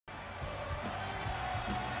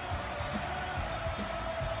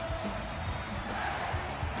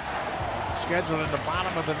scheduled in the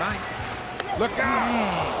bottom of the ninth. Look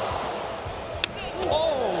out!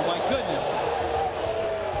 Oh, my goodness.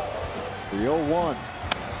 The 0-1.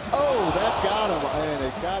 Oh, that got him, and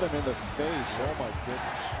it got him in the face. Oh, my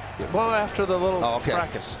goodness. Well, after the little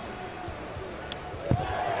practice. There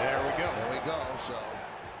we go. There we go. So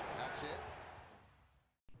that's it.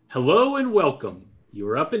 Hello and welcome. You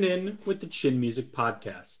are up and in with the Chin Music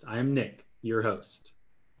Podcast. I am Nick, your host.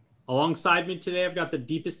 Alongside me today, I've got the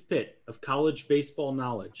deepest pit of college baseball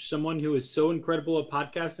knowledge. Someone who is so incredible at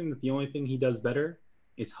podcasting that the only thing he does better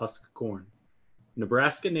is husk corn.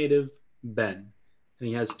 Nebraska native Ben. And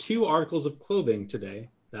he has 2 articles of clothing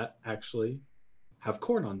today that actually have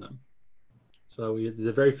corn on them. So it's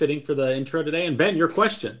very fitting for the intro today. And Ben, your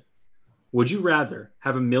question. Would you rather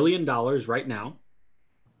have $1 million right now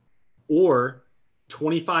or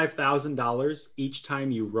 $25,000 each time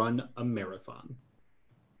you run a marathon?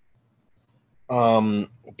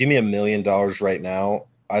 Give me $1 million right now.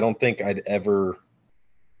 I don't think I'd ever,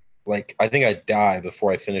 I think I'd die before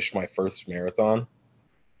I finished my first marathon.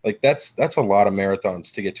 That's a lot of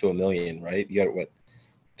marathons to get to $1 million, right? You got what,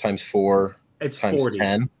 times 4? It's times 40.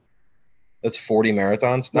 10. That's 40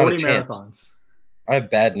 marathons. 40 Not a chance. marathons. I have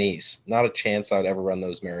bad knees. Not a chance I'd ever run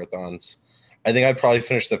those marathons. I think I'd probably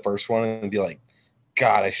finish the first one and be like,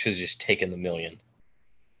 God, I should have just taken the $1 million.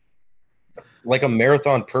 Like a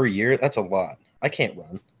marathon per year, that's a lot. I can't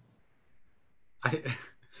run.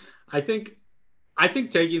 I think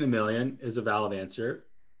taking the $1 million is a valid answer,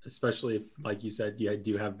 especially if, like you said, you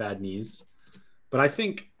do have bad knees. But I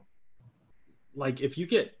think, if you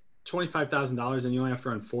get $25,000 and you only have to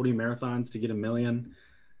run 40 marathons to get $1 million,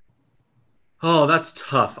 oh, that's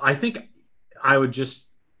tough. I think I would just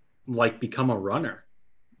become a runner,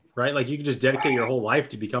 right? You could just dedicate your whole life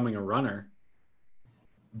to becoming a runner.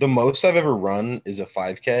 The most I've ever run is a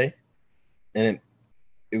 5K, and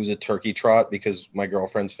it was a turkey trot because my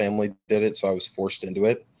girlfriend's family did it, so I was forced into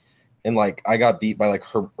it. And I got beat by her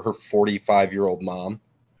 45-year-old mom.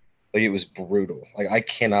 It was brutal. I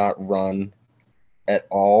cannot run at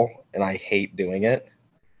all, and I hate doing it.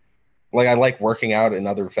 I like working out in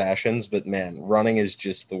other fashions, but man, running is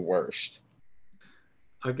just the worst.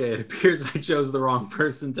 Okay, it appears I chose the wrong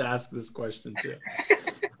person to ask this question to.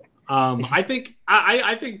 I think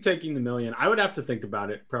taking the $1 million, I would have to think about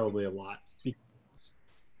it probably a lot. Because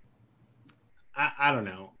I don't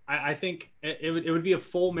know. I think it would be a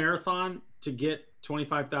full marathon to get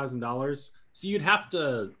 $25,000. So you'd have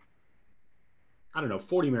to,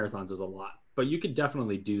 40 marathons is a lot, but you could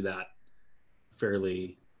definitely do that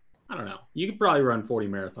fairly. I don't know. You could probably run 40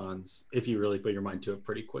 marathons if you really put your mind to it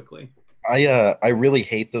pretty quickly. I really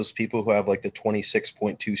hate those people who have the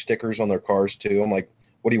 26.2 stickers on their cars too. I'm like,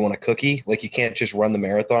 what do you want, a cookie? You can't just run the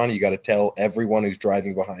marathon. You got to tell everyone who's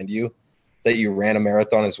driving behind you that you ran a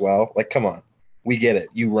marathon as well. Come on, we get it.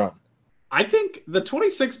 You run. I think the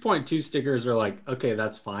 26.2 stickers are okay,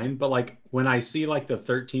 that's fine. But when I see the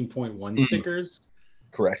 13.1 stickers.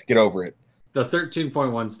 Correct. Get over it. The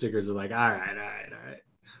 13.1 stickers are all right.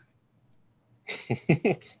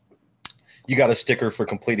 You got a sticker for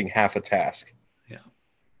completing half a task. Yeah.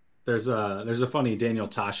 There's a funny Daniel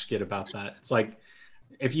Tosh skit about that. It's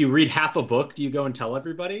if you read half a book, do you go and tell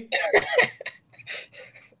everybody?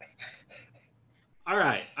 All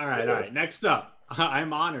right. Next up,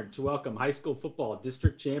 I'm honored to welcome high school football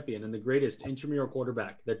district champion and the greatest intramural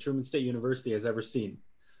quarterback that Truman State University has ever seen.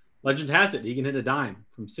 Legend has it he can hit a dime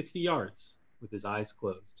from 60 yards with his eyes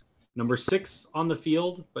closed. Number 6 on the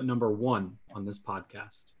field, but number 1 on this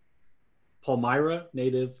podcast. Palmyra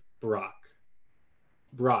native Brock.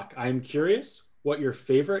 Brock, I am curious what your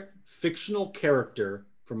favorite fictional character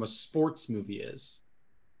from a sports movie is.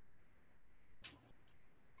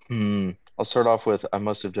 I'll start off with I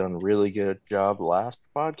must have done a really good job last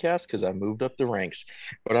podcast because I moved up the ranks.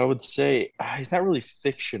 But I would say he's not really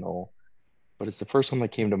fictional, but it's the first one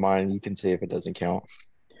that came to mind. You can say if it doesn't count.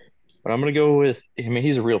 But I'm going to go with,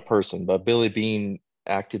 he's a real person, but Billy Bean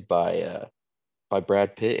acted by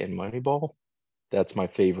Brad Pitt in Moneyball. That's my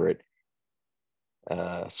favorite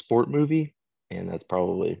sport movie, and that's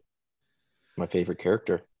probably my favorite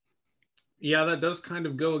character. Yeah, that does kind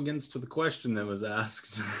of go against the question that was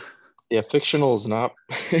asked. Yeah, fictional is not.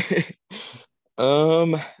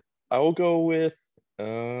 I will go with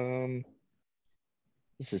this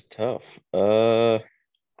is tough. I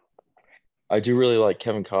do really like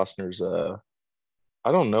Kevin Costner's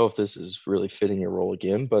I don't know if this is really fitting your role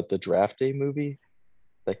again, but the Draft Day movie,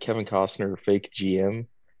 that Kevin Costner fake GM,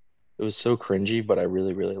 it was so cringy, but I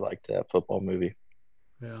really, really liked that football movie.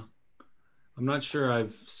 Yeah. I'm not sure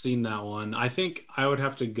I've seen that one. I think I would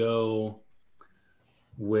have to go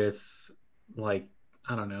with like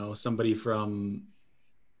I don't know, somebody from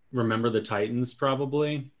Remember the Titans,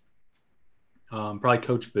 probably. Probably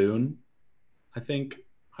Coach Boone. I think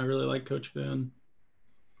I really like Coach Boone.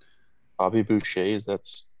 Bobby Boucher, is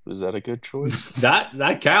that a good choice?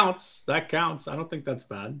 That counts. That counts. I don't think that's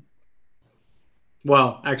bad.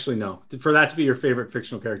 Well, actually, no. For that to be your favorite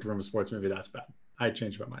fictional character from a sports movie, that's bad. I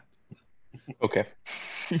changed my mind. Okay.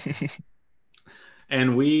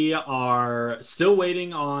 And we are still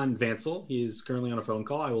waiting on Vansel. He's currently on a phone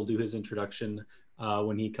call. I will do his introduction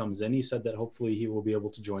when he comes in. He said that hopefully he will be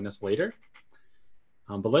able to join us later.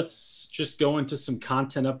 But let's just go into some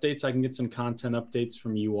content updates. I can get some content updates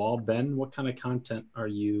from you all. Ben, what kind of content are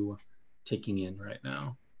you taking in right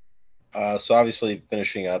now? So obviously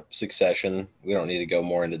finishing up Succession. We don't need to go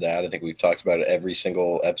more into that. I think we've talked about it every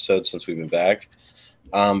single episode since we've been back.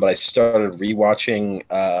 But I started rewatching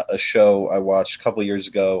a show I watched a couple years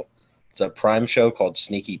ago. It's a Prime show called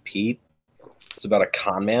Sneaky Pete. It's about a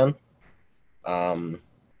con man. I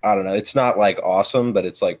don't know. It's not like awesome, but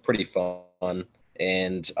it's like pretty fun.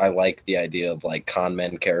 And I like the idea of like con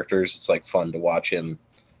men characters. It's like fun to watch him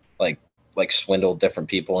like swindle different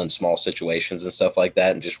people in small situations and stuff like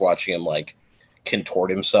that, and just watching him like contort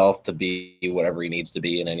himself to be whatever he needs to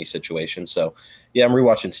be in any situation. So yeah, I'm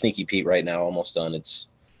rewatching Sneaky Pete right now, almost done. It's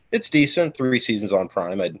decent. 3 seasons on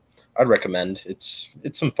Prime. I'd recommend. It's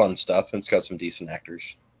some fun stuff, and it's got some decent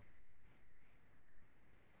actors.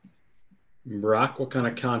 Brock, what kind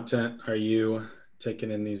of content are you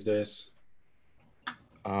taking in these days?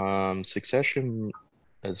 Succession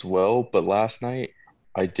as well, but last night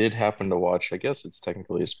I did happen to watch, I guess it's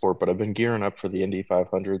technically a sport, but I've been gearing up for the Indy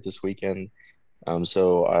 500 this weekend.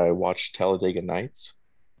 So I watched Talladega Nights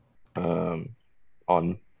on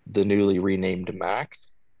the newly renamed Max.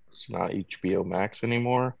 It's not HBO Max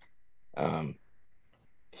anymore.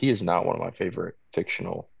 He is not one of my favorite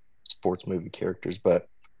fictional sports movie characters, but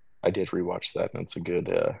I did rewatch that, and it's a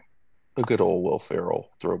good old Will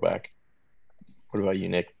Ferrell throwback. What about you,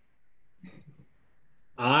 Nick?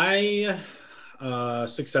 I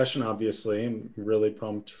Succession, obviously. I'm really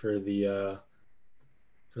pumped for the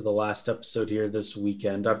last episode here this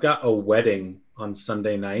weekend. I've got a wedding on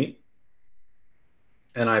Sunday night,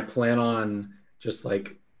 and I plan on just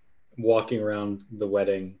like walking around the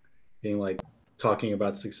wedding, being like talking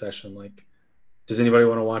about Succession. Like, does anybody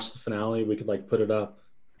want to watch the finale? We could like put it up,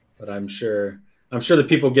 but I'm sure the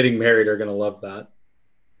people getting married are gonna love that.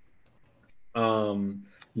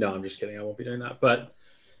 No, I'm just kidding. I won't be doing that, but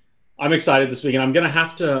I'm excited this weekend. I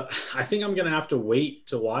think I'm gonna have to wait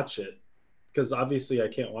to watch it because obviously I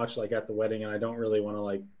can't watch like at the wedding, and I don't really want to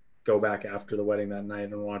like go back after the wedding that night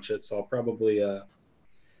and watch it. So I'll probably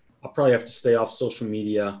have to stay off social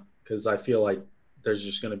media because I feel like there's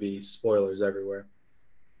just going to be spoilers everywhere.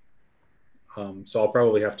 So I'll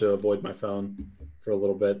probably have to avoid my phone for a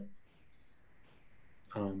little bit.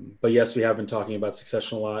 But yes, we have been talking about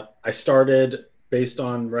Succession a lot. I started, based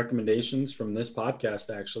on recommendations from this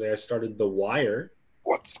podcast, actually, I started The Wire.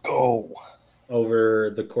 Let's go.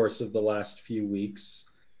 Over the course of the last few weeks.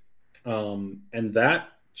 And that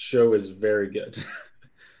show is very good.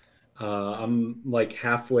 I'm like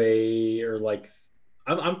halfway or like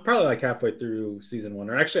I'm probably like halfway through season 1,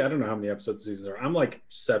 or actually I don't know how many episodes the seasons are. I'm like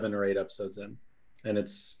 7 or 8 episodes in, and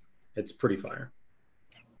it's pretty fire.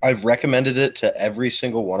 I've recommended it to every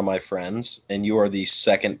single one of my friends, and you are the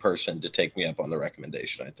second person to take me up on the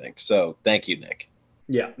recommendation, I think. So thank you, Nick.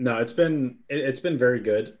 Yeah, no, it's been very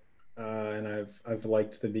good, and I've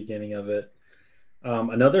liked the beginning of it.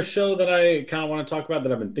 Another show that I kind of want to talk about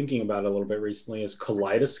that I've been thinking about a little bit recently is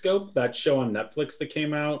Kaleidoscope, that show on Netflix that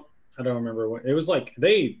came out. I don't remember when it was. Like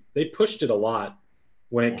they pushed it a lot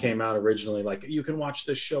when it came out originally. Like, you can watch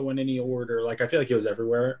this show in any order. Like, I feel like it was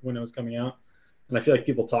everywhere when it was coming out, and I feel like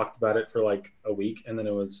people talked about it for like a week and then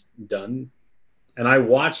it was done. And I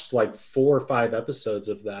watched like 4 or 5 episodes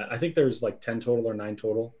of that. I think there's like 10 total or 9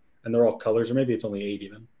 total, and they're all colors, or maybe it's only 8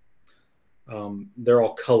 even. They're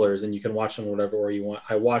all colors, and you can watch them whatever way you want.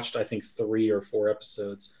 I watched, I think, 3 or 4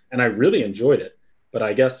 episodes, and I really enjoyed it. But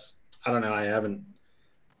I guess I don't know. I haven't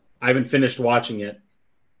finished watching it.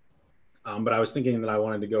 But I was thinking that I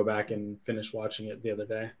wanted to go back and finish watching it the other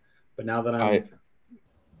day. But now that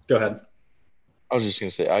go ahead. I was just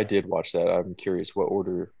gonna say I did watch that. I'm curious, what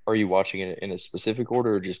order are you watching it in a specific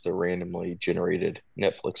order or just a randomly generated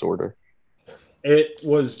Netflix order? It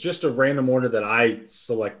was just a random order that I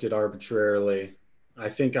selected arbitrarily. I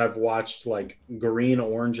think I've watched like green,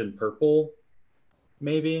 orange, and purple,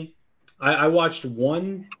 maybe. I watched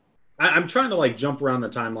one. I'm trying to like jump around the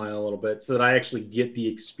timeline a little bit so that I actually get the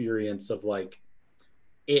experience of like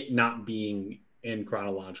it not being in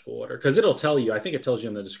chronological order. Because it'll tell you, I think it tells you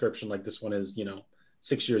in the description, like this one is,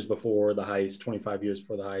 6 years before the heist, 25 years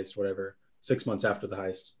before the heist, whatever, 6 months after the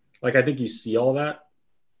heist. Like, I think you see all that.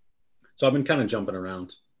 So I've been kind of jumping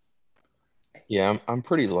around. Yeah, I'm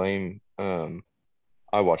pretty lame.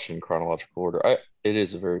 I watched it in chronological order. It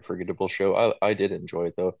is a very forgettable show. I did enjoy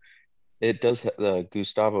it though. It does the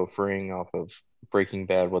Gustavo Fring off of Breaking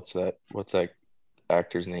Bad. What's that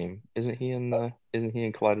actor's name? Isn't he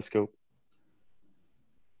in Kaleidoscope?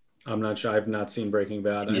 I'm not sure. I've not seen Breaking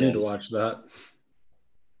Bad. I He need to is. watch that.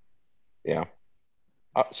 Yeah.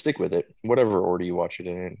 Stick with it. Whatever order you watch it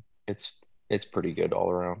in, it's pretty good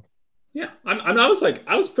all around. Yeah,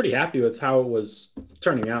 I was pretty happy with how it was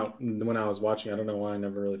turning out when I was watching. I don't know why I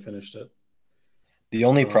never really finished it. The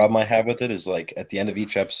only problem I have with it is like at the end of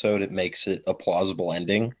each episode, it makes it a plausible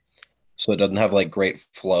ending. So it doesn't have like great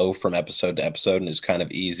flow from episode to episode and is kind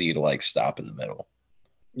of easy to like stop in the middle.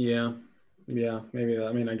 Yeah, maybe.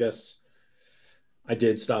 I mean, I guess I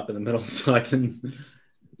did stop in the middle, so I can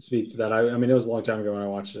speak to that. I mean, it was a long time ago when I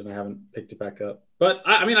watched it, and I haven't picked it back up. But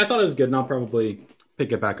I mean, I thought it was good, and I'll probably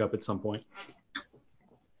pick it back up at some point.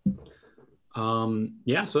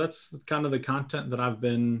 Yeah, so that's kind of the content that I've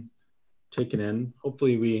been taking in.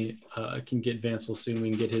 Hopefully, we can get Vancel soon. We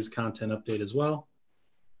can get his content update as well.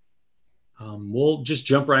 We'll just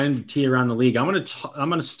jump right into T around the league. I'm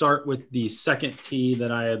gonna start with the second T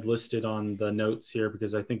that I had listed on the notes here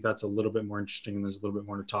because I think that's a little bit more interesting and there's a little bit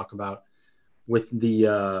more to talk about with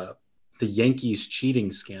the Yankees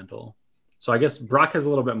cheating scandal. So I guess Brock has a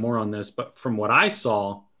little bit more on this, but from what I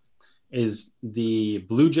saw is the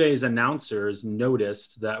Blue Jays announcers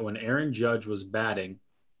noticed that when Aaron Judge was batting,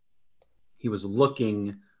 he was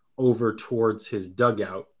looking over towards his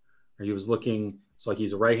dugout, or he was looking. So like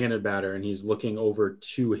he's a right-handed batter and he's looking over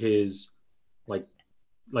to his like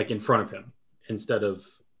in front of him instead of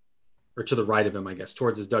or to the right of him, I guess,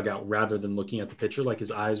 towards his dugout rather than looking at the pitcher. Like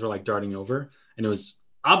his eyes were like darting over. And it was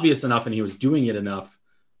obvious enough and he was doing it enough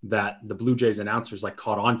that the Blue Jays announcers like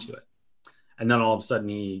caught on to it. And then all of a sudden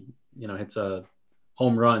he, hits a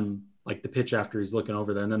home run like the pitch after he's looking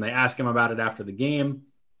over there. And then they ask him about it after the game.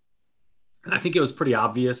 And I think it was pretty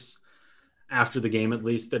obvious after the game, at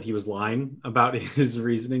least, that he was lying about his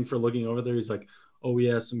reasoning for looking over there. He's like, oh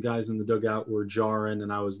yeah, some guys in the dugout were jarring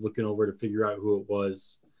and I was looking over to figure out who it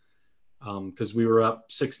was. Because we were up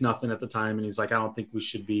 6-0 at the time. And he's like, I don't think we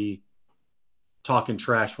should be talking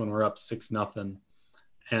trash when we're up 6-0.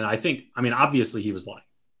 And I mean, obviously he was lying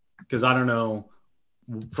because I don't know.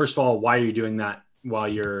 First of all, why are you doing that while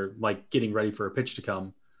you're like getting ready for a pitch to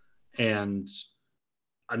come? And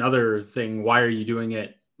another thing, why are you doing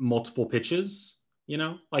it multiple pitches?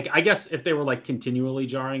 Like I guess if they were like continually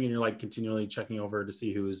jarring and you're like continually checking over to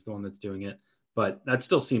see who is the one that's doing it, but that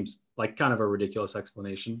still seems like kind of a ridiculous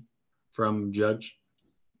explanation from Judge.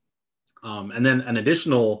 And then an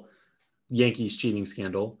additional Yankees cheating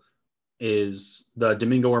scandal is the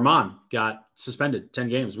Domingo Germán got suspended 10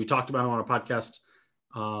 games. We talked about him on a podcast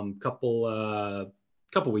couple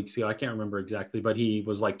weeks ago. I can't remember exactly, but he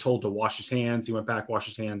was like told to wash his hands. He went back, washed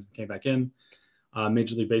his hands, and came back in.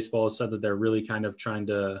 Major League Baseball has said that they're really kind of trying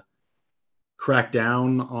to crack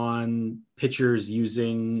down on pitchers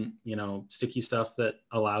using, sticky stuff that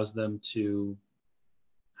allows them to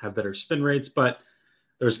have better spin rates. But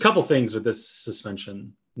there's a couple things with this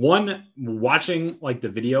suspension. One, watching like the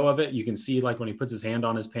video of it, you can see like when he puts his hand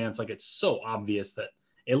on his pants, like it's so obvious that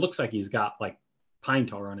it looks like he's got like pine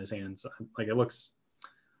tar on his hands. Like it looks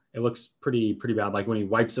pretty bad. Like when he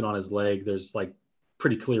wipes it on his leg, there's like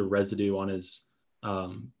pretty clear residue on his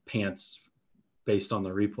pants based on the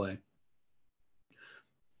replay.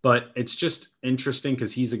 But it's just interesting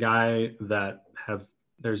because he's a guy that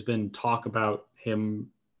there's been talk about him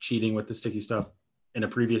cheating with the sticky stuff in a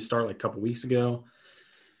previous start like a couple weeks ago.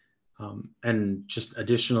 And just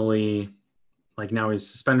additionally, like now he's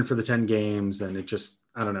suspended for the 10 games and it just,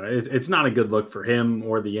 I don't know. It's not a good look for him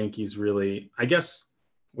or the Yankees really. I guess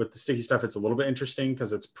with the sticky stuff, it's a little bit interesting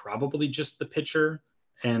because it's probably just the pitcher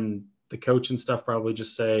and the coach and stuff probably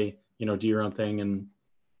just say, do your own thing. And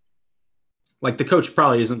like the coach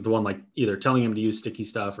probably isn't the one like either telling him to use sticky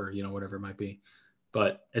stuff or, whatever it might be.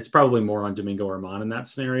 But it's probably more on Domingo Germán in that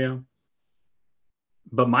scenario.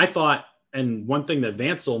 But my thought, and one thing that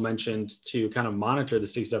Vancel mentioned to kind of monitor the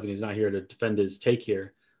sticky stuff, and he's not here to defend his take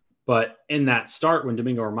here, but in that start when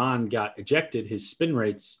Domingo Germán got ejected, his spin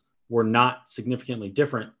rates were not significantly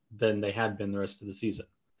different than they had been the rest of the season.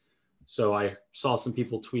 So I saw some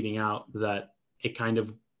people tweeting out that it kind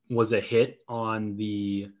of was a hit on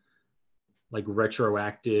the like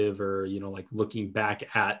retroactive or, like looking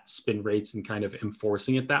back at spin rates and kind of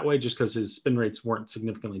enforcing it that way just because his spin rates weren't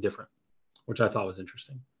significantly different, which I thought was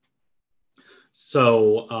interesting.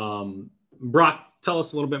 So Brock, tell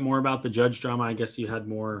us a little bit more about the Judge drama. I guess you had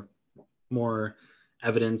more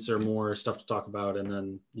evidence or more stuff to talk about, and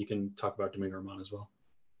then you can talk about Domingo Roman as well.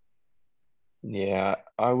 Yeah,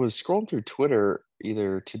 I was scrolling through Twitter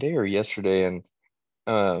either today or yesterday,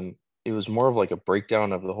 and it was more of like a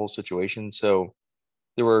breakdown of the whole situation. So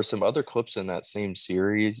there were some other clips in that same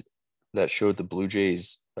series that showed the Blue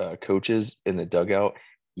Jays coaches in the dugout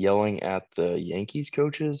yelling at the Yankees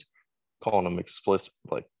coaches, calling them explicit,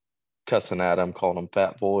 like cussing at them, calling them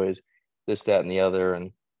fat boys, this, that, and the other.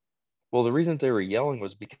 And well, the reason they were yelling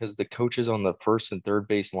was because the coaches on the first and third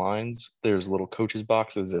base lines, there's little coaches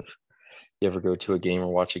boxes. If you ever go to a game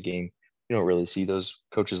or watch a game, you don't really see those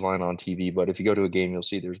coaches line on TV, but if you go to a game, you'll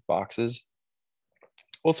see there's boxes.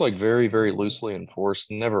 Well, it's like very, very loosely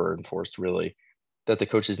enforced, never enforced really, that the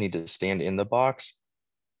coaches need to stand in the box.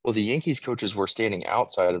 Well, the Yankees coaches were standing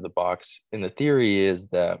outside of the box, and the theory is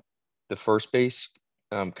that the first base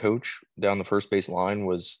coach down the first base line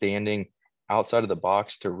was standing outside of the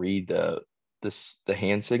box to read the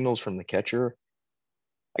hand signals from the catcher.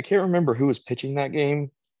 I can't remember who was pitching that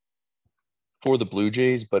game for the Blue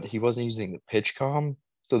Jays, but he wasn't using the pitch comm,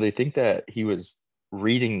 so they think that he was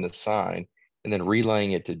reading the sign and then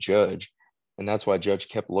relaying it to Judge, and that's why Judge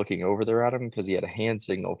kept looking over there at him because he had a hand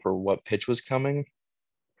signal for what pitch was coming,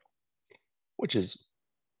 which is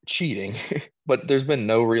cheating. But there's been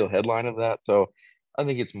no real headline of that, so I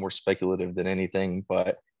think it's more speculative than anything.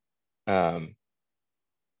 But um,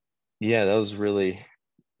 yeah, that was really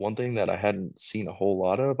one thing that I hadn't seen a whole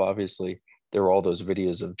lot of. Obviously, there were all those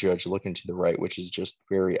videos of Judge looking to the right, which is just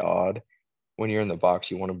very odd. When you're in the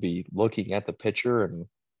box, you want to be looking at the pitcher and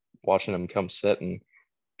watching him come set and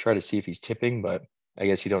try to see if he's tipping, but I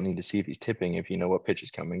guess you don't need to see if he's tipping if you know what pitch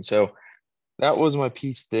is coming. So that was my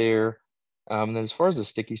piece there. And then as far as the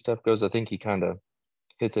sticky stuff goes, I think he kind of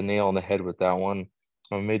hit the nail on the head with that one.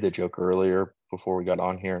 I made the joke earlier before we got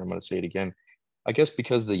on here, and I'm going to say it again. I guess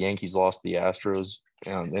because the Yankees lost the Astros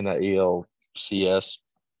in that ALCS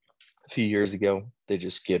a few years ago,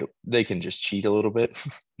 they can just cheat a little bit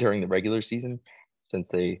during the regular season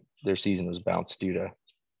since their season was bounced due to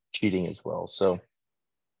cheating as well. So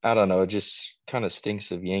I don't know. It just kind of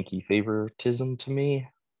stinks of Yankee favoritism to me.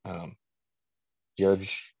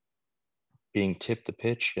 Judge being tipped the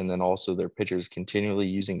pitch, and then also their pitchers continually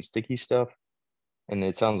using sticky stuff. And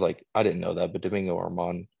it sounds like I didn't know that, but Domingo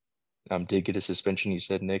Armand did get a suspension. You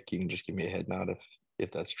said, Nick, you can just give me a head nod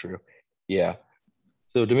if that's true. Yeah.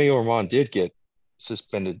 So Domingo Armand did get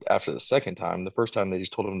suspended after the second time. The first time they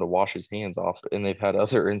just told him to wash his hands off, and they've had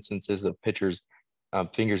other instances of pitchers'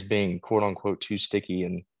 fingers being quote unquote too sticky,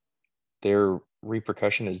 and their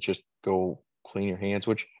repercussion is just go clean your hands,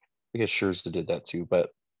 which I guess Scherzer did that too,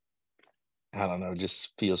 but I don't know,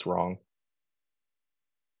 just feels wrong.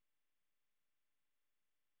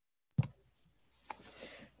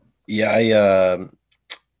 Yeah,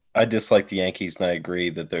 I dislike the Yankees, and I agree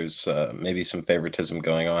that there's maybe some favoritism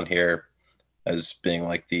going on here as being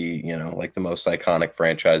like the most iconic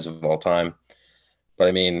franchise of all time. But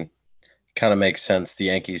I mean, kind of makes sense. The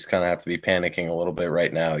Yankees kind of have to be panicking a little bit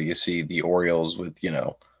right now. You see the Orioles with,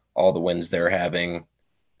 all the wins they're having,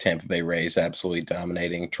 Tampa Bay Rays absolutely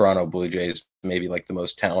dominating, Toronto Blue Jays maybe like the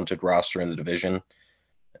most talented roster in the division,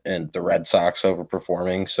 and the Red Sox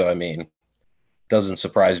overperforming. So, I mean, doesn't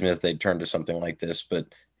surprise me that they'd turn to something like this, but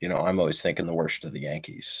I'm always thinking the worst of the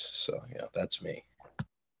Yankees. So, that's me.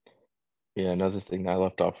 Yeah, another thing that I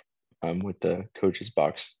left off with the coaches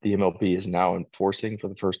box, the MLB is now enforcing for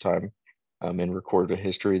the first time in recorded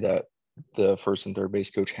history that the first and third base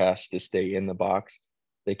coach has to stay in the box.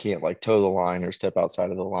 They can't like toe the line or step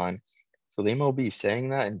outside of the line. So the MLB saying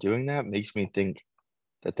that and doing that makes me think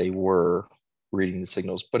that they were reading the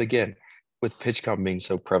signals. But again, with pitch count being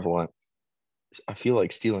so prevalent, I feel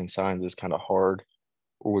like stealing signs is kind of hard,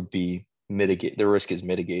 or would be mitigate. The risk is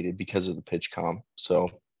mitigated because of the pitch comp. So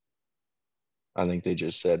I think they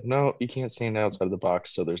just said, no, you can't stand outside of the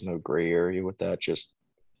box. So there's no gray area with that.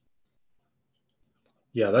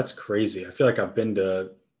 Yeah, that's crazy. I feel like I've been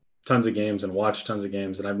to tons of games and watched tons of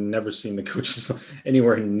games, and I've never seen the coaches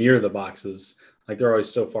anywhere near the boxes. Like they're always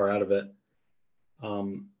so far out of it.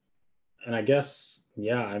 And I guess,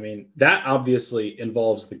 yeah, I mean, that obviously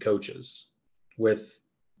involves the coaches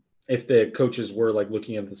if the coaches were like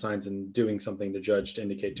looking at the signs and doing something to Judge to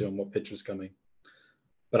indicate to him what pitch was coming.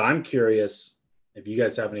 But I'm curious if you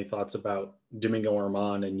guys have any thoughts about Domingo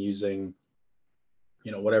Armand and using,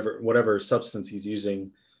 whatever substance he's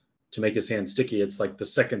using to make his hand sticky. It's like the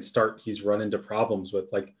second start he's run into problems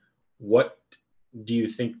with. Like, what do you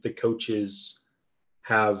think the coaches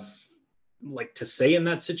have like to say in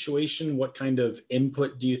that situation? What kind of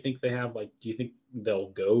input do you think they have? Like, do you think they'll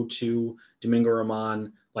go to Domingo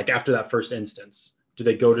Ramon, like after that first instance? Do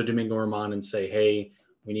they go to Domingo Ramon and say, hey,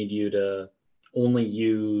 we need you to only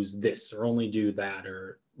use this or only do that?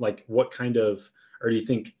 Or like what kind of, or do you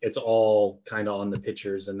think it's all kind of on the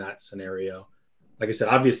pitchers in that scenario? Like I said,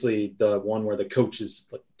 obviously the one where the coach is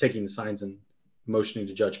like taking the signs and motioning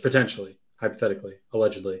to judge, potentially, hypothetically,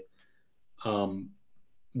 allegedly,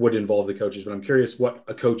 would involve the coaches. But I'm curious what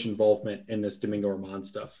a coach involvement in this Domingo Ramon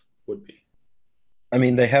stuff would be. I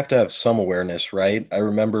mean, they have to have some awareness, right? I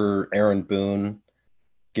remember Aaron Boone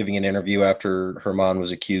giving an interview after Herman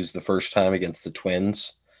was accused the first time against the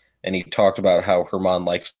Twins, and he talked about how Herman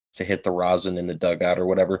likes to hit the rosin in the dugout or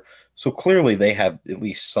whatever. So clearly they have at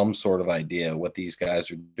least some sort of idea what these guys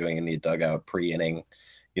are doing in the dugout pre-inning,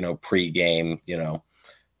 pre-game,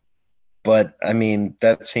 But, I mean,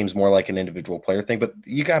 that seems more like an individual player thing, but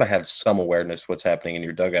you got to have some awareness what's happening in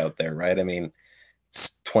your dugout there, right? I mean,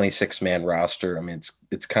 it's 26-man roster. I mean,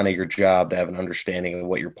 it's kind of your job to have an understanding of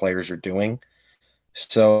what your players are doing.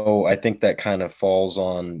 So I think that kind of falls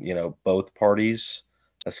on, both parties,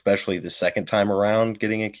 especially the second time around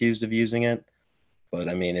getting accused of using it. But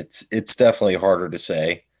I mean, it's definitely harder to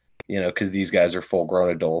say, because these guys are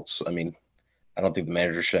full-grown adults. I mean, I don't think the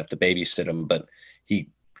manager should have to babysit them, but he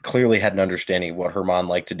clearly had an understanding of what Herman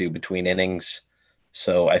liked to do between innings.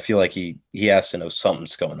 So I feel like he has to know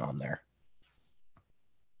something's going on there.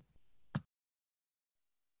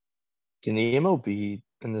 Can the MLB,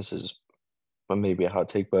 and this is maybe a hot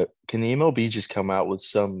take, but can the MLB just come out with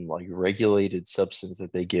some like regulated substance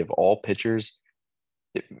that they give all pitchers?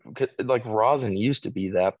 Like rosin used to be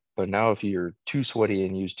that, but now if you're too sweaty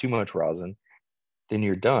and use too much rosin, then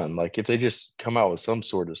you're done. Like if they just come out with some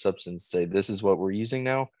sort of substance, say this is what we're using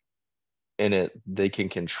now, and they can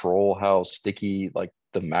control how sticky, like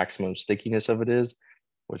the maximum stickiness of it is,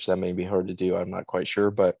 which that may be hard to do. I'm not quite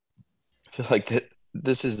sure, but I feel like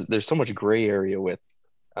there's so much gray area with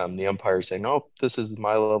the umpires saying, "Oh, this is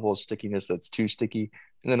my level of stickiness that's too sticky,"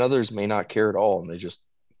 and then others may not care at all, and they just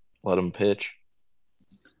let them pitch.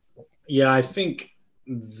 Yeah, I think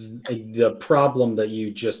the problem that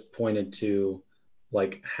you just pointed to,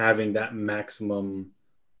 like having that maximum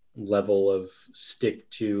level of stick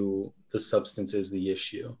to the substance is the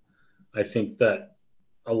issue. I think that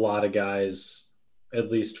a lot of guys, at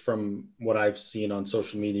least from what I've seen on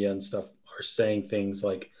social media and stuff, are saying things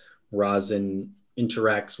like rosin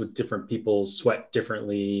interacts with different people's sweat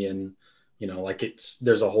differently. And, like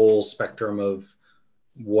there's a whole spectrum of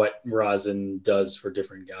what rosin does for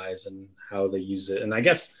different guys and how they use it. And I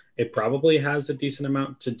guess it probably has a decent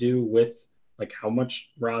amount to do with like how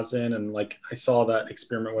much rosin, and like I saw that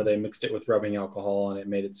experiment where they mixed it with rubbing alcohol and it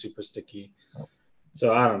made it super sticky.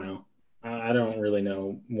 So I don't know. I don't really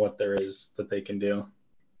know what there is that they can do.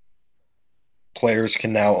 Players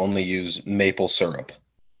can now only use maple syrup.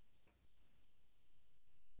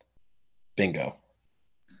 Bingo.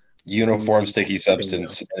 Uniform sticky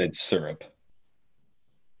substance, and it's syrup.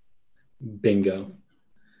 Bingo.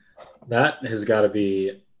 That has got to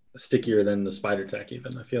be stickier than the spider tack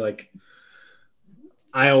even. I feel like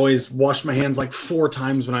I always wash my hands like 4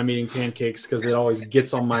 times when I'm eating pancakes because it always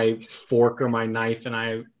gets on my fork or my knife,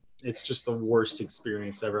 and it's just the worst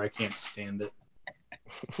experience ever. I can't stand it.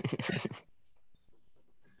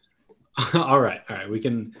 All right. We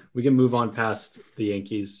can move on past the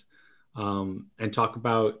Yankees and talk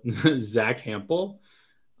about Zach Hample.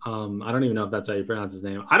 I don't even know if that's how you pronounce his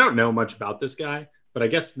name. I don't know much about this guy, but I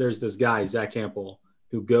guess there's this guy, Zach Hample,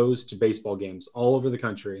 who goes to baseball games all over the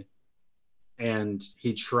country, and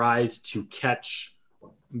he tries to catch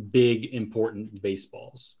big, important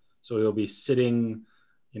baseballs. So he'll be sitting,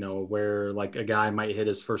 where like a guy might hit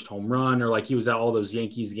his first home run, or like he was at all those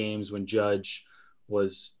Yankees games when Judge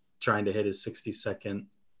was trying to hit his 62nd.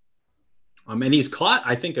 And he's caught,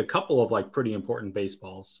 I think, a couple of like pretty important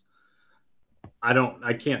baseballs.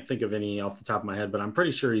 I can't think of any off the top of my head, but I'm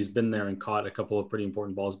pretty sure he's been there and caught a couple of pretty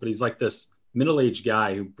important balls. But he's like this middle-aged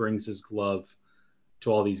guy who brings his glove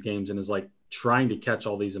to all these games and is like trying to catch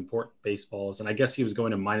all these important baseballs. And I guess he was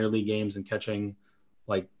going to minor league games and catching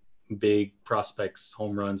like big prospects,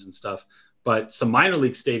 home runs and stuff. But some minor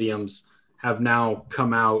league stadiums have now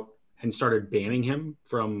come out and started banning him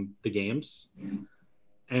from the games.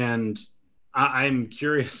 And I'm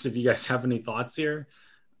curious if you guys have any thoughts here.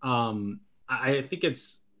 I think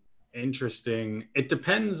it's interesting. It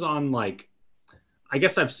depends on like, I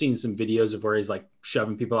guess I've seen some videos of where he's like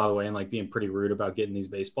shoving people out of the way and like being pretty rude about getting these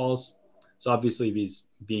baseballs. So obviously if he's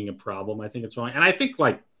being a problem, I think it's wrong. And I think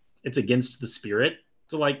like it's against the spirit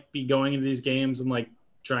to like be going into these games and like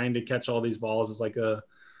trying to catch all these balls. It's like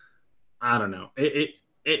I don't know.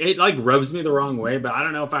 It like rubs me the wrong way, but I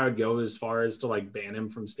don't know if I would go as far as to like ban him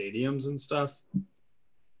from stadiums and stuff.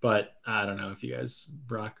 But I don't know if you guys,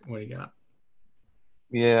 Brock, what do you got?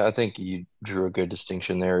 Yeah, I think you drew a good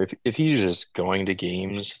distinction there. If he's just going to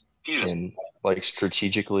games and like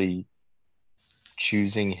strategically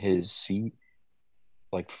choosing his seat,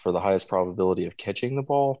 like for the highest probability of catching the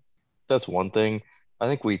ball, that's one thing. I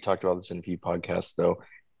think we talked about this in a few podcasts though.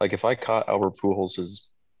 Like if I caught Albert Pujols'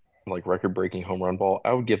 like record-breaking home run ball,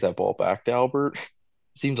 I would give that ball back to Albert. It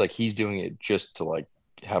seems like he's doing it just to like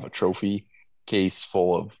have a trophy case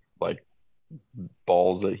full of like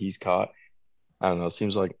balls that he's caught. I don't know. It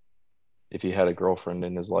seems like if he had a girlfriend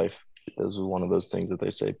in his life, this was one of those things that they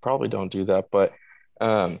say probably don't do that. But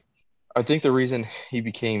um, I think the reason he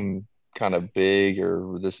became kind of big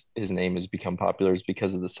or this his name has become popular is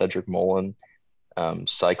because of the Cedric Mullen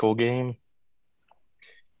cycle game.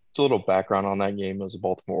 It's a little background on that game. It was a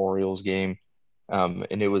Baltimore Orioles game.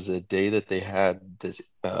 And it was a day that they had this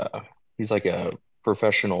he's like a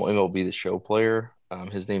professional MLB The Show player.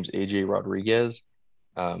 His name's AJ Rodriguez,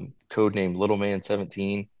 code name Little Man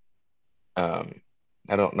 17. I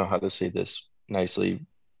don't know how to say this nicely.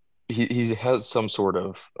 He has some sort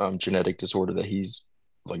of genetic disorder that he's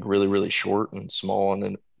like really, really short and small and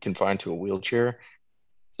then confined to a wheelchair.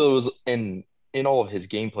 So it was in all of his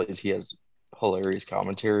gameplays, he has hilarious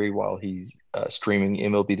commentary while he's streaming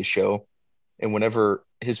MLB The Show. And whenever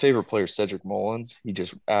his favorite player is Cedric Mullins, he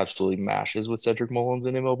just absolutely mashes with Cedric Mullins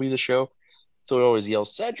in MLB The Show. So he always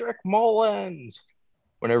yells, Cedric Mullins,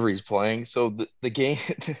 whenever he's playing. So the game,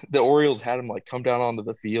 the Orioles had him like come down onto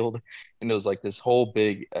the field, and it was like this whole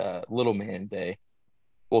big little man day.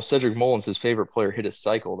 Well, Cedric Mullins, his favorite player, hit a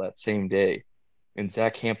cycle that same day, and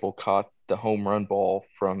Zach Hample caught the home run ball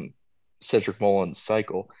from Cedric Mullins'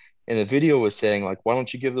 cycle. And the video was saying like, "Why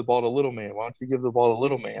don't you give the ball to little man? Why don't you give the ball to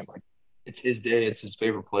little man?" Like, it's his day, it's his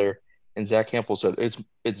favorite player. And Zach Hample said,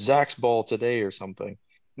 "It's Zach's ball today" or something.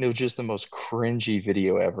 And it was just the most cringy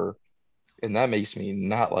video ever. And that makes me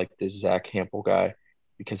not like this Zach Hample guy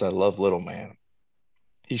because I love Little Man.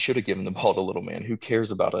 He should have given the ball to Little Man. Who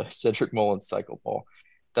cares about a Cedric Mullins cycle ball?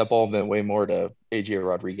 That ball meant way more to AJ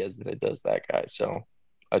Rodriguez than it does that guy. So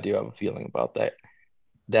I do have a feeling about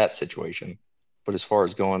that situation. But as far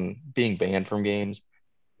as being banned from games,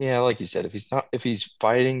 yeah, like you said, if he's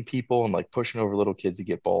fighting people and like pushing over little kids to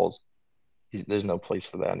get balls, there's no place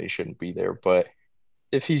for that and he shouldn't be there. But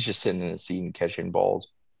if he's just sitting in a seat and catching balls,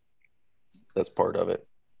 that's part of it.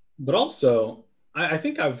 But also, I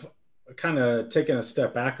think I've kind of taken a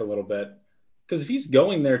step back a little bit because if he's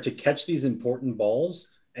going there to catch these important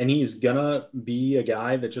balls and he's gonna be a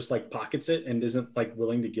guy that just like pockets it and isn't like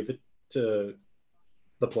willing to give it to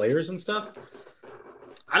the players and stuff,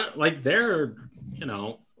 I don't like they're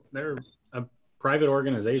a private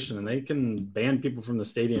organization and they can ban people from the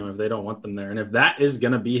stadium if they don't want them there. And if that is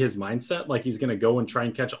gonna be his mindset, like he's gonna go and try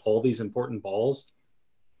and catch all these important balls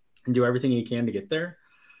and do everything he can to get there.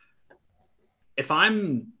 If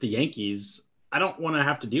I'm the Yankees, I don't want to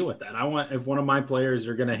have to deal with that. If one of my players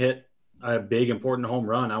are going to hit a big important home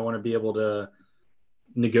run, I want to be able to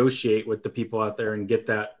negotiate with the people out there and get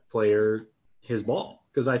that player his ball.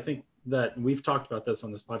 Because I think that we've talked about this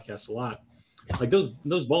on this podcast a lot. Like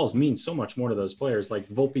those balls mean so much more to those players. Like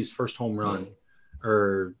Volpe's first home run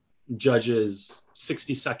or Judge's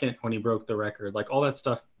 62nd when he broke the record, like all that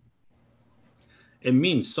stuff. It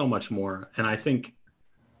means so much more. And I think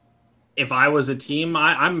if I was a team,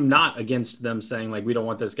 I'm not against them saying like, we don't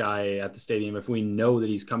want this guy at the stadium if we know that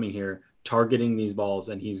he's coming here targeting these balls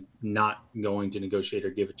and he's not going to negotiate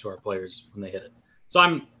or give it to our players when they hit it. So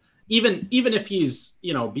I'm even if he's,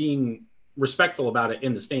 being respectful about it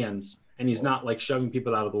in the stands and he's not like shoving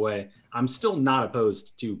people out of the way, I'm still not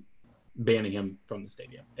opposed to banning him from the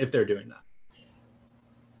stadium if they're doing that.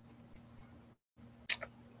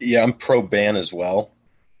 Yeah, I'm pro ban as well.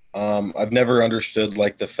 I've never understood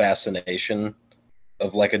like the fascination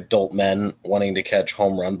of like adult men wanting to catch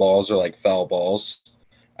home run balls or like foul balls.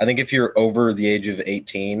 I think if you're over the age of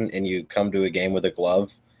 18 and you come to a game with a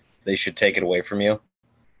glove, they should take it away from you.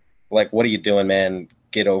 Like, what are you doing, man?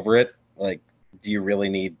 Get over it. Like, do you really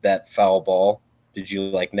need that foul ball? Did you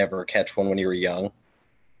like never catch one when you were young?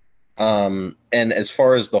 And as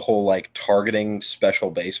far as the whole like targeting special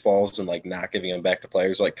baseballs and like not giving them back to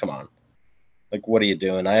players, like, come on. Like, what are you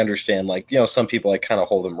doing? I understand, like, some people like kind of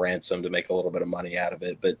hold them ransom to make a little bit of money out of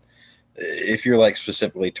it. But if you're like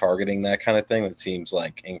specifically targeting that kind of thing, that seems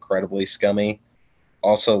like incredibly scummy.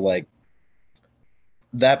 Also, like,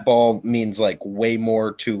 that ball means like way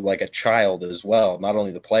more to like a child as well, not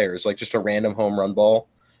only the players. Like just a random home run ball,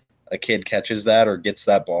 a kid catches that or gets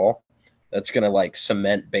that ball. that's going to like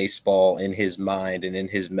cement baseball in his mind and in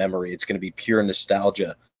his memory. It's going to be pure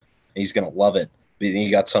nostalgia. And he's going to love it. But then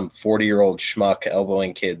you got some 40-year-old schmuck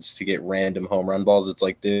elbowing kids to get random home run balls. It's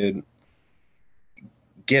like, dude,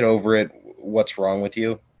 get over it. What's wrong with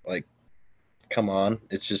you? Like, come on.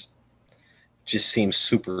 It's just seems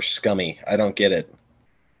super scummy. I don't get it.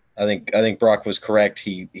 I think Brock was correct.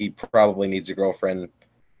 He probably needs a girlfriend,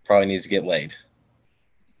 probably needs to get laid.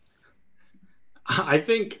 I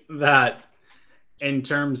think that in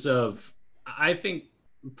terms of, I think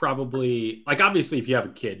probably, like, obviously if you have a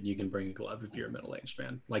kid, you can bring a glove if you're a middle-aged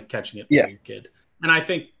man, like catching it for your kid. And I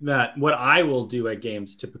think that what I will do at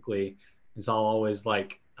games typically is I'll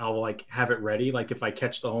have it ready. Like if I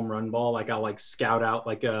catch the home run ball, like I'll like scout out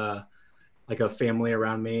like a family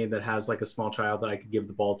around me that has like a small child that I could give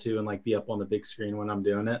the ball to and like be up on the big screen when I'm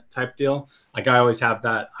doing it type deal. Like I always have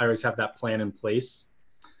that plan in place.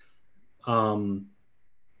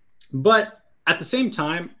 But at the same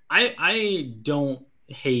time, I don't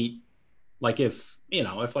hate, like if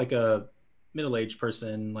like a middle-aged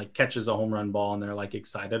person like catches a home run ball and they're like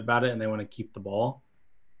excited about it and they want to keep the ball.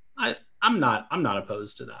 I'm not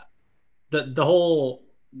opposed to that. The whole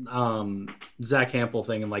Zach Hample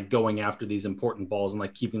thing and like going after these important balls and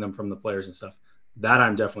like keeping them from the players and stuff, that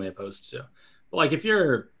I'm definitely opposed to. But like if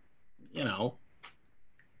you're,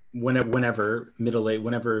 whenever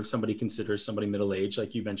somebody considers somebody middle-aged,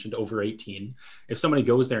 like you mentioned, over 18, if somebody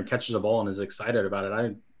goes there and catches a ball and is excited about it,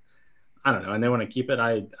 I don't know, and they want to keep it,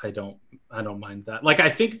 I don't mind that. Like I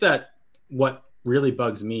think that what really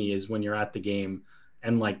bugs me is when you're at the game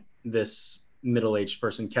and like this middle-aged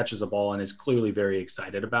person catches a ball and is clearly very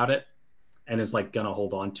excited about it and is like gonna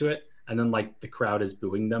hold on to it, and then like the crowd is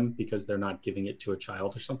booing them because they're not giving it to a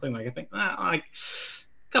child or something. Like I think, like,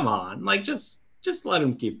 come on, like just let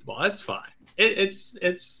them keep the ball. It's fine. It's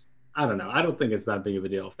I don't know. I don't think it's that big of a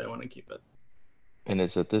deal if they want to keep it. And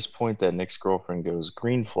it's at this point that Nick's girlfriend goes,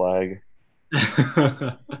 green flag.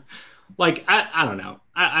 Like I don't know.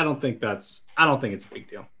 I don't think it's a big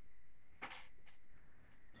deal.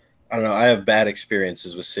 I don't know. I have bad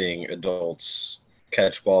experiences with seeing adults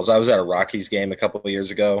catch balls. I was at a Rockies game a couple of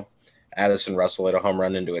years ago. Addison Russell hit a home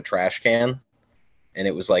run into a trash can, and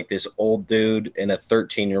it was like this old dude and a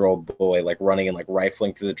 13-year-old boy like running and like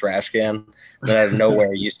rifling through the trash can. And then out of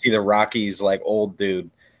nowhere, you see the Rockies like old dude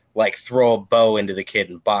like throw a bow into the kid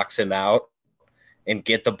and box him out and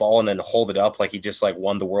get the ball and then hold it up like he just like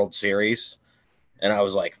won the World Series. And I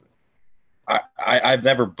was like, I've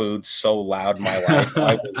never booed so loud in my life.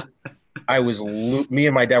 Me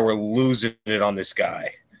and my dad were losing it on this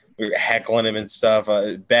guy. We were heckling him and stuff.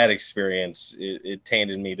 Bad experience. It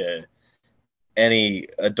tainted me to any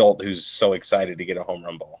adult who's so excited to get a home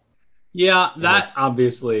run ball. Yeah, that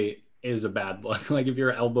obviously is a bad look. Like if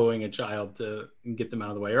you're elbowing a child to get them out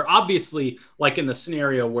of the way, or obviously like in the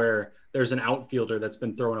scenario where there's an outfielder that's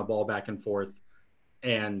been throwing a ball back and forth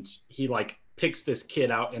and he like picks this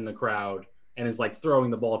kid out in the crowd and is like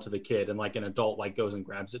throwing the ball to the kid, and like an adult like goes and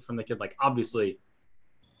grabs it from the kid. Like obviously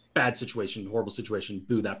bad situation, horrible situation,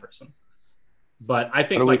 boo that person. But I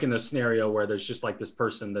think like in the scenario where there's just like this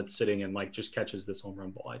person that's sitting and like just catches this home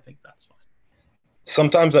run ball, I think that's fine.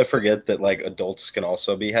 Sometimes I forget that like adults can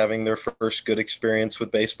also be having their first good experience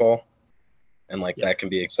with baseball, and like that can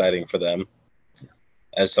be exciting for them.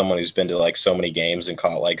 As someone who's been to like so many games and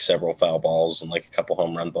caught like several foul balls and like a couple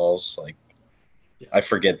home run balls, like I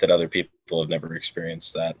forget that other people have never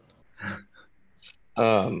experienced that.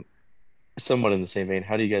 Somewhat in the same vein,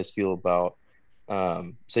 how do you guys feel about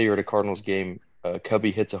say you're at a Cardinals game,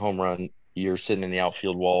 Cubby hits a home run, you're sitting in the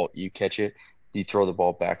outfield wall, you catch it, do you throw the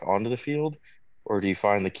ball back onto the field, or do you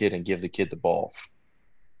find the kid and give the kid the ball?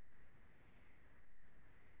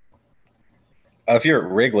 If you're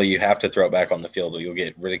at Wrigley, you have to throw it back on the field or you'll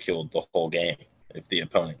get ridiculed the whole game if the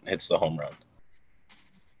opponent hits the home run.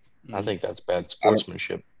 I think that's bad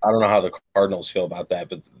sportsmanship. I don't know how the Cardinals feel about that,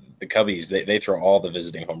 but the Cubbies, they throw all the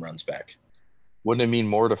visiting home runs back. Wouldn't it mean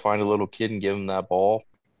more to find a little kid and give him that ball?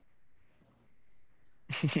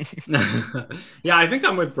 Yeah, I think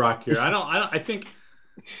I'm with Brock here. I think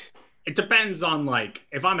it depends on like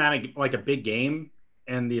if I'm at a big game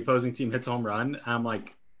and the opposing team hits a home run, I'm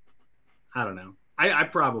like, I don't know. I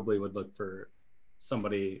probably would look for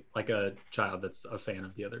somebody like a child that's a fan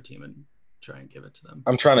of the other team and try and give it to them.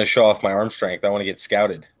 I'm trying to show off my arm strength. I want to get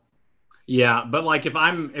scouted. Yeah, but like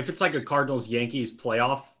if it's like a Cardinals Yankees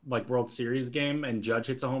playoff like World Series game and Judge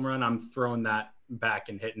hits a home run, I'm throwing that back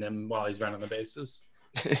and hitting him while he's running the bases.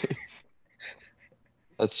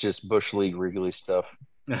 That's just Bush League Wrigley stuff.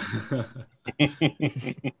 All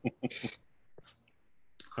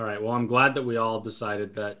right. Well, I'm glad that we all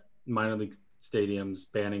decided that minor league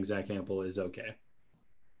stadiums banning Zach Hample is okay.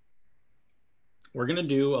 We're going to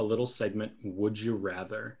do a little segment, Would You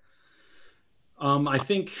Rather? I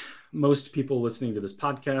think most people listening to this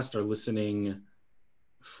podcast are listening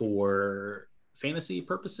for fantasy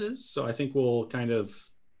purposes. So I think we'll kind of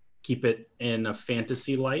keep it in a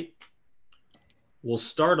fantasy light. We'll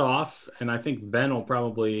start off, and I think Ben will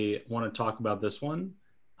probably want to talk about this one.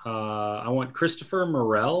 I want Christopher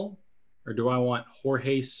Morel, or do I want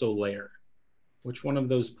Jorge Soler? Which one of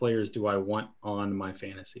those players do I want on my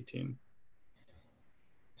fantasy team?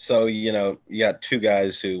 So, you got two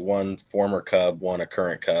guys who, one former Cub, one a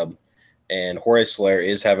current Cub. And Jorge Soler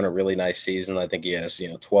is having a really nice season. I think he has,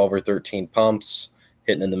 12 or 13 pumps,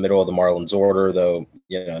 hitting in the middle of the Marlins order, though,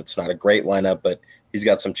 it's not a great lineup, but he's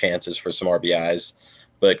got some chances for some RBIs.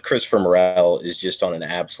 But Christopher Morel is just on an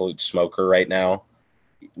absolute smoker right now.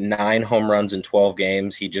 9 home runs in 12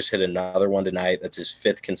 games. He just hit another one tonight. That's his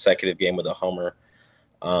 5th consecutive game with a homer.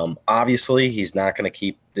 Obviously, he's not going to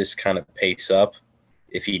keep this kind of pace up.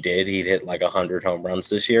 If he did, he'd hit like 100 home runs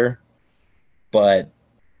this year. But,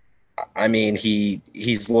 I mean,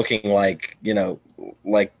 he's looking like,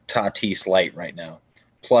 like Tatis light right now.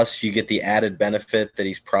 Plus, you get the added benefit that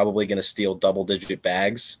he's probably going to steal double-digit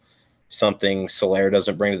bags, something Soler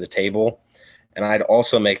doesn't bring to the table. And I'd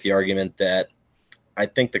also make the argument that I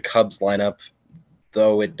think the Cubs lineup,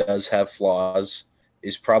 though it does have flaws,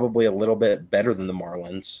 is probably a little bit better than the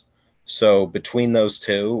Marlins. So between those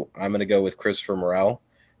two, I'm going to go with Christopher Morel.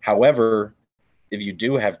 However, if you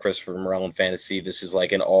do have Christopher Morel in fantasy, this is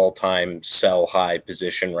like an all-time sell high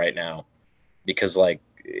position right now, because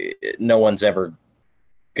no one's ever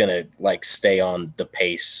going to stay on the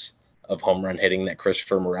pace of home run hitting that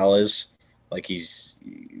Christopher Morel is.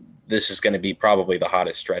 This is going to be probably the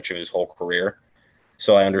hottest stretch of his whole career.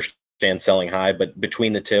 So I understand selling high, but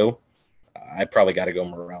between the two, I probably got to go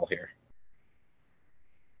Morel here.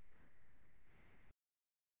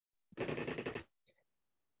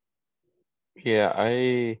 Yeah,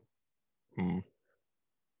 I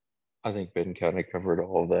think Ben kind of covered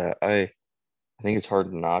all of that. I think it's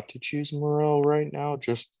hard not to choose Morel right now,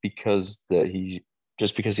 just because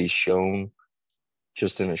he's shown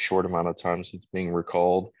just in a short amount of time since being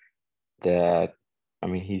recalled that, I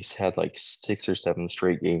mean, he's had like 6 or 7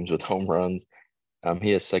 straight games with home runs.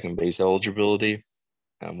 He has second base eligibility,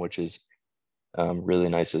 which is really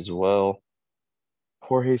nice as well.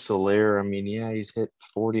 Jorge Soler, I mean, yeah, he's hit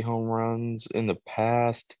 40 home runs in the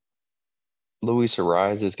past. Luis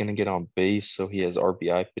Ariz is going to get on base, so he has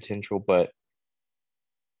RBI potential, but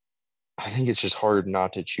I think it's just hard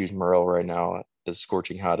not to choose Morel right now, as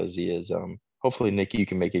scorching hot as he is. Hopefully, Nick, you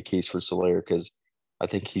can make a case for Soler, because I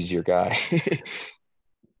think he's your guy.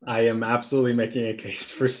 I am absolutely making a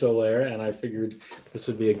case for Soler, and I figured this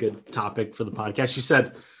would be a good topic for the podcast. You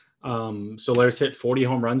said Soler's hit 40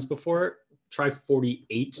 home runs before. Try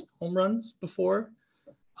 48 home runs before.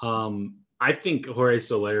 I think Jorge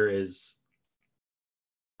Soler is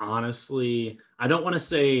honestly, I don't want to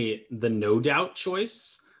say the no doubt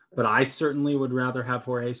choice, but I certainly would rather have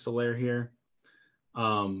Jorge Soler here.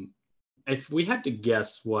 If we had to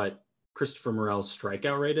guess what Christopher Morel's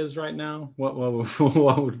strikeout rate is right now, what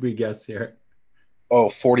would we guess here? Oh,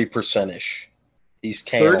 40%-ish. He's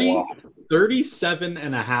K'ing a lot.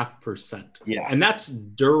 37.5%. Yeah. And that's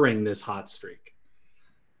during this hot streak.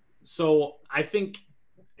 So I think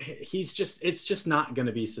it's just not going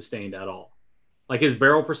to be sustained at all. Like, his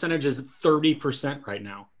barrel percentage is 30% right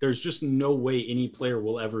now. There's just no way any player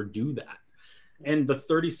will ever do that. And the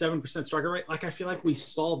 37% strikeout rate, I feel like we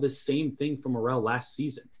saw the same thing from Morel last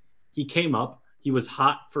season. He came up, he was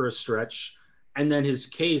hot for a stretch, and then his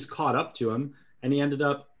Ks caught up to him, and he ended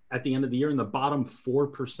up at the end of the year in the bottom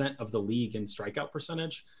 4% of the league in strikeout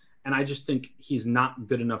percentage. And I just think he's not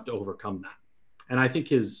good enough to overcome that. And I think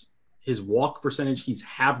his walk percentage, he's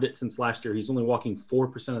halved it since last year. He's only walking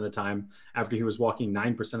 4% of the time after he was walking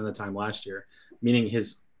 9% of the time last year, meaning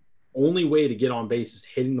his only way to get on base is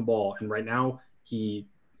hitting the ball. And right now he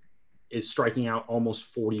is striking out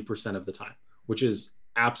almost 40% of the time, which is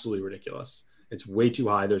absolutely ridiculous. It's way too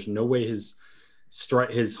high. There's no way his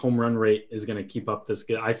home run rate is going to keep up this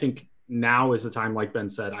good. I think now is the time, like Ben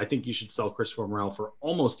said, I think you should sell Christopher Morel for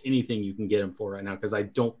almost anything you can get him for right now, because I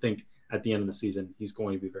don't think at the end of the season he's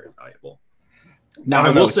going to be very valuable. Now, I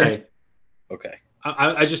will say, okay,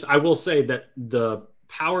 I will say that the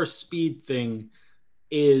power speed thing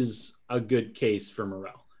is a good case for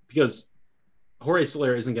Morel, because Jorge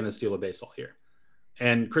Soler isn't going to steal a base all here.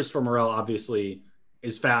 And Christopher Morel obviously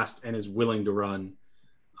is fast and is willing to run.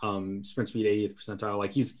 Sprint speed 80th percentile.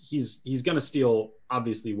 Like, he's going to steal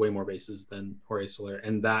obviously way more bases than Jorge Soler,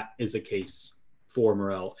 and that is a case for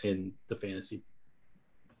Morel in the fantasy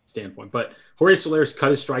standpoint. But Jorge Soler's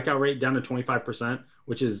cut his strikeout rate down to 25%,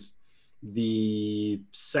 which is the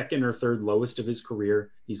second or third lowest of his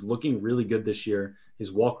career. He's looking really good this year.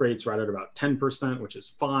 His walk rate's right at about 10%, which is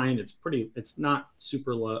fine. It's not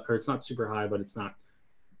super low, or it's not super high, but it's not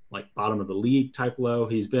like bottom of the league type low.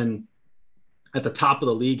 He's been at the top of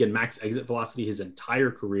the league in max exit velocity his entire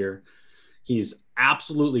career. He's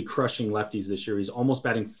absolutely crushing lefties this year. He's almost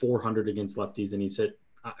batting 400 against lefties, and he's hit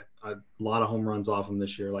a lot of home runs off him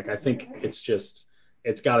this year. Like, I think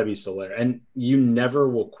it's got to be Soler. And you never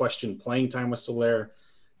will question playing time with Soler,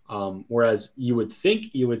 whereas you would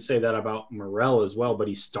think you would say that about Morel as well, but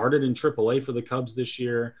he started in AAA for the Cubs this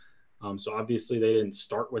year. So obviously they didn't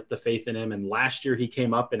start with the faith in him. And last year he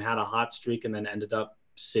came up and had a hot streak and then ended up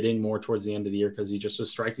sitting more towards the end of the year because he just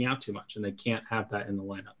was striking out too much, and they can't have that in the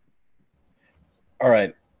lineup. All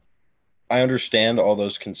right. I understand all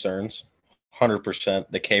those concerns. 100%.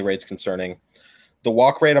 The K rate's concerning. The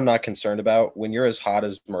walk rate I'm not concerned about. When you're as hot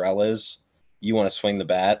as Morel is, you want to swing the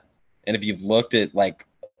bat. And if you've looked at like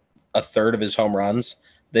a third of his home runs,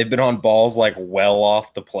 they've been on balls like well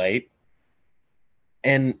off the plate.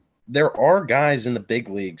 And there are guys in the big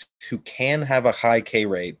leagues who can have a high K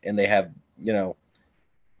rate, and they have,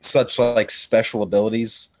 such like special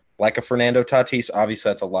abilities like a Fernando Tatis. Obviously,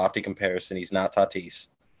 that's a lofty comparison. He's not Tatis.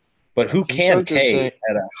 But who can K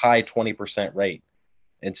at a high 20% rate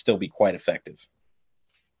and still be quite effective?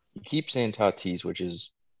 You keep saying Tatis, which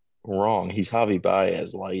is wrong. He's Javi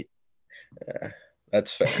Baez light. Yeah,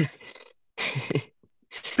 that's fair.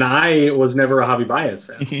 And I was never a Javi Baez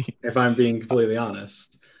fan, if I'm being completely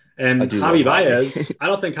honest. And Javi Baez, I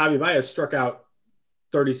don't think Javi Baez struck out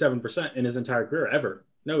 37% in his entire career ever.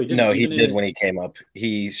 No, he didn't. No, he did when he came up.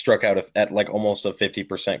 He struck out at like almost a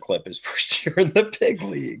 50% clip his first year in the big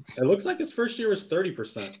leagues. It looks like his first year was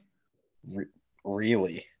 30%.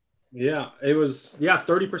 Really? Yeah, it was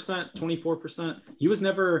 30%, 24%. He was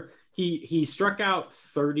never he struck out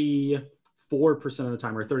 34% of the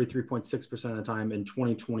time, or 33.6% of the time in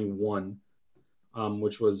 2021,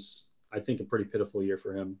 which was, I think, a pretty pitiful year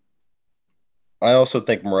for him. I also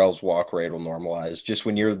think Morel's walk rate will normalize. Just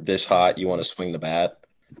when you're this hot, you want to swing the bat.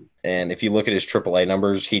 And if you look at his AAA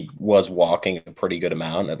numbers, he was walking a pretty good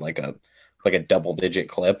amount at like a double-digit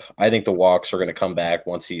clip. I think the walks are going to come back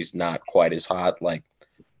once he's not quite as hot. Like,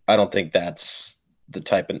 I don't think that's the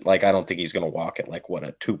type of – like, I don't think he's going to walk at like, what,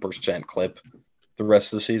 a 2% clip the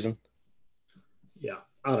rest of the season. Yeah,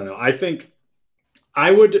 I don't know. I think I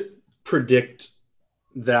would predict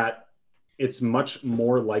that it's much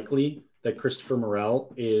more likely that Christopher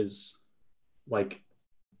Morel is like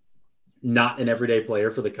not an everyday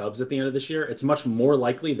player for the Cubs at the end of this year. It's much more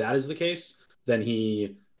likely that is the case than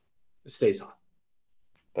he stays hot.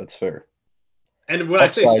 That's fair. And when I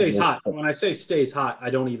say stays hot,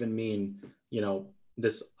 I don't even mean,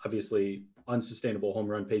 this obviously unsustainable home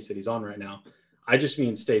run pace that he's on right now. I just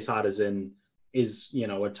mean stays hot as in if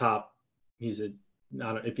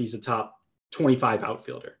he's a top 25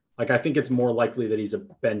 outfielder. Like, I think it's more likely that he's a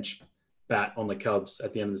bench bat on the Cubs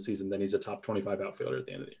at the end of the season than he's a top 25 outfielder at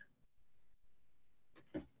the end of the year.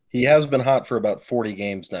 He has been hot for about 40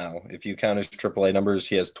 games now. If you count his AAA numbers,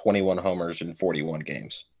 he has 21 homers in 41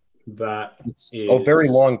 games. It's a very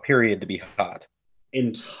long period to be hot.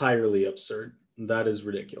 Entirely absurd. That is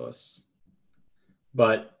ridiculous.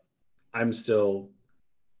 But I think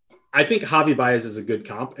Javi Baez is a good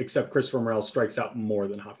comp, except Christopher Morel strikes out more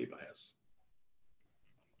than Javi Baez,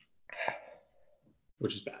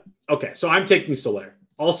 which is bad. Okay, so I'm taking Soler.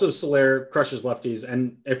 Also, Soler crushes lefties.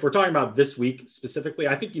 And if we're talking about this week specifically,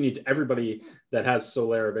 I think you need everybody that has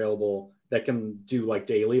Soler available that can do like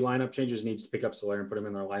daily lineup changes needs to pick up Soler and put him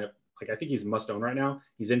in their lineup. Like, I think he's must own right now.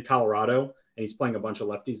 He's in Colorado and he's playing a bunch of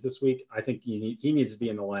lefties this week. I think he needs to be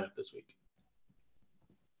in the lineup this week.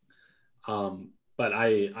 But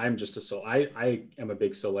I'm just I am a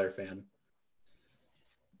big Soler fan.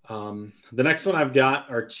 The next one I've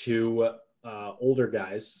got are two older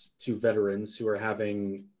guys, two veterans who are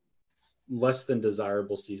having less than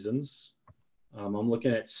desirable seasons. I'm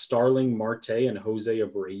looking at Starling Marte and Jose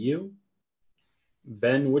Abreu.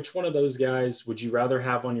 Ben, which one of those guys would you rather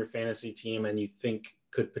have on your fantasy team and you think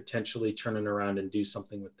could potentially turn it around and do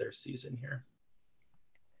something with their season here?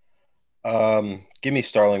 Give me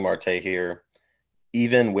Starling Marte here.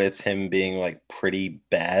 Even with him being like pretty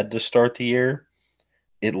bad to start the year,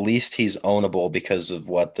 at least he's ownable because of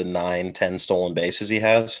what the 9-10 stolen bases he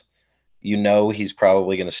has. He's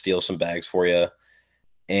probably going to steal some bags for you.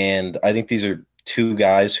 And I think these are two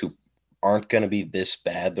guys who aren't going to be this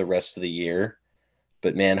bad the rest of the year.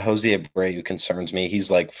 But, man, Jose Abreu concerns me. He's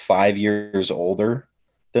like 5 years older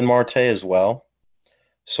than Marte as well.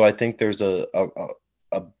 So I think there's a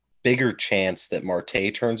bigger chance that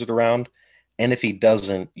Marte turns it around. And if he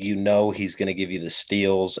doesn't, he's going to give you the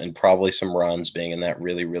steals and probably some runs being in that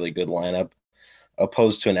really, really good lineup,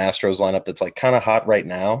 opposed to an Astros lineup that's like kind of hot right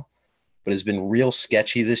now, but has been real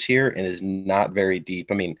sketchy this year and is not very deep.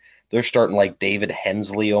 I mean, they're starting like David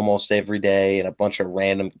Hensley almost every day and a bunch of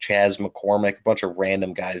random Chaz McCormick, a bunch of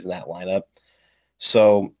random guys in that lineup.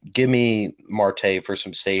 So give me Marte for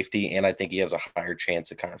some safety, and I think he has a higher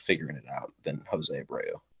chance of kind of figuring it out than Jose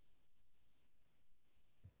Abreu.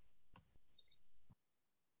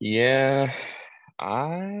 Yeah,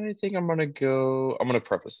 I think I'm going to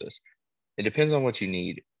preface this. It depends on what you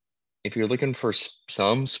need. If you're looking for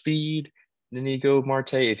some speed, then you go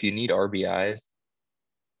Marte. If you need RBIs,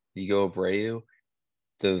 you go Abreu.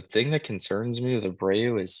 The thing that concerns me with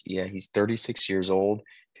Abreu is, yeah, he's 36 years old.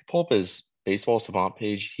 If you pull up his baseball savant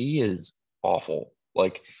page, he is awful.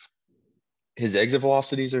 Like, his exit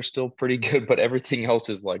velocities are still pretty good, but everything else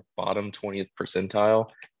is like bottom 20th percentile.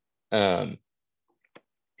 Um,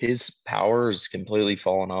 his power is completely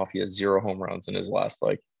fallen off. He has 0 home runs in his last,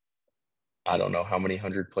 like, I don't know how many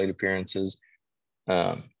 100 plate appearances.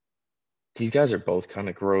 Um, these guys are both kind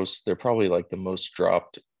of gross. They're probably like the most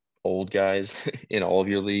dropped old guys in all of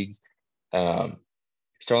your leagues. Um,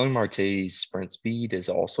 Starling Marte's sprint speed has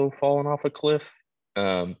also fallen off a cliff.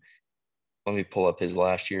 Um, let me pull up his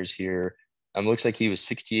last year's here. Looks like he was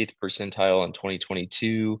 68th percentile in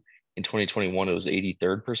 2022. In 2021, it was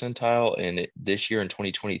 83rd percentile. And this year in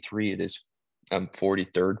 2023, it is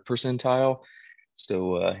 43rd percentile.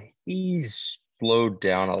 So he's slowed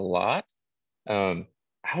down a lot. I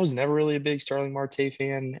was never really a big Starling Marte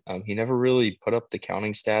fan. He never really put up the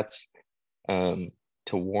counting stats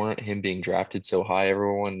to warrant him being drafted so high.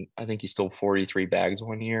 I think he stole 43 bags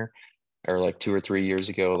one year, or like 2 or 3 years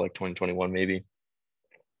ago, like 2021 maybe.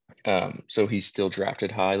 So he's still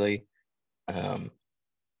drafted highly.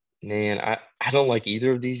 Man, I don't like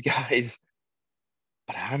either of these guys,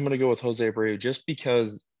 but I'm going to go with Jose Abreu just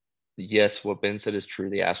because, yes, what Ben said is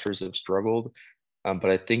true. The Astros have struggled. But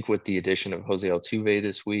I think with the addition of Jose Altuve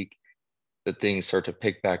this week, that things start to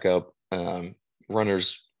pick back up.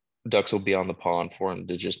 Ducks will be on the pond for him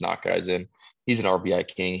to just knock guys in. He's an RBI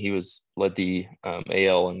king. He led the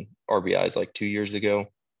AL in RBIs like 2 years ago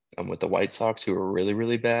with the White Sox, who were really,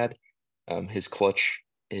 really bad. His clutch,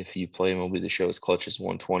 if you play MLB The Show, his clutch is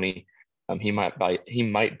 120. He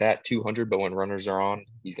might bat 200, but when runners are on,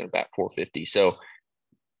 he's going to bat 450. So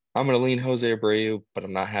I'm going to lean Jose Abreu, but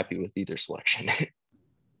I'm not happy with either selection.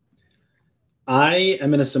 I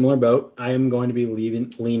am in a similar boat. I am going to be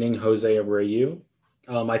leaning Jose Abreu.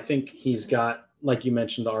 I think he's got, like you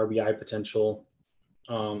mentioned, the RBI potential.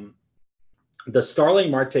 The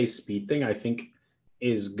Starling Marte speed thing, I think,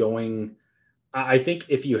 is going. I think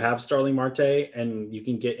if you have Starling Marte and you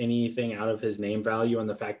can get anything out of his name value and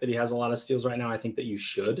the fact that he has a lot of steals right now, I think that you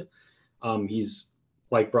should. He's,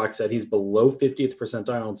 like Brock said, he's below 50th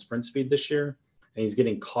percentile on sprint speed this year, and he's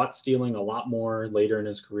getting caught stealing a lot more later in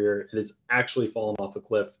his career. It has actually fallen off a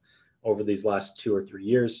cliff over these last 2 or 3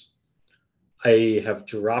 years. I have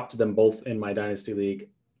dropped them both in my Dynasty League.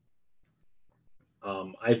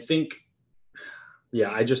 I think,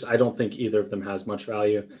 I don't think either of them has much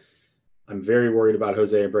value. I'm very worried about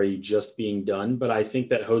Jose Abreu just being done, but I think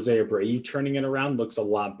that Jose Abreu turning it around looks a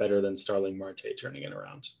lot better than Starling Marte turning it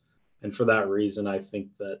around. And for that reason, I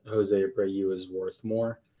think that Jose Abreu is worth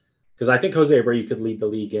more, because I think Jose Abreu could lead the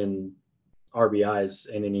league in RBIs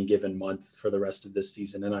in any given month for the rest of this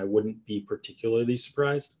season, and I wouldn't be particularly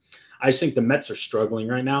surprised. I just think the Mets are struggling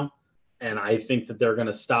right now, and I think that they're going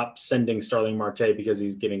to stop sending Starling Marte because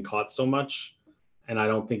he's getting caught so much. And I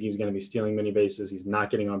don't think he's going to be stealing many bases. He's not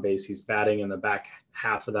getting on base. He's batting in the back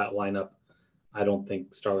half of that lineup. I don't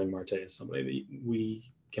think Starling Marte is somebody that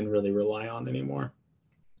we can really rely on anymore.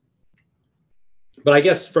 But I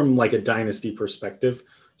guess from like a dynasty perspective,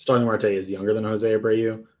 Starling Marte is younger than Jose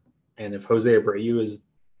Abreu. And if Jose Abreu is,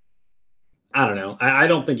 I don't know. I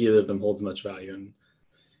don't think either of them holds much value in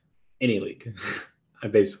any league. I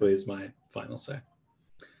basically is my final say.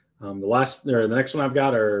 The next one I've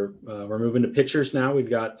got are we're moving to pitchers now. We've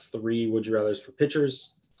got 3 would you rather's for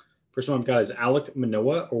pitchers. First one I've got is Alek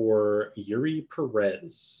Manoah or Yuri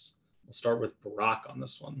Perez. We'll start with Barack on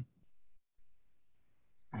this one.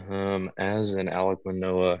 As an Alek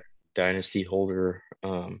Manoah dynasty holder,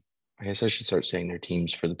 I guess I should start saying their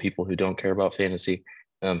teams for the people who don't care about fantasy.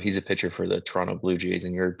 He's a pitcher for the Toronto Blue Jays,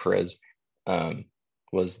 and Yuri Perez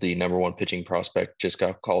was the #1 pitching prospect. Just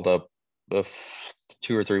got called up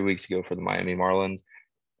 2 or 3 weeks ago for the Miami Marlins.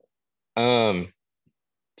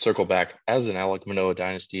 Circle back as an Alek Manoah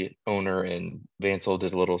dynasty owner, and Vansel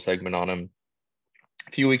did a little segment on him.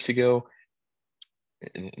 a few weeks ago,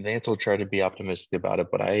 Vance will try to be optimistic about it,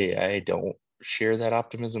 but I don't share that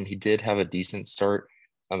optimism. He did have a decent start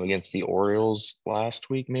against the Orioles last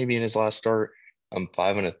week, maybe in his last start. 5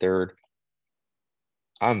 1/3.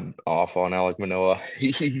 I'm off on Alek Manoah.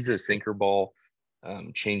 He's a sinker ball,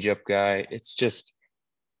 changeup guy. It's just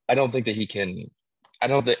I don't think that he can. I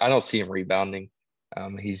don't see him rebounding.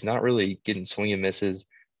 He's not really getting swing and misses.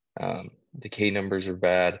 The K numbers are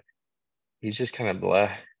bad. He's just kind of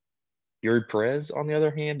blah. Yuri Perez, on the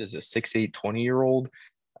other hand, is a 6'8", 20-year-old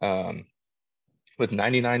with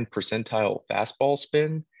 99 percentile fastball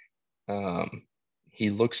spin. He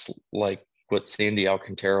looks like what Sandy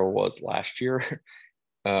Alcantara was last year.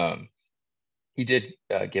 He did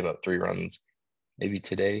give up 3 runs, maybe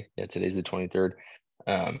today. Yeah, today's the 23rd.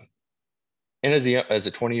 And as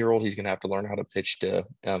a 20-year-old, he's going to have to learn how to pitch to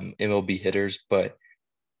MLB hitters, but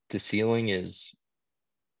the ceiling is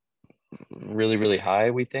really, really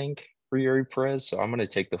high, we think, for Yuri Perez. So I'm going to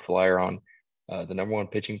take the flyer on the number 1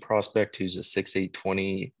 pitching prospect, who's a 6'8",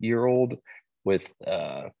 20-year-old with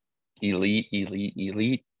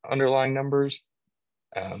elite underlying numbers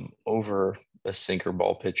over a sinker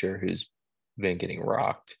ball pitcher who's been getting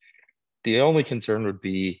rocked. The only concern would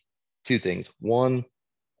be 2 things. 1,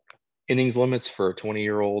 innings limits for a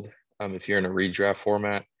 20-year-old. If you're in a redraft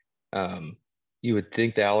format, you would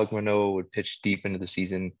think that Alek Manoah would pitch deep into the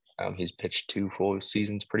season. He's pitched 2 full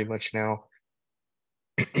seasons pretty much now.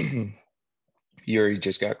 Yuri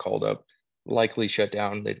just got called up, likely shut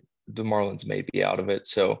down. The Marlins may be out of it.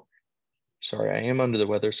 So, sorry, I am under the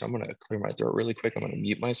weather, so I'm going to clear my throat really quick. I'm going to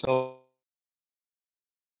mute myself.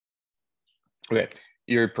 Okay,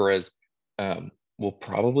 Yuri Perez will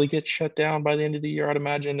probably get shut down by the end of the year, I'd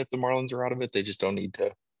imagine, if the Marlins are out of it. They just don't need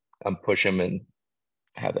to push him and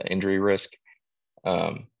have that injury risk.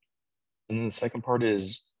 And then the second part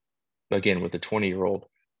is, again, with the 20-year-old,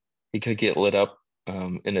 he could get lit up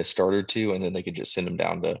in a start or 2, and then they could just send him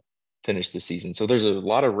down to finish the season. So there's a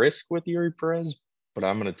lot of risk with Yuri Perez, but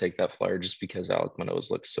I'm going to take that flyer just because Alek Manoah's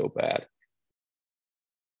looks so bad.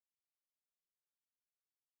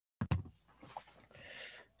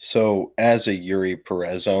 So as a Yuri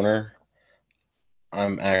Perez owner,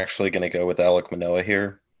 I'm actually going to go with Alek Manoah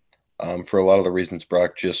here for a lot of the reasons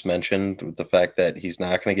Brock just mentioned, with the fact that he's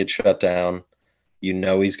not going to get shut down.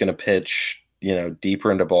 He's going to pitch,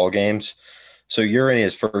 deeper into ball games. So Yuri in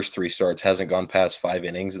his first 3 starts hasn't gone past 5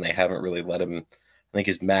 innings, and they haven't really let him. I think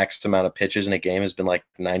his max amount of pitches in a game has been like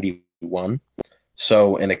 91.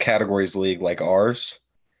 So in a categories league like ours,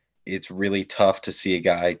 it's really tough to see a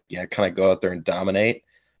guy kind of go out there and dominate,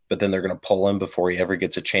 but then they're going to pull him before he ever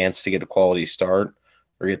gets a chance to get a quality start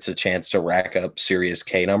or gets a chance to rack up serious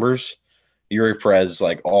K numbers. Yuri Perez,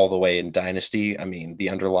 like all the way in Dynasty, I mean, the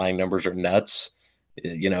underlying numbers are nuts.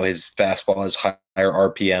 His fastball has higher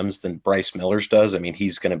RPMs than Bryce Miller's does. I mean,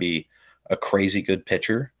 he's going to be a crazy good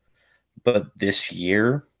pitcher. But this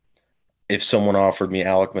year, if someone offered me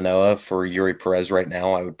Alek Manoah for Yuri Perez right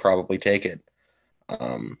now, I would probably take it.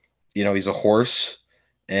 He's a horse,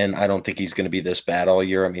 and I don't think he's going to be this bad all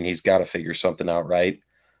year. I mean, he's got to figure something out right.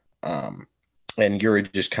 And Yuri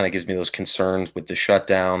just kind of gives me those concerns with the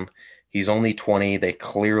shutdown. He's only 20. They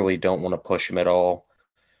clearly don't want to push him at all.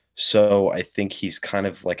 So I think he's kind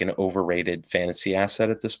of like an overrated fantasy asset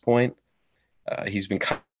at this point. He's been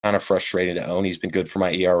kind of frustrating to own. He's been good for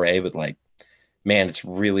my ERA, but man, it's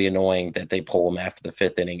really annoying that they pull him after the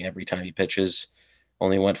 5th inning every time he pitches.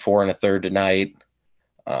 Only went 4 1/3 tonight.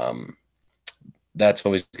 That's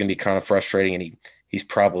always going to be kind of frustrating, and he's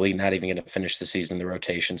probably not even going to finish the season in the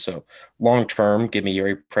rotation. So long term, give me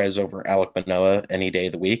Yuri Perez over Alek Manoah any day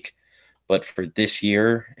of the week. But for this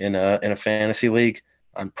year in a fantasy league,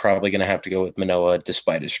 I'm probably going to have to go with Manoah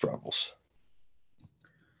despite his struggles.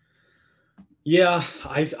 Yeah,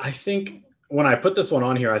 I think when I put this one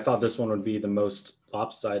on here, I thought this one would be the most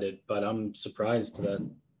lopsided, but I'm surprised that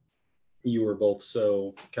you were both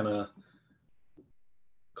so kind of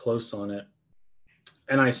close on it.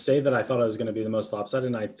 And I say that I thought it was going to be the most lopsided,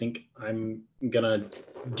 and I think I'm going to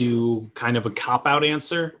do kind of a cop-out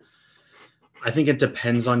answer. I think it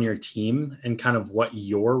depends on your team and kind of what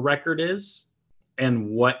your record is and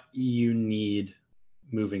what you need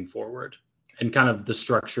moving forward and kind of the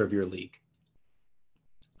structure of your league.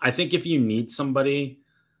 I think if you need somebody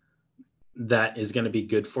that is going to be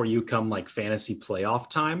good for you come like fantasy playoff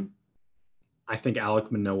time, I think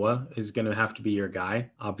Alek Manoah is going to have to be your guy.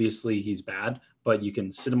 Obviously, he's bad, but you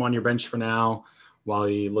can sit him on your bench for now while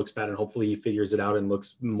he looks bad, and hopefully he figures it out and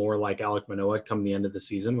looks more like Alek Manoah come the end of the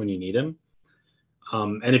season when you need him.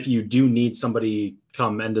 And if you do need somebody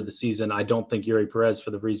come end of the season, I don't think Yuri Perez, for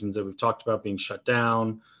the reasons that we've talked about, being shut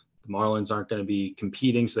down, The Marlins aren't going to be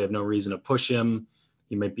competing, so they have no reason to push him.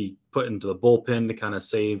 He might be put into the bullpen to kind of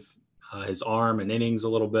save his arm and innings a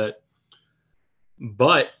little bit.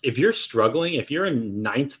 But if you're struggling, if you're in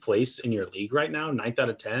 9th place in your league right now, 9th out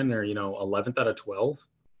of 10 or, 11th out of 12,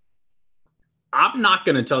 I'm not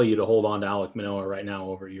going to tell you to hold on to Alek Manoah right now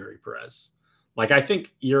over Yuri Perez. Like, I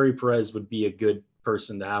think Yuri Perez would be a good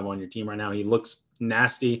person to have on your team right now. He looks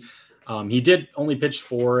nasty. He did only pitch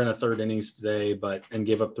 4 and a third innings today, and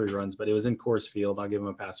gave up 3 runs, but it was in Coors Field. I'll give him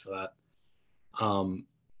a pass for that.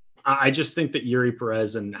 I just think that Yuri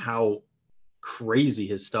Perez and how crazy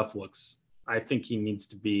his stuff looks, I think he needs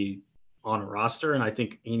to be on a roster, and I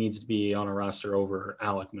think he needs to be on a roster over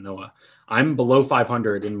Alek Manoah. I'm below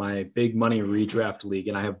 500 in my big money redraft league,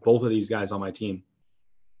 and I have both of these guys on my team.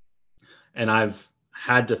 And I've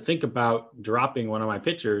had to think about dropping one of my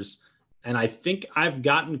pitchers, and I think I've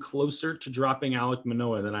gotten closer to dropping Alek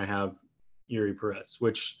Manoah than I have Yuri Perez,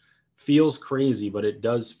 which feels crazy, but it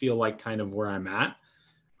does feel like kind of where I'm at,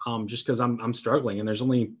 just because I'm struggling, and there's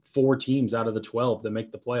only 4 teams out of the 12 that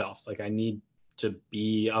make the playoffs. Like, I need to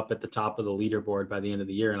be up at the top of the leaderboard by the end of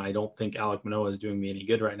the year, and I don't think Alek Manoah is doing me any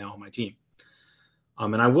good right now on my team.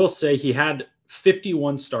 And I will say he had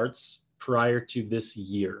 51 starts prior to this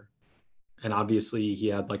year, and obviously he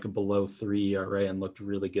had like a below 3 ERA and looked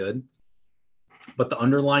really good. But the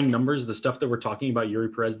underlying numbers, the stuff that we're talking about Yuri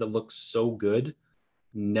Perez that looks so good,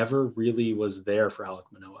 never really was there for Alek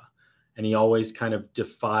Manoah. And he always kind of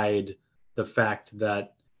defied the fact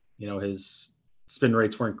that, his spin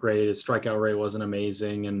rates weren't great, his strikeout rate wasn't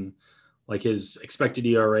amazing, and like his expected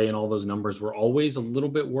ERA and all those numbers were always a little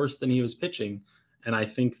bit worse than he was pitching. And I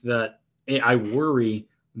think that I worry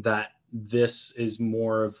that this is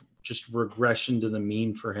more of just regression to the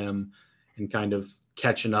mean for him and kind of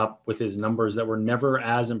catching up with his numbers that were never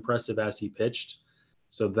as impressive as he pitched.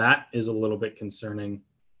 So that is a little bit concerning.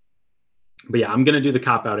 But yeah, I'm going to do the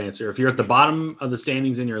cop-out answer. If you're at the bottom of the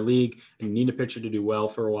standings in your league and you need a pitcher to do well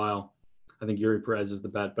for a while, I think Yuri Perez is the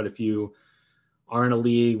bet. But if you are in a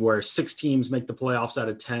league where 6 teams make the playoffs out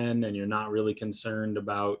of 10 and you're not really concerned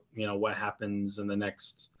about, what happens in the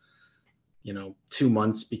next, 2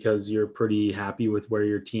 months because you're pretty happy with where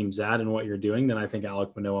your team's at and what you're doing, then I think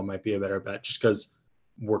Alek Manoah might be a better bet just because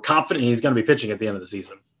we're confident he's going to be pitching at the end of the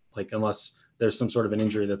season. Like, unless there's some sort of an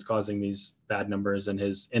injury that's causing these bad numbers and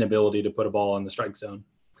his inability to put a ball on the strike zone.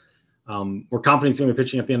 We're confident he's going to be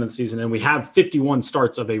pitching at the end of the season, and we have 51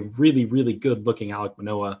 starts of a really, really good-looking Alek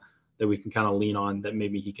Manoah that we can kind of lean on, that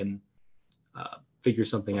maybe he can figure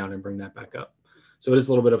something out and bring that back up. So it is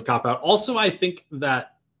a little bit of a cop-out. Also, I think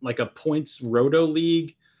that like a points roto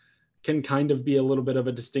league can kind of be a little bit of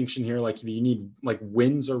a distinction here. Like, if you need, like,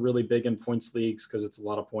 wins are really big in points leagues because it's a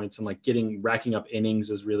lot of points, and like racking up innings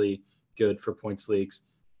is really good for points leagues.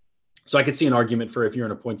 So I could see an argument for if you're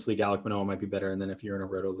in a points league, Alek Manoah might be better. And then if you're in a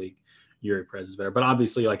roto league, Yuri Perez is better. But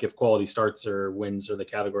obviously, like, if quality starts or wins or the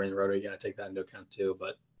category in the roto, you got to take that into account too.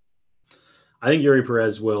 But I think Yuri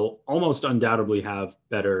Perez will almost undoubtedly have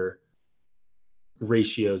better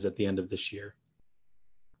ratios at the end of this year.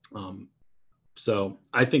 So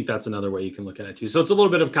I think that's another way you can look at it too. So it's a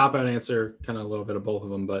little bit of a cop-out answer, kind of a little bit of both of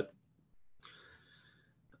them, but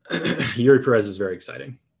Yuri Perez is very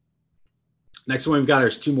exciting. Next one we've got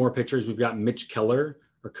is 2 more pitchers. We've got Mitch Keller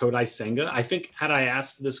or Kodai Senga. I think had I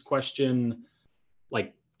asked this question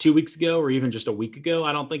like 2 weeks ago or even just a week ago,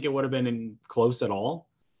 I don't think it would have been close at all.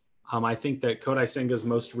 I think that Kodai Senga's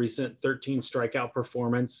most recent 13 strikeout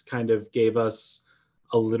performance kind of gave us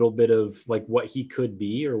a little bit of like what he could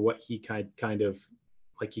be, or what he kind of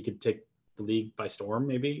like he could take the league by storm,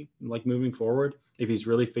 maybe, like moving forward, if he's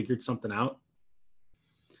really figured something out.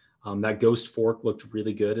 That ghost fork looked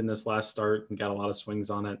really good in this last start and got a lot of swings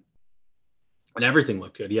on it, and everything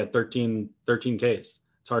looked good. He had 13 Ks.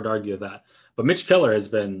 It's hard to argue with that. But Mitch Keller has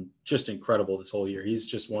been just incredible this whole year. He's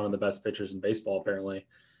just one of the best pitchers in baseball, apparently.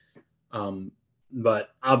 But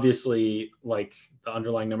obviously, like, the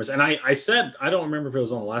underlying numbers, and I said, I don't remember if it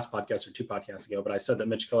was on the last podcast or 2 podcasts ago, but I said that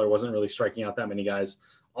Mitch Keller wasn't really striking out that many guys.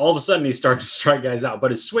 All of a sudden, he started to strike guys out,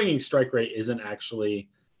 but his swinging strike rate isn't actually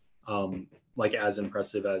like as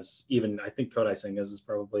impressive as even, I think Kodai Senga's is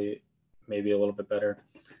probably maybe a little bit better.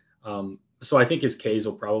 So I think his Ks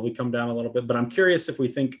will probably come down a little bit, but I'm curious if we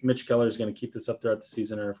think Mitch Keller is going to keep this up throughout the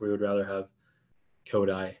season, or if we would rather have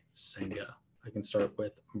Kodai Senga. I can start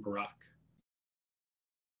with Barack.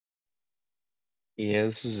 Yeah,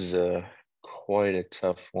 this is quite a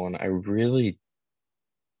tough one. I really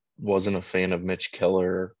wasn't a fan of Mitch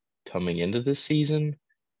Keller coming into this season.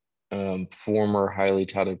 Former highly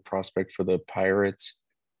touted prospect for the Pirates.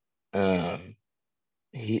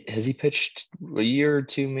 He pitched a year or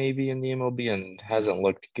two maybe in the MLB and hasn't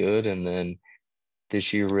looked good, and then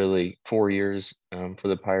this year really 4 years for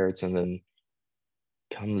the Pirates, and then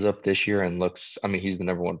comes up this year and looks. I mean, he's the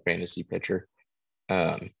number one fantasy pitcher,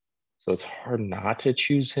 so it's hard not to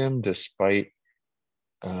choose him despite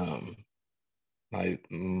um, my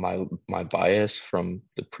bias from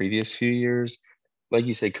the previous few years. Like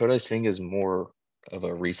you say, Kodai Singh is more of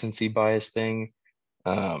a recency bias thing.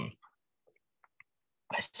 Um,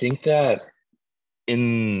 I think that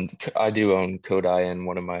I do own Kodai, and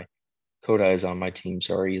one of my Kodai is on my team.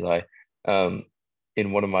 Sorry, Eli. Um,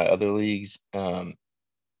 in one of my other leagues, and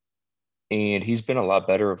he's been a lot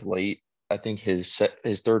better of late. I think his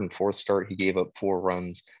third and fourth start, he gave up 4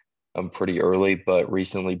 runs pretty early, but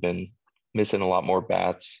recently been missing a lot more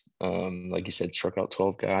bats. Like you said, struck out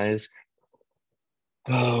 12 guys.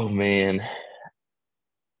 Oh man,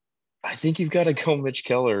 I think you've got to go Mitch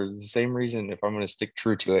Keller. It's the same reason, if I'm going to stick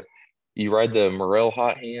true to it. You ride the Morel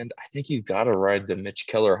hot hand. I think you've got to ride the Mitch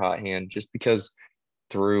Keller hot hand just because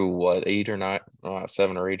through what,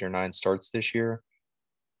 7 or 8 or 9 starts this year,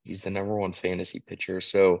 he's the number one fantasy pitcher.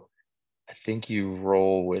 So I think you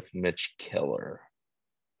roll with Mitch Keller.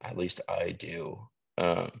 At least I do.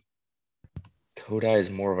 Kodai is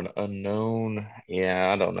more of an unknown.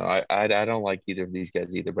 Yeah, I don't know. I don't like either of these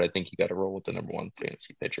guys either, but I think you got to roll with the number one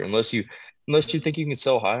fantasy pitcher. Unless you think you can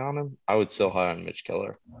sell high on him, I would sell high on Mitch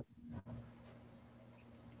Keller.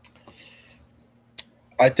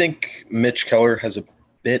 I think Mitch Keller has a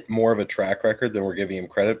bit more of a track record than we're giving him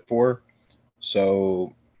credit for.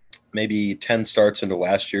 So maybe 10 starts into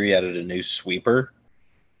last year, he added a new sweeper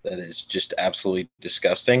that is just absolutely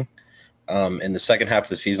disgusting. In the second half of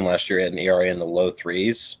the season last year, he had an ERA in the low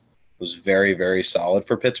threes. Was very, very solid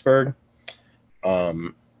for Pittsburgh.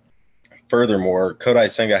 Furthermore, Kodai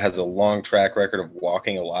Senga has a long track record of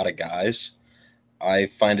walking a lot of guys. I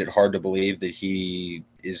find it hard to believe that he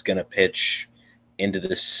is going to pitch into the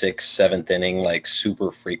 6th, 7th inning like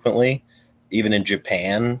super frequently. Even in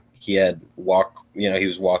Japan, he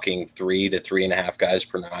was walking 3 to 3.5 guys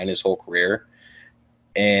per 9 his whole career.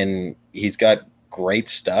 And he's got great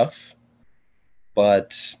stuff,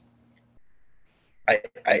 but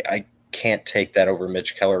I can't take that over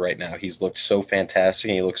Mitch Keller right now. He's looked so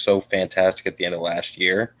fantastic. He looked so fantastic at the end of last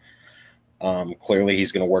year. Clearly,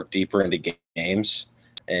 he's going to work deeper into games.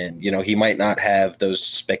 And, he might not have those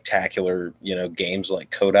spectacular, games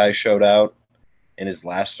like Kodai showed out in his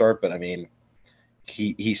last start. But, I mean,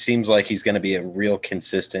 he seems like he's going to be a real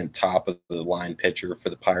consistent top of the line pitcher for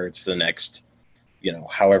the Pirates for the next,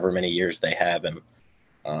 however many years they have him.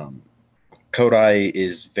 Kodai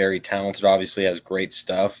is very talented, obviously has great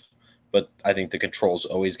stuff, but I think the control is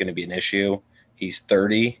always going to be an issue. He's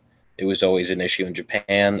 30. It was always an issue in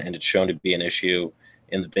Japan, and it's shown to be an issue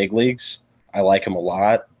in the big leagues. I like him a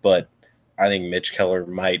lot, but I think Mitch Keller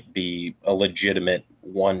might be a legitimate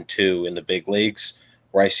 1-2 in the big leagues,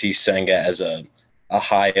 where I see Senga as a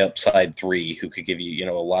high upside 3 who could give you,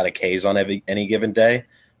 a lot of Ks on any given day,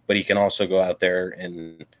 but he can also go out there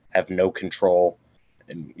and have no control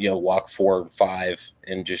and, walk 4 or 5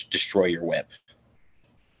 and just destroy your whip.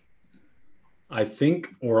 I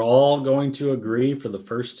think we're all going to agree for the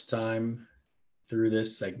first time through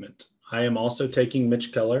this segment. I am also taking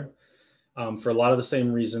Mitch Keller for a lot of the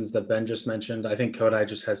same reasons that Ben just mentioned. I think Kodai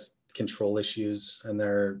just has control issues, and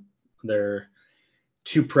they're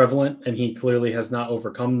too prevalent, and he clearly has not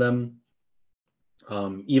overcome them.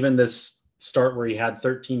 Even this start where he had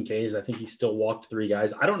 13 Ks, I think he still walked 3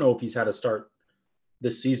 guys. I don't know if he's had a start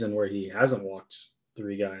this season where he hasn't walked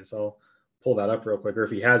 3 guys. I'll pull that up real quick. Or if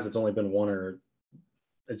he has, it's only been one, or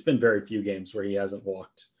it's been very few games where he hasn't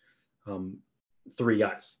walked 3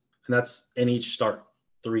 guys. And that's in each start,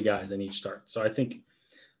 3 guys in each start. So I think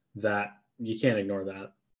that you can't ignore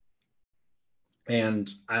that.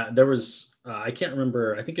 And there was, I can't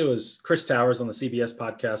remember, I think it was Chris Towers on the CBS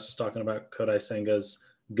podcast was talking about Kodai Senga's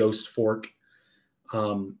ghost fork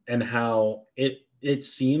and how it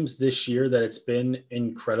seems this year that it's been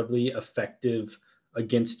incredibly effective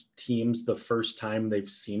against teams the first time they've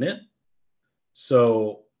seen it.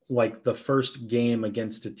 So like the first game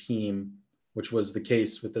against a team, which was the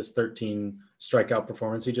case with this 13 strikeout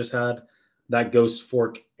performance he just had, that ghost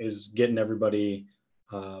fork is getting everybody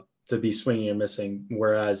to be swinging and missing.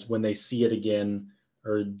 Whereas when they see it again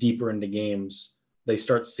or deeper into games, they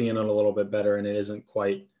start seeing it a little bit better, and it isn't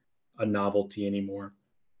quite a novelty anymore,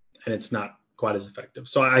 and it's not quite as effective.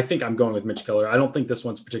 So I think I'm going with Mitch Keller. I don't think this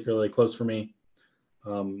one's particularly close for me.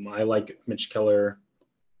 I like Mitch Keller.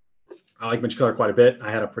 I like Mitch Keller quite a bit.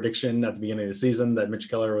 I had a prediction at the beginning of the season that Mitch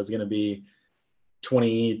Keller was going to be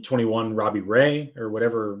 2021 Robbie Ray or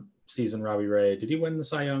whatever season Robbie Ray, did he win the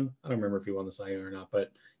Cy Young? I don't remember if he won the Cy Young or not,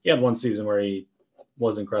 but he had one season where he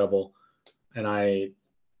was incredible. And I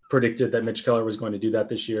predicted that Mitch Keller was going to do that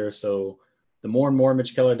this year. So the more and more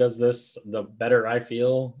Mitch Keller does this, the better I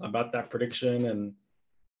feel about that prediction. And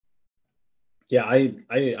yeah, I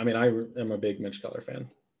mean, I am a big Mitch Keller fan.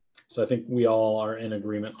 So I think we all are in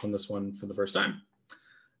agreement on this one for the first time.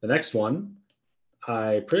 The next one,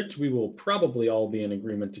 I predict we will probably all be in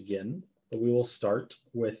agreement again, but we will start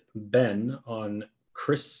with Ben on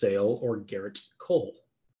Chris Sale or Garrett Cole.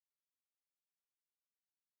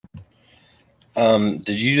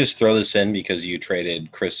 Did you just throw this in because you traded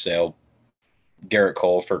Garrett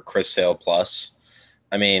Cole for Chris Sale plus?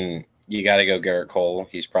 I mean, you got to go Garrett Cole.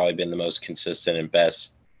 He's probably been the most consistent and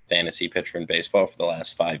best fantasy pitcher in baseball for the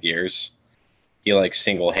last 5 years. He like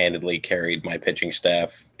single-handedly carried my pitching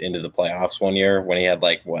staff into the playoffs one year when he had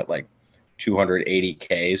like 280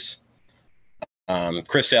 Ks.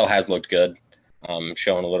 Chris Sale has looked good,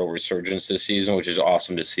 showing a little resurgence this season, which is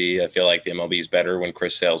awesome to see. I feel like the MLB is better when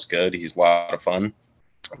Chris Sale's good. He's a lot of fun,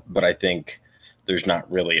 but I think there's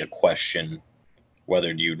not really a question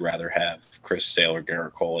whether you'd rather have Chris Sale or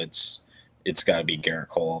Garrett Cole. It's got to be Garrett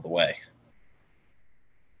Cole all the way.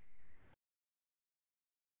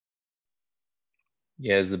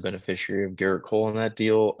 Yeah, as the beneficiary of Garrett Cole in that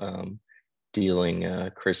deal, dealing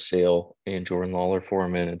Chris Sale and Jordan Lawler for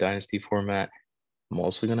him in a dynasty format, I'm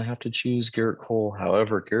also going to have to choose Garrett Cole.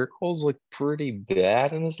 However, Garrett Cole's looked pretty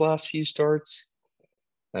bad in his last few starts.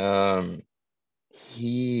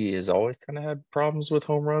 He has always kind of had problems with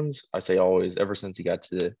home runs. I say always, ever since he got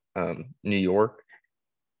to New York.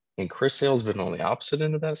 And Chris Sale's been on the opposite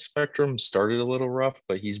end of that spectrum. Started a little rough,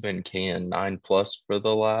 but he's been K'ing 9+ for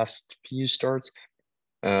the last few starts.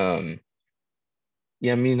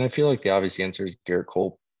 Yeah, I mean, I feel like the obvious answer is Garrett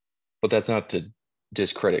Cole, but that's not to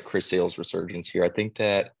discredit Chris Sale's resurgence here. I think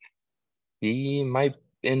that he might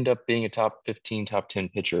end up being a top 15, top 10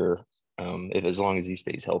 pitcher if as long as he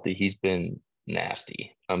stays healthy. He's been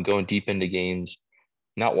nasty. Going deep into games,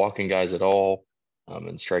 not walking guys at all,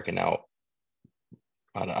 and striking out.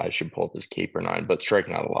 I should pull up his Caper 9, but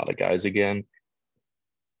striking out a lot of guys again.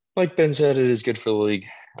 Like Ben said, it is good for the league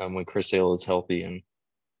when Chris Sale is healthy, and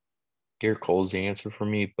Garrett Cole's the answer for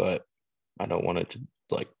me, but I don't want it to,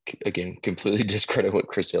 again, completely discredit what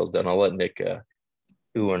Chris Sale's done. I'll let Nick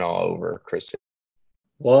ooh and all over Chris Sale.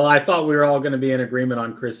 Well, I thought we were all going to be in agreement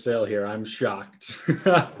on Chris Sale here. I'm shocked.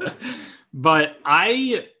 But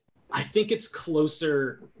I think it's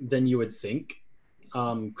closer than you would think.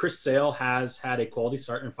 Chris Sale has had a quality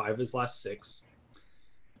start in 5 of his last 6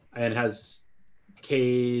 and has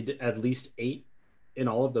K'd at least 8 in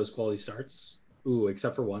all of those quality starts. Ooh,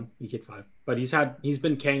 except for 1. He K'd 5. But he's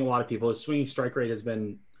been K'ing a lot of people. His swinging strike rate has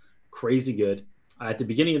been crazy good. At the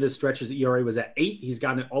beginning of this stretch, his ERA was at 8. He's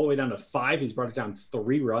gotten it all the way down to 5. He's brought it down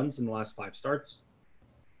 3 runs in the last 5 starts.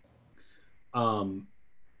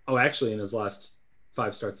 Actually, in his last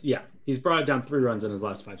 5 starts. Yeah, he's brought it down 3 runs in his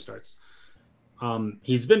last 5 starts.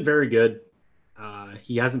 He's been very good.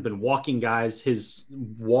 He hasn't been walking guys. His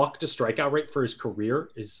walk to strikeout rate for his career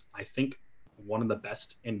is, I think, one of the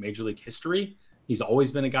best in Major League history. He's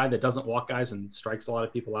always been a guy that doesn't walk guys and strikes a lot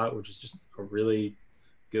of people out, which is just a really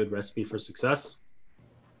good recipe for success.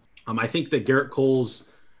 I think that Garrett Cole's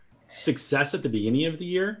success at the beginning of the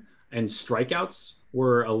year and strikeouts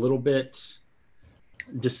were a little bit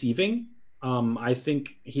deceiving. I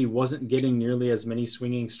think he wasn't getting nearly as many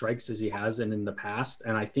swinging strikes as he has in the past.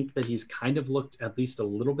 And I think that he's kind of looked at least a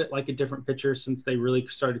little bit like a different pitcher since they really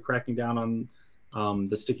started cracking down on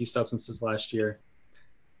the sticky substances last year.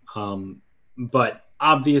 But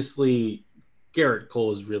obviously, Garrett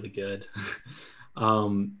Cole is really good.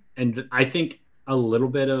 And I think a little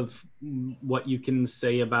bit of what you can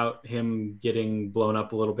say about him getting blown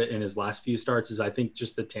up a little bit in his last few starts is I think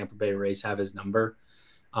just the Tampa Bay Rays have his number.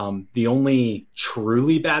 The only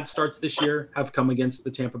truly bad starts this year have come against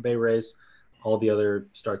the Tampa Bay Rays. All the other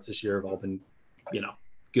starts this year have all been,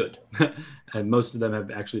 good. And most of them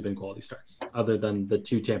have actually been quality starts, other than the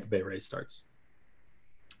 2 Tampa Bay Rays starts.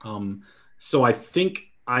 So I think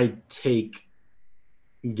I take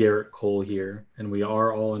Garrett Cole here, and we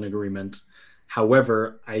are all in agreement.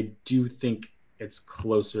 However, I do think it's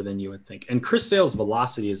closer than you would think. And Chris Sale's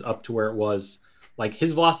velocity is up to where it was. Like,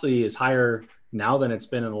 his velocity is higher now than it's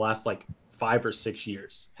been in the last 5 or 6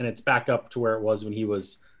 years. And it's back up to where it was when he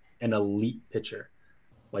was an elite pitcher,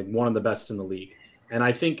 like one of the best in the league. And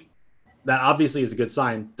I think that obviously is a good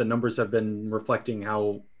sign. The numbers have been reflecting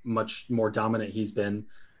how much more dominant he's been.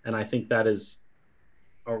 And I think that is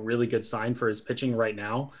a really good sign for his pitching right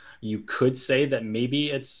now. You could say that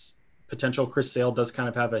maybe it's potential Chris Sale does kind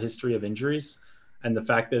of have a history of injuries. And the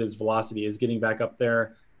fact that his velocity is getting back up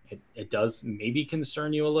there, it does maybe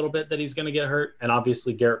concern you a little bit that he's going to get hurt. And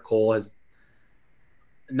obviously Garrett Cole has,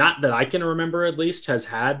 not that I can remember at least, has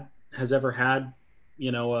ever had,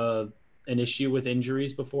 an issue with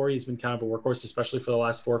injuries before. He's been kind of a workhorse, especially for the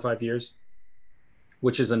last 4 or 5 years,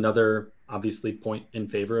 which is another obviously point in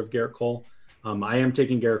favor of Garrett Cole. I am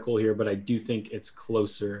taking Garrett Cole here, but I do think it's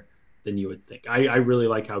closer than you would think. I really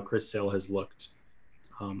like how Chris Sale has looked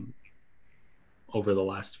over the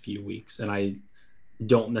last few weeks, and I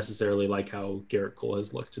don't necessarily like how Garrett Cole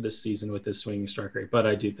has looked this season with his swinging strike rate, but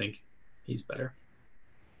I do think he's better.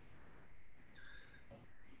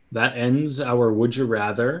 That ends our Would You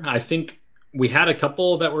Rather. I think we had a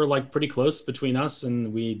couple that were like pretty close between us,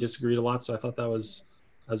 and we disagreed a lot, so I thought that was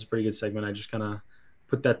a pretty good segment. I just kind of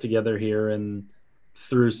put that together here and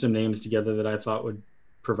threw some names together that I thought would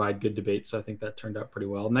provide good debate, so I think that turned out pretty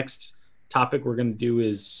well. Next topic we're going to do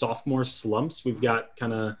is sophomore slumps. We've got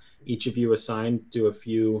kind of each of you assigned to a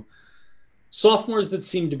few sophomores that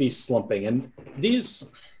seem to be slumping. And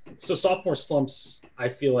so sophomore slumps, I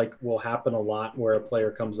feel like will happen a lot where a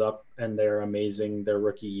player comes up and they're amazing their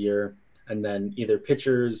rookie year, and then either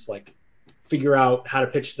pitchers like figure out how to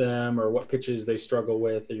pitch them or what pitches they struggle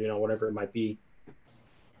with, or, whatever it might be.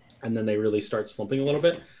 And then they really start slumping a little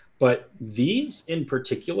bit. But these in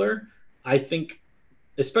particular, I think,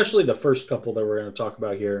 especially the first couple that we're going to talk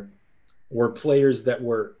about here, were players that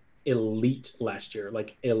were elite last year,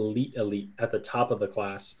 like elite at the top of the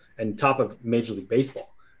class and top of Major League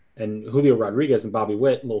Baseball. And Julio Rodriguez and Bobby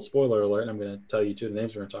Witt, a little spoiler alert, and I'm going to tell you two of the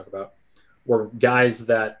names we're going to talk about, were guys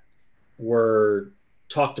that were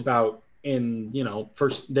talked about in,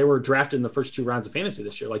 they were drafted in the first 2 rounds of fantasy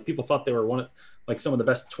this year. Like, people thought they were some of the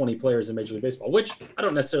best 20 players in Major League Baseball, which I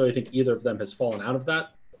don't necessarily think either of them has fallen out of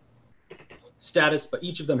that status, but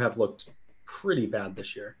each of them have looked pretty bad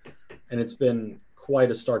this year. And it's been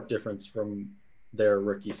quite a stark difference from their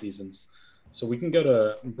rookie seasons. So we can go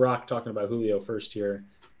to Brock talking about Julio first here.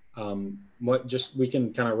 We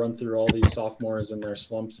can kind of run through all these sophomores and their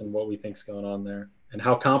slumps and what we think's going on there and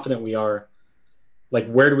how confident we are. Like,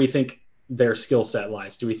 where do we think their skill set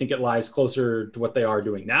lies? Do we think it lies closer to what they are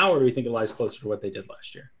doing now, or do we think it lies closer to what they did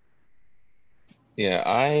last year? Yeah,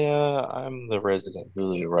 I'm the resident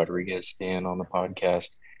Julio Rodriguez stan on the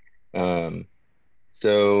podcast.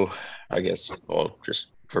 So I guess, well,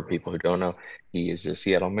 just for people who don't know, he is a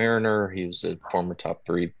Seattle Mariner. He was a former top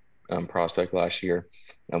 3 prospect last year,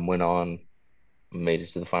 and went on, made it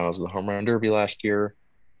to the finals of the Home Run Derby last year.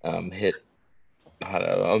 Hit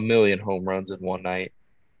a million home runs in one night,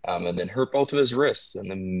 and then hurt both of his wrists, and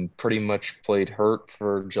then pretty much played hurt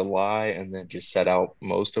for July, and then just sat out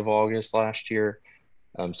most of August last year.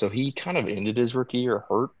 So he kind of ended his rookie year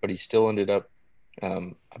hurt, but he still ended up,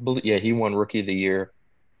 I believe, he won Rookie of the Year.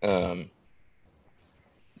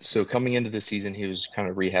 So coming into the season, he was kind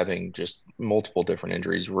of rehabbing just multiple different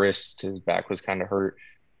injuries. Wrists, his back was kind of hurt.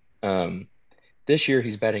 This year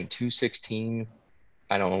he's batting .216.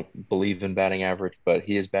 I don't believe in batting average, but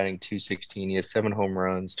he is batting .216. He has 7 home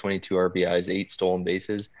runs, 22 RBIs, 8 stolen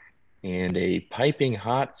bases, and a piping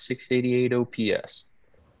hot 688 OPS.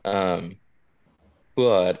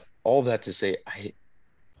 But all that to say,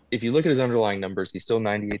 if you look at his underlying numbers, he's still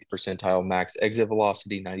 98th percentile max exit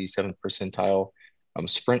velocity, 97th percentile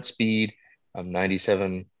sprint speed,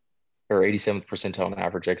 97 or 87th percentile in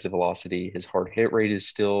average exit velocity. His hard hit rate is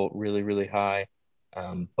still really, really high.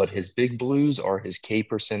 But his big blues are his K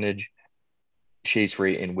percentage, chase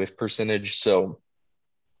rate, and whiff percentage. So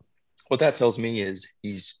what that tells me is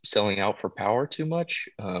he's selling out for power too much.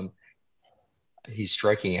 He's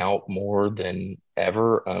striking out more than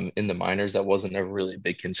ever. In the minors, that wasn't ever really a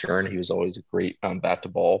big concern. He was always a great bat to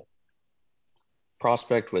ball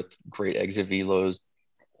prospect with great exit velos.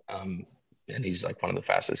 And he's like one of the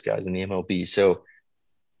fastest guys in the MLB. So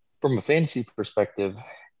from a fantasy perspective,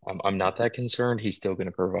 I'm not that concerned. He's still going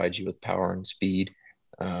to provide you with power and speed.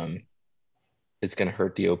 It's going to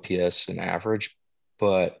hurt the OPS and average,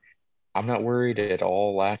 but I'm not worried at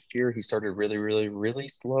all. Last year, he started really, really, really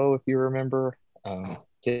slow, if you remember.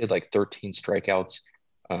 He had like 13 strikeouts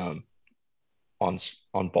on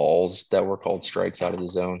balls that were called strikes out of the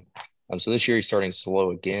zone. So this year he's starting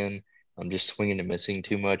slow again. I'm just swinging and missing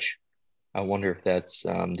too much. I wonder if that's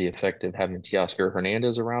the effect of having Teoscar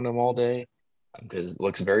Hernandez around him all day, because it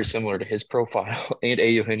looks very similar to his profile, and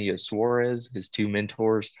Eugenio Suarez, his 2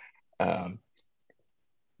 mentors.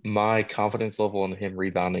 My confidence level in him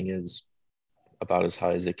rebounding is about as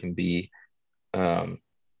high as it can be.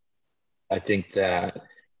 I think that,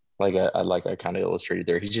 like I kind of illustrated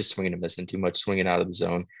there, he's just swinging and missing too much, swinging out of the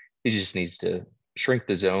zone. He just needs to shrink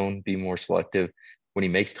the zone, be more selective. when he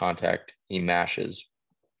makes contact, he mashes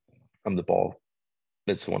the ball.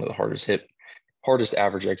 It's one of the hardest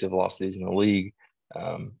average exit velocities in the league.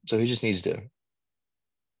 So he just needs to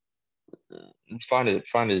find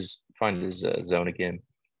his zone again.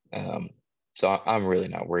 So I'm really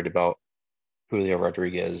not worried about Julio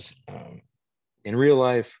Rodriguez in real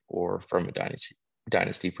life or from a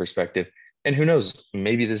dynasty perspective. And who knows?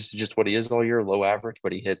 Maybe this is just what he is all year, low average,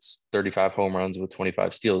 but he hits 35 home runs with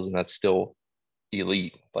 25 steals, and that's still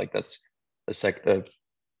elite. Like that's a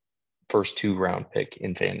first 2-round pick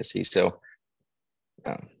in fantasy. So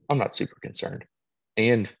I'm not super concerned.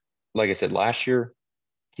 And like I said, last year,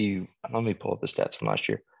 let me pull up the stats from last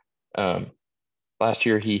year. Last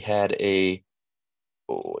year he had I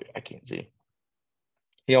can't see.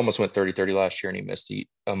 He almost went 30-30 last year, and he missed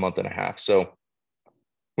a month and a half. So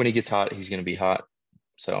when he gets hot, he's going to be hot.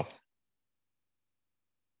 So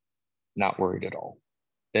not worried at all.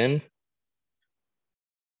 Ben,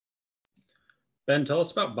 tell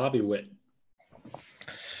us about Bobby Witt.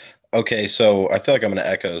 Okay, so I feel like I'm going to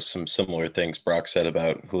echo some similar things Brock said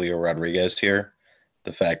about Julio Rodriguez here.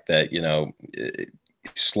 The fact that,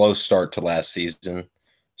 slow start to last season,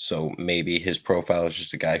 so maybe his profile is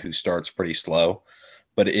just a guy who starts pretty slow.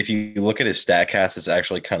 But if you look at his StatCast, it's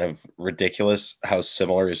actually kind of ridiculous how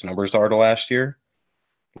similar his numbers are to last year.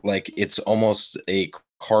 Like, it's almost a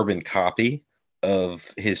carbon copy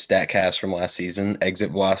of his StatCast from last season.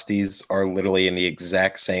 Exit velocities are literally in the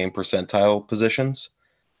exact same percentile positions.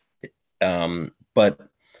 But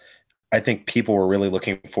I think people were really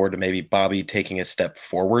looking forward to maybe Bobby taking a step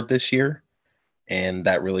forward this year, and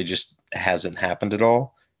that really just hasn't happened at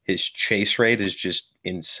all. His chase rate is just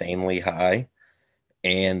insanely high.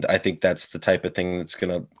 And I think that's the type of thing that's going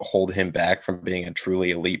to hold him back from being a truly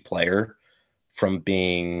elite player, from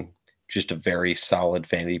being just a very solid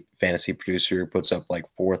fantasy producer who puts up like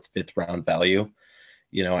 4th, 5th round value.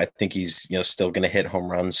 I think he's, still going to hit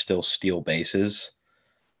home runs, still steal bases.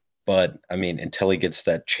 But I mean, until he gets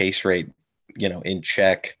that chase rate, in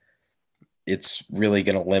check, it's really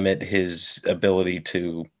going to limit his ability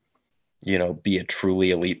to, be a truly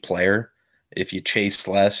elite player. If you chase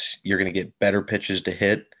less, you're going to get better pitches to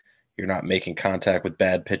hit. You're not making contact with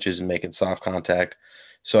bad pitches and making soft contact.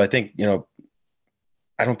 So I think,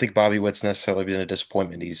 I don't think Bobby Witt's necessarily been a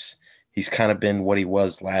disappointment. He's kind of been what he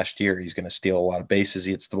was last year. He's going to steal a lot of bases.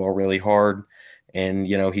 He hits the ball really hard. And,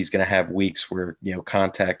 he's going to have weeks where,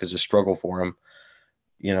 contact is a struggle for him,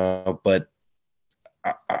 but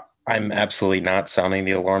I'm absolutely not sounding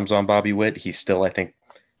the alarms on Bobby Witt. He's still, I think,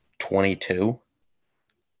 22.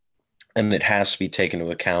 And it has to be taken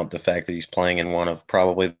into account the fact that he's playing in one of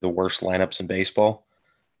probably the worst lineups in baseball.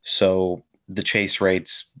 So the chase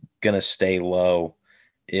rate's going to stay low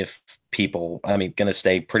going to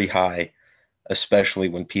stay pretty high, especially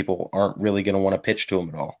when people aren't really going to want to pitch to him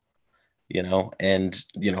at all, and,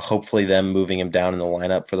 hopefully them moving him down in the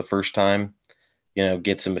lineup for the first time,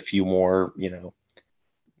 gets him a few more,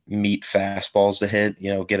 meat fastballs to hit,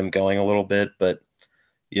 get him going a little bit. But,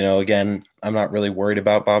 again, I'm not really worried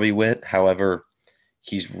about Bobby Witt. However,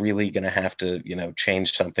 he's really going to have to,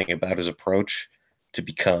 change something about his approach to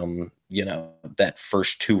become, that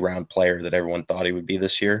first 2-round player that everyone thought he would be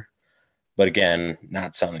this year. But again,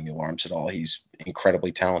 not sounding the alarms at all. He's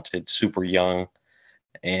incredibly talented, super young.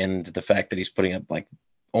 And the fact that he's putting up like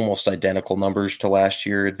almost identical numbers to last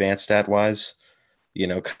year advanced stat wise,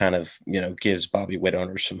 kind of, gives Bobby Witt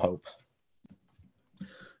owners some hope.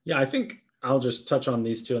 Yeah, I think I'll just touch on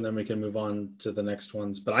these two and then we can move on to the next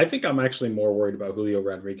ones. But I think I'm actually more worried about Julio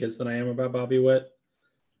Rodriguez than I am about Bobby Witt.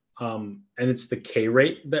 And it's the K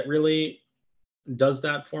rate that really does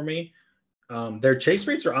that for me. Their chase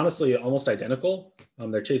rates are honestly almost identical.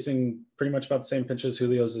 They're chasing pretty much about the same pitches.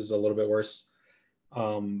 Julio's is a little bit worse.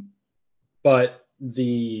 But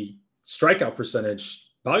the strikeout percentage,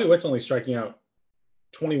 Bobby Witt's only striking out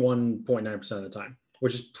 21.9% of the time,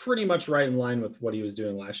 which is pretty much right in line with what he was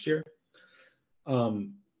doing last year.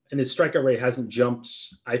 And his strikeout rate hasn't jumped.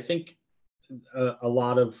 I think a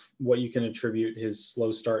lot of what you can attribute his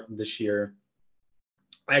slow start this year.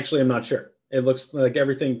 Actually, I'm not sure. It looks like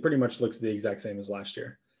everything pretty much looks the exact same as last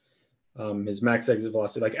year. His max exit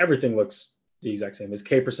velocity, like everything looks the exact same. His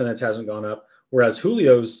K percentage hasn't gone up, whereas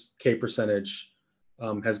Julio's K percentage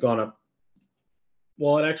has gone up.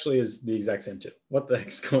 Well, it actually is the exact same too. What the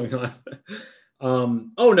heck's going on?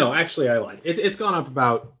 Oh no, actually I lied. It's gone up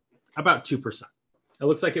about 2%. It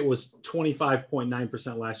looks like it was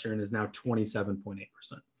 25.9% last year and is now 27.8%.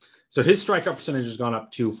 So his strikeout percentage has gone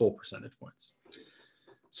up 2 full percentage points.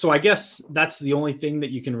 So I guess that's the only thing that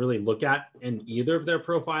you can really look at in either of their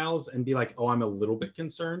profiles and be like, oh, I'm a little bit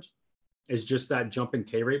concerned. is just that jump in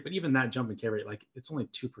K rate. But even that jump in K rate, like it's only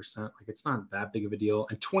 2%. Like it's not that big of a deal.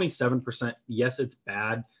 And 27%, yes, it's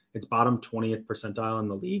bad. It's bottom 20th percentile in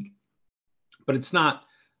the league, but it's not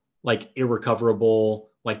like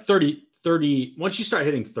irrecoverable. Like 30, once you start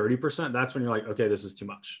hitting 30%, that's when you're like, okay, this is too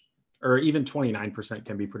much. Or even 29%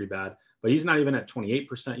 can be pretty bad, but he's not even at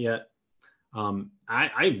 28% yet.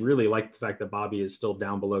 I really like the fact that Bobby is still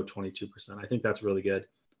down below 22%. I think that's really good.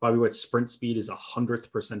 Bobby Witt's sprint speed is 100th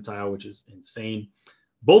percentile, which is insane.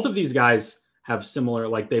 Both of these guys have similar,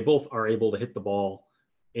 like they both are able to hit the ball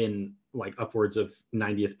in like upwards of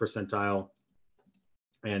 90th percentile,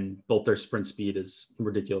 and both their sprint speed is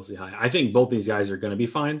ridiculously high. I think both these guys are going to be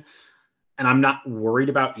fine, and I'm not worried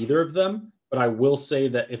about either of them, but I will say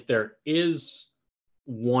that if there is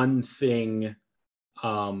one thing,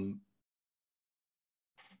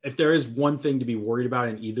 if there is one thing to be worried about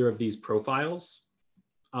in either of these profiles,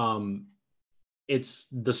 it's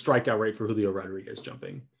the strikeout rate for Julio Rodriguez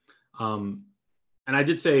jumping. And I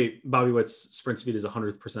did say Bobby Witt's sprint speed is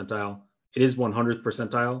 100th percentile. It is 100th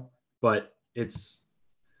percentile, but it's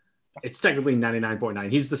technically 99.9.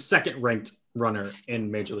 He's the second ranked runner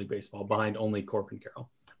in Major League Baseball behind only Corbin Carroll,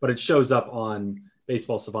 but it shows up on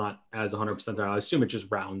Baseball Savant as 100 percentile. I assume it just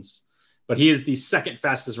rounds, but he is the second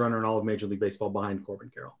fastest runner in all of Major League Baseball behind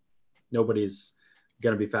Corbin Carroll. Nobody's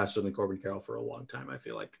going to be faster than Corbin Carroll for a long time, I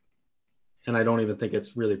feel like. And I don't even think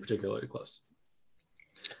it's really particularly close.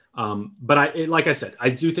 But like I said, I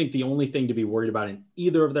do think the only thing to be worried about in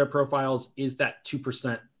either of their profiles is that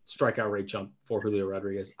 2% strikeout rate jump for Julio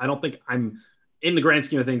Rodriguez. I don't think in the grand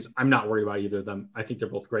scheme of things, I'm not worried about either of them. I think they're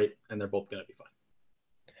both great and they're both going to be fine.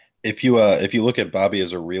 If you look at Bobby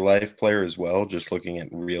as a real life player as well, just looking at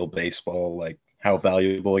real baseball, like how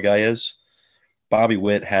valuable a guy is, Bobby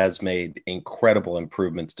Witt has made incredible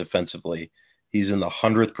improvements defensively. He's in the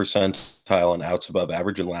 100th percentile in outs above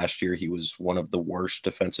average, and last year he was one of the worst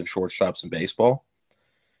defensive shortstops in baseball.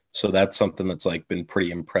 So that's something that's like been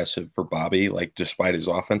pretty impressive for Bobby, like despite his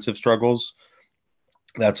offensive struggles.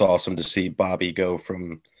 That's awesome to see Bobby go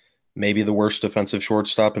from maybe the worst defensive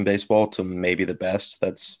shortstop in baseball to maybe the best.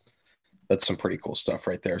 That's some pretty cool stuff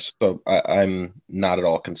right there. So I'm not at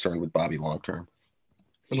all concerned with Bobby long term.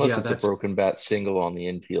 Unless it's a broken bat single on the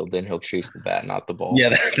infield, then he'll chase the bat, not the ball.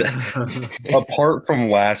 Yeah, apart from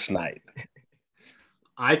last night.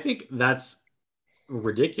 I think that's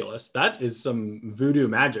ridiculous. That is some voodoo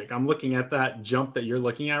magic. I'm looking at that jump that you're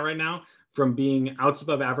looking at right now from being outs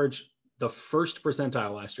above average, the first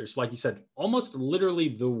percentile last year. So like you said, almost literally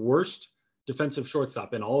the worst defensive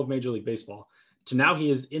shortstop in all of Major League Baseball, to now he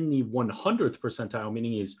is in the 100th percentile,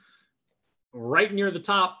 meaning he's right near the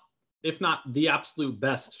top, if not the absolute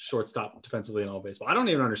best shortstop defensively in all of baseball. I don't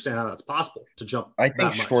even understand how that's possible to jump. I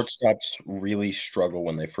think shortstops really struggle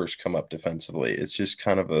when they first come up defensively. It's just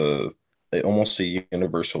kind of almost a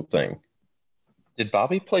universal thing. Did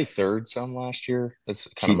Bobby play third some last year? That's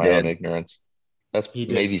kind of my own ignorance. That's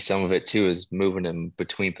maybe some of it too, is moving him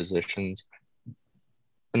between positions.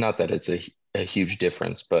 Not that it's a huge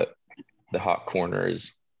difference, but the hot corner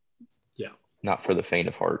is not for the faint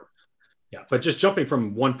of heart. Yeah, but just jumping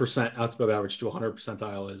from 1% outs above average to 100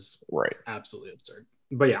 percentile is absolutely absurd.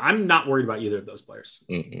 But yeah, I'm not worried about either of those players.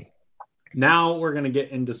 Mm-mm. Now we're going to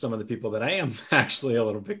get into some of the people that I am actually a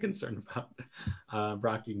little bit concerned about.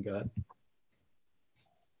 Brock, you can go ahead.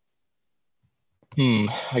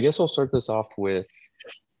 I guess I'll start this off with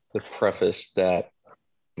the preface that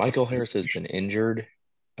Michael Harris has been injured.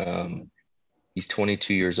 He's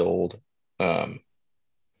 22 years old.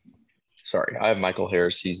 Sorry, I have Michael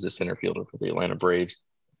Harris. He's the center fielder for the Atlanta Braves.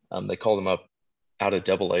 They called him up out of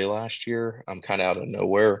Double-A last year. Kind of out of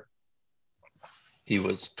nowhere. He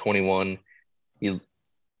was 21.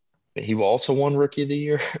 He also won Rookie of the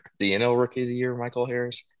Year, the NL Rookie of the Year, Michael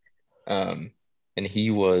Harris. And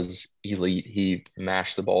he was elite. He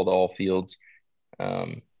mashed the ball to all fields.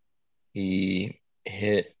 He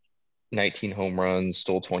hit 19 home runs,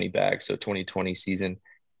 stole 20 bags. So 2020 season,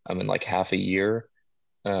 in like half a year.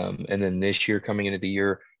 And then this year, coming into the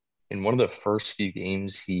year, in one of the first few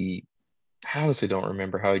games, I honestly don't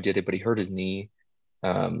remember how he did it, but he hurt his knee.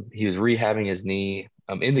 He was rehabbing his knee.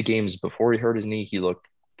 In the games before he hurt his knee, he looked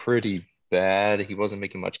pretty bad. He wasn't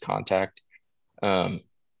making much contact.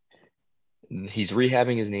 He's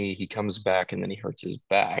rehabbing his knee. He comes back, and then he hurts his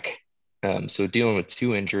back. So dealing with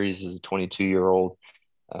two injuries as a 22-year-old,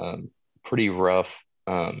 pretty rough.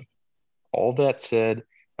 All that said,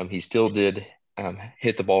 he still did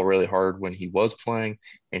hit the ball really hard when he was playing,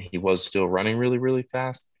 and he was still running really, really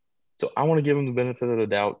fast. So I want to give him the benefit of the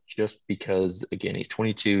doubt just because, again, he's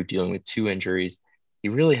 22, dealing with two injuries. He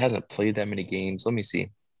really hasn't played that many games. Let me see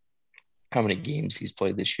how many games he's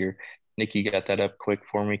played this year. Nikki got that up quick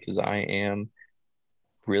for me because I am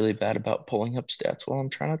really bad about pulling up stats while I'm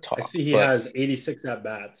trying to I talk. see he But has 86 at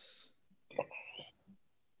bats.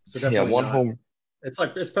 So yeah, definitely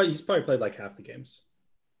not. He's probably played like half the games.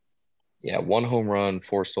 one home run,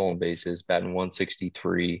 4 stolen bases, batting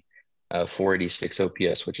 163, 486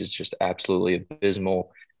 OPS, which is just absolutely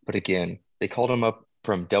abysmal. But again, they called him up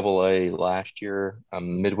from Double A last year,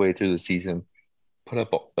 midway through the season, put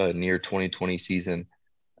up a near 2020 season.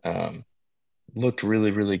 Um, Looked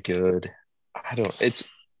really, really good. It's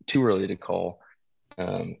too early to call.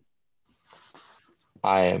 Um,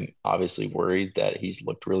 I am obviously worried that he's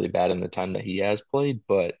looked really bad in the time that he has played,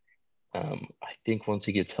 but I think once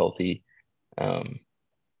he gets healthy, um,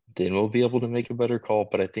 then we'll be able to make a better call.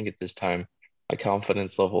 But I think at this time, my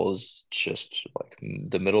confidence level is just like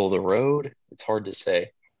the middle of the road. It's hard to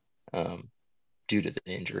say um, due to the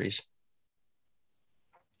injuries.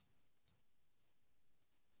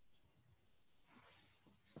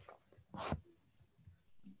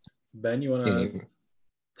 Ben, you want to Any-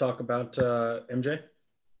 talk about MJ?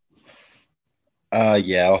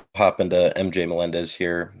 Yeah, I'll hop into MJ Melendez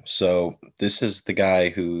here. So this is the guy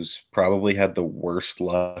who's probably had the worst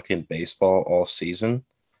luck in baseball all season.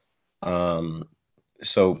 Um,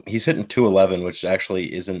 so he's hitting 211, which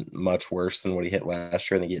actually isn't much worse than what he hit last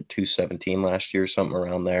year. I think he hit 217 last year, something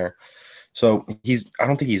around there. So I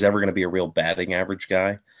don't think he's ever going to be a real batting average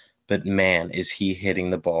guy, but man, is he hitting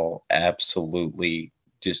the ball absolutely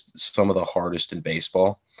just some of the hardest in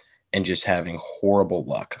baseball and just having horrible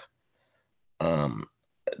luck. Um,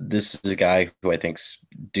 this is a guy who I think's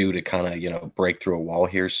due to kind of, break through a wall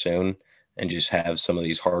here soon and just have some of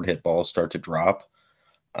these hard hit balls start to drop.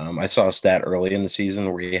 I saw a stat early in the season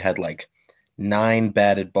where he had like 9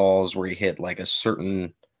 batted balls where he hit like a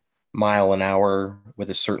certain mile an hour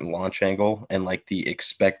with a certain launch angle, and like the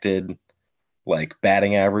expected like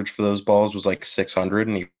batting average for those balls was like 600,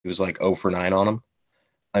 and he was like 0 for 9 on them.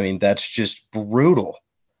 I mean, that's just brutal.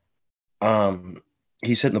 Um,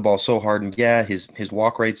 he's hitting the ball so hard, and yeah, his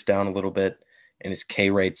walk rate's down a little bit, and his K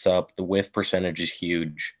rate's up. The whiff percentage is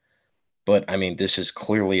huge, but I mean, this is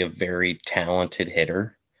clearly a very talented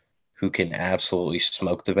hitter who can absolutely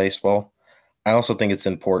smoke the baseball. I also think it's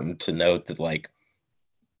important to note that like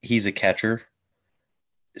he's a catcher,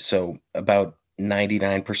 so about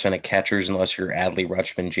 99% of catchers, unless you're Adley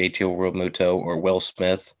Rutschman, JT Realmuto, or Will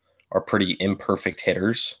Smith, are pretty imperfect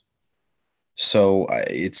hitters. So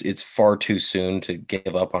it's far too soon to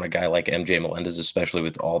give up on a guy like MJ Melendez, especially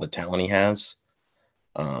with all the talent he has.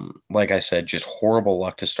 Like I said, just horrible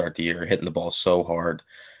luck to start the year, hitting the ball so hard.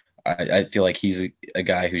 I feel like he's a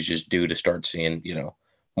guy who's just due to start seeing,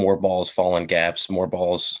 more balls fall in gaps, more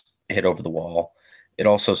balls hit over the wall. It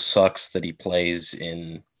also sucks that he plays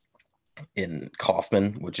in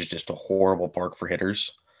Kaufman, which is just a horrible park for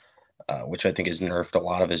hitters, which I think has nerfed a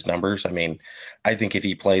lot of his numbers. I mean, I think if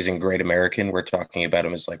he plays in Great American, we're talking about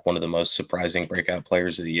him as like one of the most surprising breakout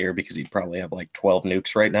players of the year because he'd probably have like 12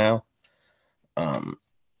 nukes right now. Um,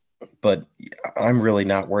 but I'm really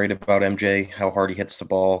not worried about MJ, how hard he hits the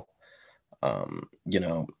ball. Um, you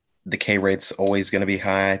know, the K rate's always going to be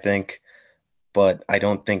high, I think, but I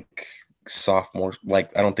don't think I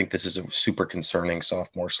don't think this is a super concerning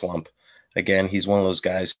sophomore slump. Again, he's one of those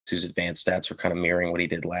guys whose advanced stats are kind of mirroring what he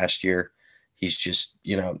did last year. He's just,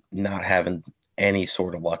 not having any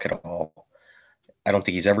sort of luck at all. I don't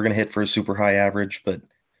think he's ever going to hit for a super high average, but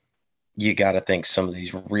you got to think some of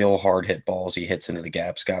these real hard hit balls he hits into the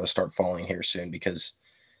gaps got to start falling here soon because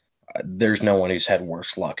there's no one who's had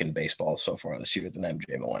worse luck in baseball so far this year than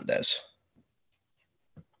MJ Melendez.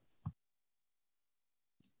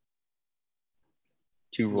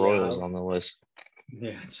 Two Yeah. Royals on the list.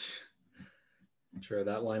 Yeah, sure.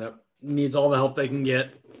 That lineup needs all the help they can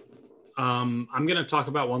get. I'm going to talk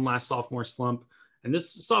about one last sophomore slump. And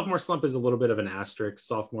this sophomore slump is a little bit of an asterisk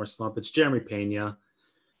sophomore slump. It's Jeremy Pena.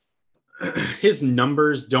 His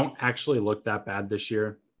numbers don't actually look that bad this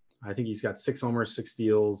year. I think he's got 6 homers, 6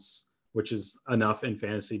 steals, which is enough in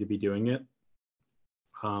fantasy to be doing it.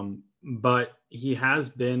 But he has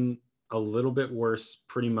been a little bit worse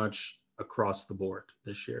pretty much across the board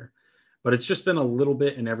this year. But it's just been a little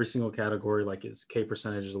bit in every single category. Like his K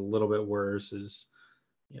percentage is a little bit worse. His,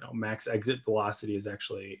 max exit velocity is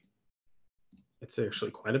actually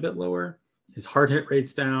quite a bit lower. His hard hit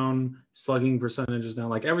rate's down, slugging percentage is down.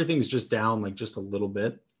 Like everything's just down, like just a little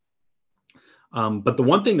bit. But the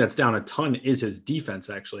one thing that's down a ton is his defense.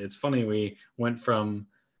 Actually, it's funny we went from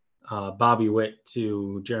Bobby Witt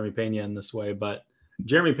to Jeremy Pena in this way, but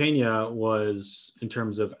Jeremy Pena was, in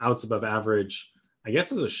terms of outs above average, I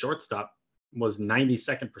guess as a shortstop, was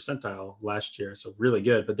 92nd percentile last year, so really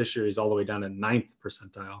good. But this year he's all the way down to 9th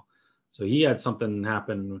percentile. So he had something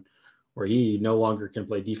happen where he no longer can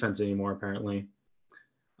play defense anymore, apparently.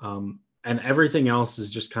 And everything else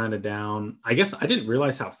is just kind of down. I guess I didn't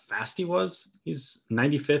realize how fast he was. He's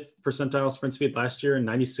 95th percentile sprint speed last year and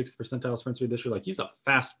 96th percentile sprint speed this year. Like, he's a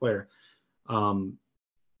fast player.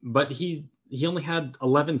 But he only had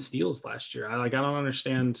 11 steals last year. I don't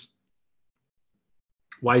understand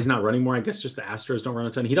why he's not running more. I guess just the Astros don't run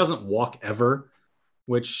a ton. He doesn't walk ever,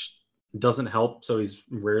 which doesn't help. So he's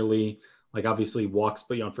rarely, like, obviously walks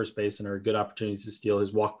put you on first base and are good opportunities to steal.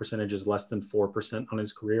 His walk percentage is less than 4% on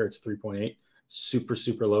his career. It's 3.8, super,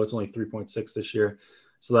 super low. It's only 3.6 this year.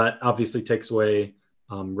 So that obviously takes away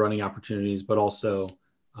running opportunities, but also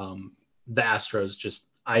the Astros just,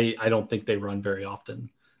 I don't think they run very often.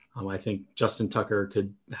 I think Justin Tucker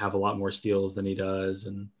could have a lot more steals than he does.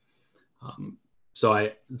 And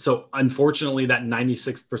so unfortunately that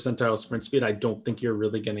 96th percentile sprint speed, I don't think you're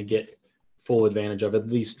really going to get full advantage of, at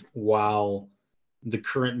least while the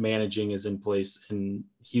current managing is in place in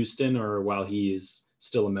Houston or while he is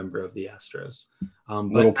still a member of the Astros.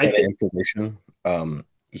 Little bit of information.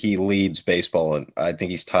 He leads baseball, and I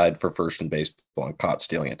think he's tied for first in baseball in caught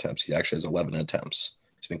stealing attempts. He actually has 11 attempts.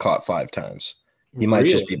 He's been caught 5 times. He might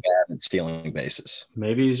just be bad at stealing bases.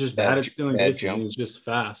 Maybe he's just bad at stealing bases. He's just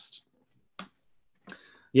fast.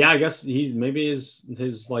 Yeah, I guess maybe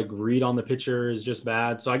his like read on the pitcher is just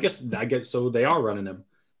bad. So I guess so they are running him.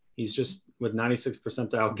 He's just with 96th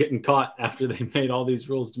percentile getting caught after they made all these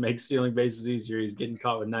rules to make stealing bases easier. He's getting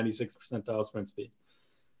caught with 96th percentile sprint speed.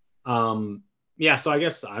 Yeah, so I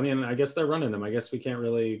guess they're running him. I guess we can't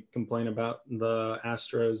really complain about the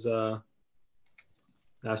Astros. The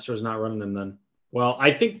Astros not running him then. Well,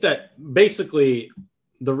 I think that basically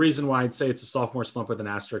the reason why I'd say it's a sophomore slump with an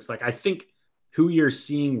asterisk, like, I think who you're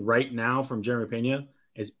seeing right now from Jeremy Pena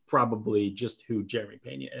is probably just who Jeremy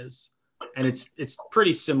Pena is. And it's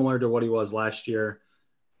pretty similar to what he was last year,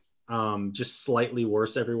 just slightly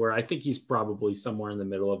worse everywhere. I think he's probably somewhere in the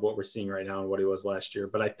middle of what we're seeing right now and what he was last year.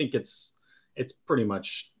 But I think it's pretty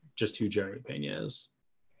much just who Jeremy Pena is.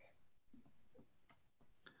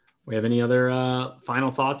 We have any other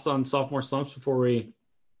final thoughts on sophomore slumps before we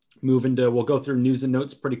move into, we'll go through news and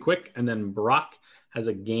notes pretty quick, and then Brock has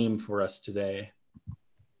a game for us today.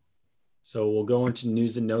 So we'll go into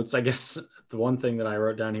news and notes. I guess the one thing that I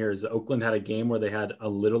wrote down here is Oakland had a game where they had a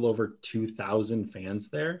little over 2,000 fans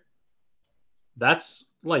there.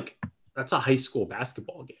 That's a high school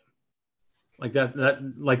basketball game. Like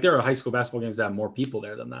like there are high school basketball games that have more people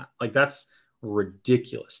there than that. Like, that's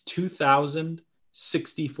ridiculous.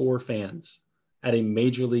 2,064 fans at a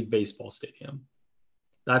Major League Baseball stadium.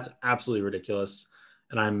 That's absolutely ridiculous.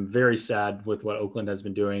 And I'm very sad with what Oakland has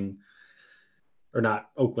been doing, or not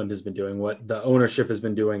Oakland has been doing, what the ownership has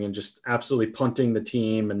been doing, and just absolutely punting the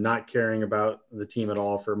team and not caring about the team at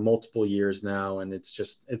all for multiple years now. And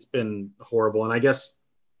it's been horrible. And I guess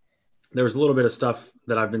there was a little bit of stuff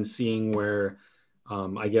that I've been seeing where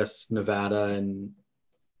I guess Nevada and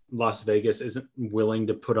Las Vegas isn't willing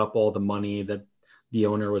to put up all the money that the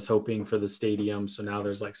owner was hoping for the stadium. So now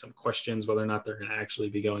there's like some questions whether or not they're going to actually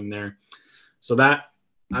be going there. So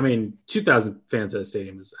 2,000 fans at a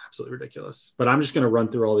stadium is absolutely ridiculous. But I'm just going to run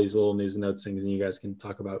through all these little news and notes things, and you guys can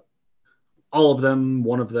talk about all of them,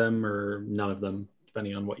 one of them, or none of them,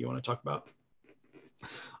 depending on what you want to talk about.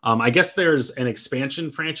 I guess there's an expansion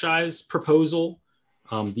franchise proposal.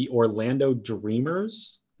 The Orlando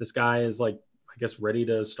Dreamers. This guy is like, I guess, ready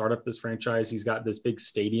to start up this franchise. He's got this big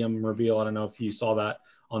stadium reveal. I don't know if you saw that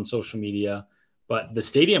on social media, but the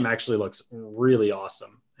stadium actually looks really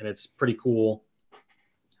awesome, and it's pretty cool.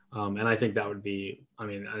 And I think that would be,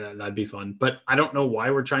 that'd be fun. But I don't know why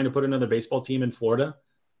we're trying to put another baseball team in Florida.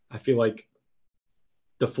 I feel like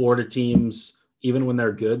the Florida teams, even when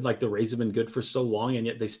they're good, like the Rays have been good for so long, and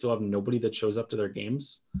yet they still have nobody that shows up to their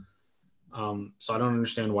games. So I don't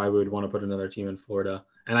understand why we would want to put another team in Florida.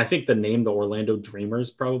 And I think the name, the Orlando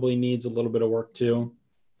Dreamers, probably needs a little bit of work too.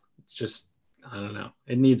 It's just, I don't know.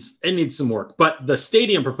 It needs some work. But the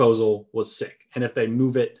stadium proposal was sick. And if they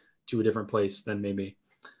move it to a different place, then maybe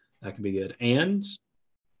that could be good. And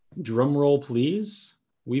drum roll, please.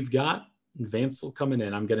 We've got Vansel coming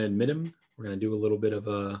in. I'm going to admit him. We're going to do a little bit of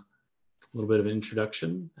an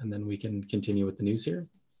introduction, and then we can continue with the news here.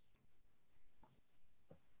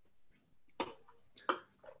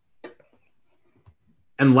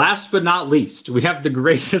 And last but not least, we have the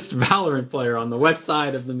greatest Valorant player on the west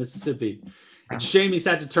side of the Mississippi. It's a shame he's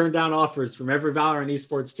had to turn down offers from every Valorant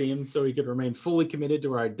esports team so he could remain fully committed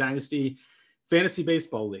to our Dynasty Fantasy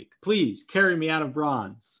Baseball League. Please carry me out of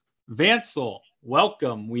bronze. Vansel,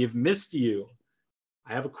 welcome. We have missed you.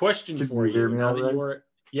 I have a question for you. Now that you are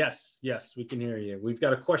Yes, we can hear you. We've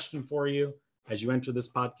got a question for you as you enter this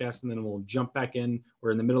podcast, and then we'll jump back in.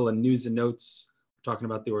 We're in the middle of news and notes. We're talking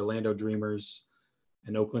about the Orlando Dreamers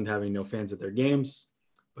and Oakland having no fans at their games.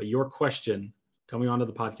 But your question coming onto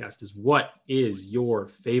the podcast is, what is your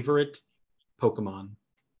favorite Pokemon?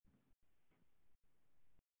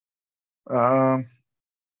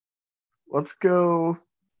 Let's go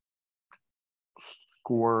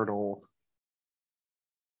Squirtle.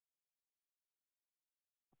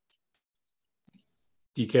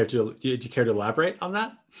 Do you care to elaborate on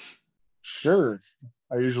that? Sure.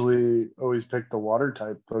 I usually always pick the water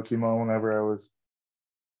type Pokemon whenever I was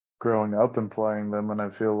growing up and playing them, and I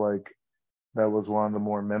feel like that was one of the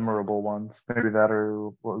more memorable ones. Maybe that, or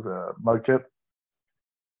what was it, Mudkip?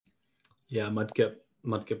 Yeah,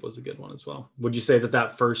 Mudkip was a good one as well. Would you say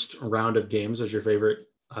that first round of games was your favorite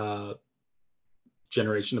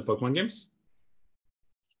generation of Pokemon games?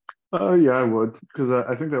 Yeah, I would, because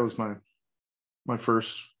I think that was my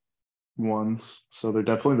first ones, so they're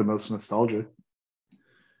definitely the most nostalgic.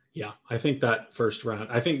 Yeah, I think that first round,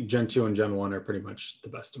 I think Gen 2 and Gen 1 are pretty much the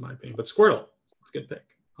best in my opinion. But Squirtle, it's a good pick.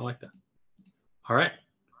 I like that. All right.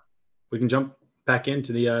 We can jump back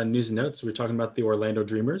into the news and notes. We're talking about the Orlando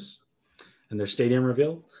Dreamers and their stadium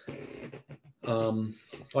reveal.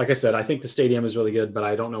 Like I said, I think the stadium is really good, but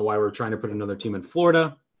I don't know why we're trying to put another team in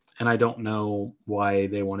Florida, and I don't know why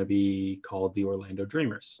they want to be called the Orlando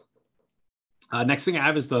Dreamers. Next thing I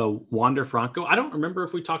have is the Wander Franco. I don't remember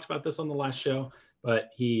if we talked about this on the last show,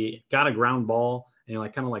 but he got a ground ball and he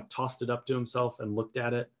kind of tossed it up to himself and looked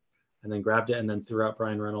at it and then grabbed it and then threw out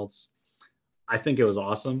Brian Reynolds. I think it was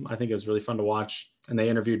awesome. I think it was really fun to watch. And they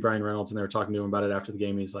interviewed Brian Reynolds and they were talking to him about it after the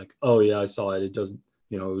game. He's like, "Oh yeah, I saw it. It doesn't,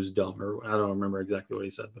 it was dumb," or I don't remember exactly what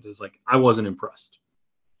he said, but it was like, I wasn't impressed.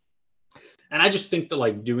 And I just think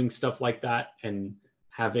that doing stuff like that and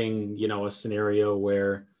having, a scenario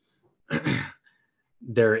where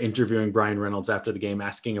they're interviewing Brian Reynolds after the game,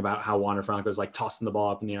 asking about how Wander Franco is tossing the ball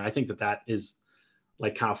up in the air. I think that is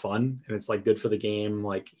kind of fun, and it's good for the game.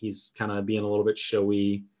 He's kind of being a little bit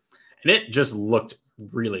showy, and it just looked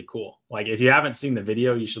really cool. If you haven't seen the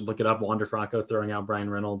video, you should look it up. Wander Franco throwing out Brian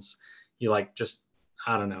Reynolds. He I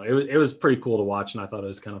don't know. It was pretty cool to watch, and I thought it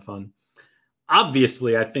was kind of fun.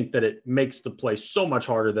 Obviously, I think that it makes the play so much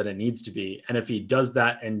harder than it needs to be. And if he does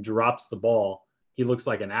that and drops the ball, he looks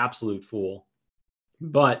like an absolute fool.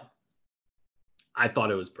 But I thought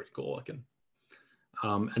it was pretty cool looking.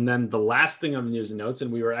 And then the last thing on the news and notes,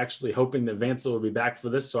 and we were actually hoping that Vansel would be back for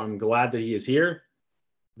this, so I'm glad that he is here.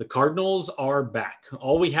 The Cardinals are back.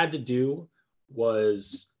 All we had to do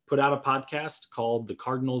was put out a podcast called The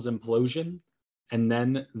Cardinals Implosion, and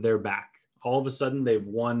then they're back. All of a sudden, they've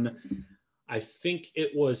won, I think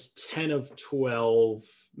it was 10 of 12,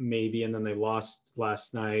 maybe, and then they lost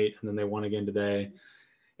last night, and then they won again today.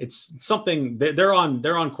 It's something, they're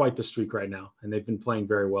on quite the streak right now, and they've been playing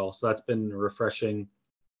very well. So that's been refreshing.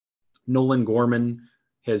 Nolan Gorman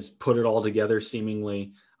has put it all together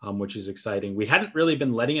seemingly, which is exciting. We hadn't really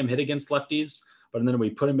been letting him hit against lefties, but then we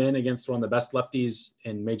put him in against one of the best lefties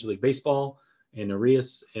in Major League Baseball, in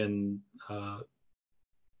Arias in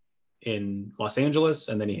Los Angeles,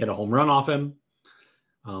 and then he hit a home run off him.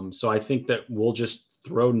 So I think that we'll just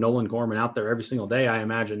throw Nolan Gorman out there every single day, I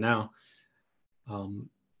imagine now.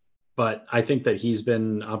 But I think that he's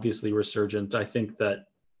been obviously resurgent. I think that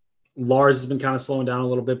Lars has been kind of slowing down a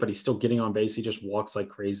little bit, but he's still getting on base. He just walks like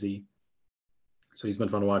crazy. So he's been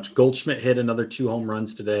fun to watch. Goldschmidt hit another 2 home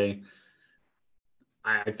runs today.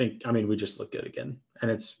 I think, we just look good again. And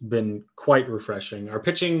it's been quite refreshing. Our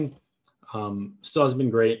pitching still has been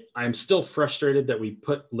great. I'm still frustrated that we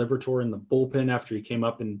put Liberatore in the bullpen after he came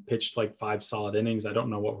up and pitched 5 solid innings. I don't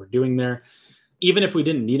know what we're doing there. Even if we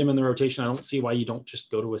didn't need him in the rotation, I don't see why you don't just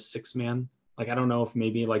go to a 6-man. I don't know if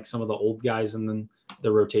maybe some of the old guys in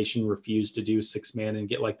the rotation refuse to do 6-man and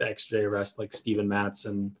get the extra day of rest, like Steven Matz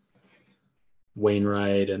and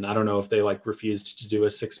Wainwright. And I don't know if they refused to do a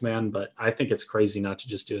 6-man, but I think it's crazy not to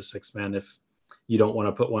just do a 6-man if you don't want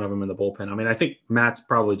to put one of them in the bullpen. I think Matz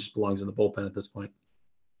probably just belongs in the bullpen at this point,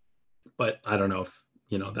 but I don't know if,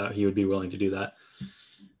 that he would be willing to do that.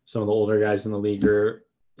 Some of the older guys in the league are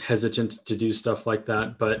hesitant to do stuff like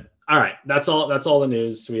that, but all right, that's all the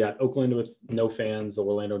news. So we got Oakland with no fans, the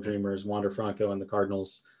Orlando Dreamers, Wander Franco, and the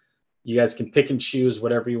Cardinals. You guys can pick and choose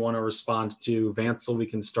whatever you want to respond to. Vansel, we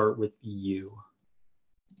can start with you.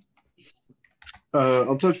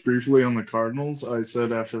 I'll touch briefly on the Cardinals. I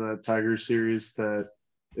said after that Tigers series that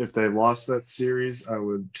if they lost that series, I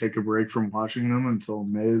would take a break from watching them until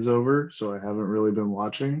May is over. So I haven't really been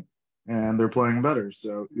watching, and they're playing better.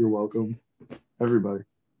 So you're welcome, everybody.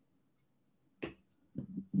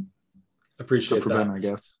 Appreciate Except for that. Ben, I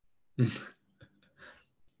guess.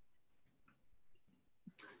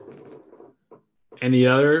 Any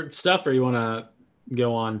other stuff, or you want to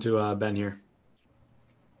go on to Ben here?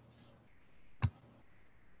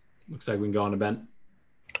 Looks like we can go on to Ben.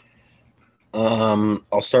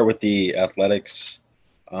 I'll start with the athletics.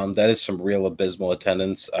 That is some real abysmal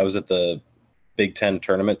attendance. I was at the Big Ten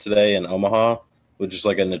tournament today in Omaha, which is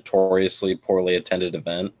like a notoriously poorly attended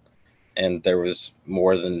event. And there was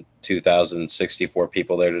more than 2,064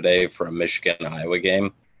 people there today for a Michigan-Iowa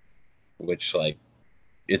game, which, like,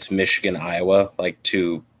 it's Michigan-Iowa, like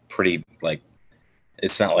two pretty, like,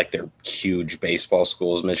 it's not like they're huge baseball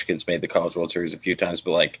schools. Michigan's made the College World Series a few times,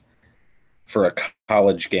 but, like, for a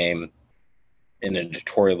college game in a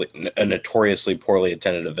notoriously poorly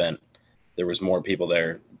attended event, there was more people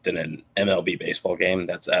there than an MLB baseball game.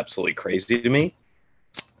 That's absolutely crazy to me.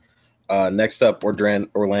 Next up,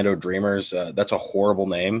 Orlando Dreamers. That's a horrible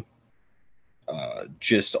name.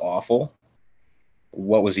 Just awful.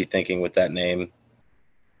 What was he thinking with that name?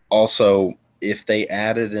 Also, if they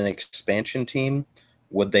added an expansion team,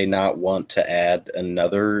 would they not want to add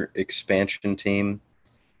another expansion team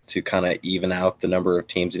to kind of even out the number of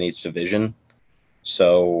teams in each division?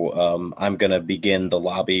 So I'm going to begin the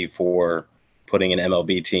lobby for putting an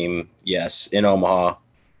MLB team, yes, in Omaha.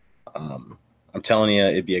 I'm telling you,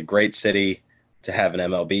 it'd be a great city to have an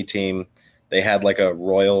MLB team. They had like a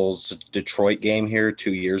Royals Detroit game here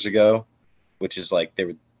 2 years ago, which is like they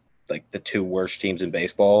were like the two worst teams in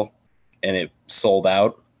baseball, and it sold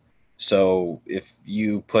out. So if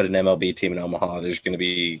you put an MLB team in Omaha, there's going to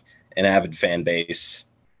be an avid fan base.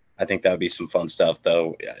 I think that would be some fun stuff,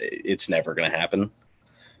 though. It's never going to happen.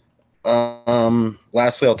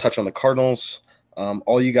 Lastly, I'll touch on the Cardinals.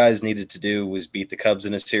 All you guys needed to do was beat the Cubs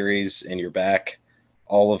in a series, and you're back.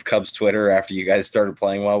 All of Cubs Twitter after you guys started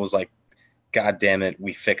playing well was like, God damn it,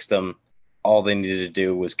 we fixed them. All they needed to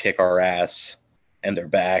do was kick our ass, and they're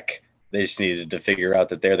back. They just needed to figure out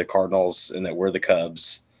that they're the Cardinals and that we're the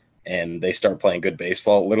Cubs, and they start playing good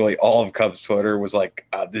baseball. Literally all of Cubs Twitter was like,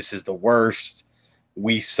 this is the worst.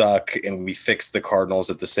 We suck, and we fixed the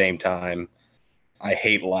Cardinals at the same time. I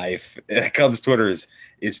hate life. Cubs Twitter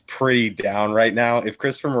is pretty down right now. If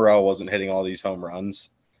Christopher Morel wasn't hitting all these home runs,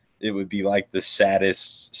 it would be like the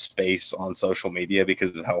saddest space on social media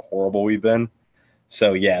because of how horrible we've been.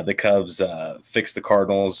 So, yeah, the Cubs fixed the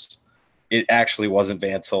Cardinals. It actually wasn't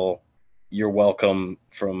Vansel. You're welcome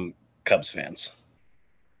from Cubs fans.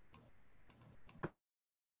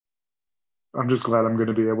 I'm just glad I'm going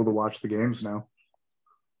to be able to watch the games now.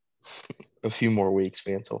 A few more weeks,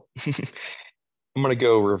 Vansel. I'm going to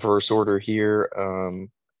go reverse order here.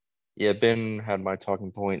 Yeah, Ben had my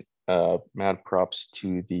talking point. Mad props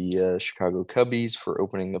to the Chicago Cubbies for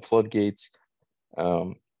opening the floodgates.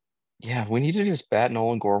 Yeah, we need to just bat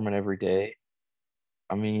Nolan Gorman every day.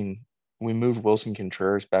 I mean, we moved Wilson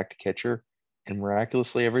Contreras back to catcher, and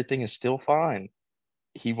miraculously everything is still fine.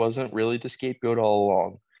 He wasn't really the scapegoat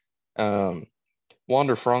all along.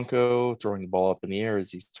 Wander Franco throwing the ball up in the air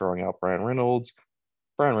as he's throwing out Brian Reynolds.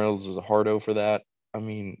 Brian Reynolds is a hard-o for that. I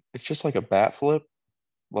mean, it's just like a bat flip.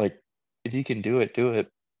 Like, if you can do it, do it.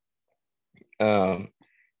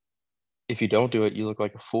 If you don't do it, you look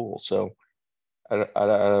like a fool. So I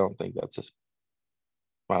don't think that's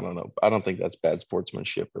I don't know. I don't think that's bad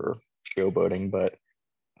sportsmanship or showboating, but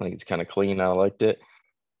I think it's kind of clean. I liked it.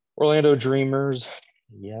 Orlando Dreamers.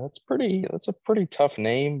 Yeah, that's a pretty tough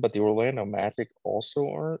name, but the Orlando Magic also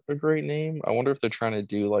aren't a great name. I wonder if they're trying to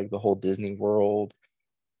do like the whole Disney World,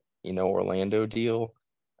 Orlando deal.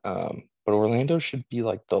 But Orlando should be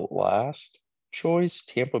like the last choice.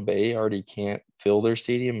 Tampa Bay already can't fill their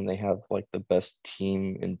stadium and they have like the best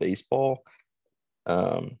team in baseball.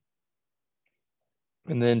 And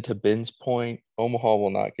then to Ben's point, Omaha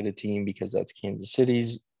will not get a team because that's Kansas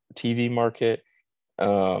City's TV market.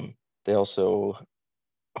 They also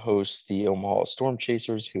host the Omaha Storm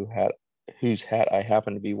Chasers, whose hat I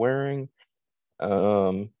happen to be wearing.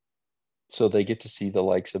 So they get to see the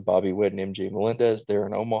likes of Bobby Witt and MJ Melendez there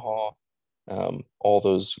in Omaha. All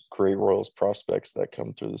those great Royals prospects that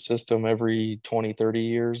come through the system every 20, 30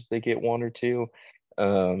 years, they get one or two.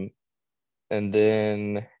 And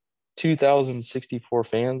then 2,064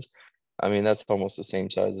 fans. I mean, that's almost the same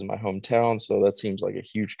size as my hometown. So that seems like a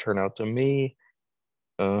huge turnout to me.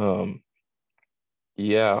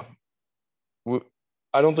 Yeah.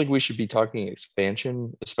 I don't think we should be talking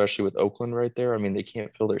expansion, especially with Oakland right there. I mean, they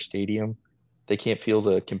can't fill their stadium. They can't field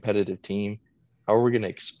a competitive team. How are we going to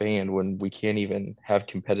expand when we can't even have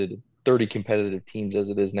 30 competitive teams as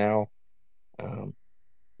it is now?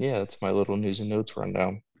 Yeah, that's my little news and notes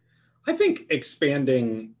rundown. I think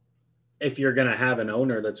expanding if you're going to have an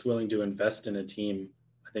owner that's willing to invest in a team,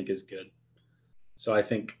 I think is good. So I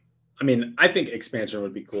think expansion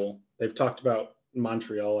would be cool. They've talked about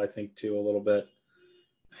Montreal, I think, too, a little bit.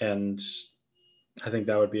 And I think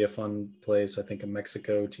that would be a fun place. I think a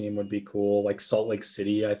Mexico team would be cool. Like Salt Lake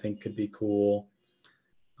City, I think could be cool.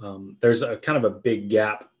 There's a kind of a big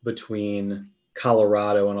gap between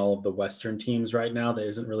Colorado and all of the Western teams right now that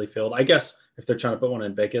isn't really filled. I guess if they're trying to put one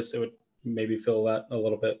in Vegas, it would maybe fill that a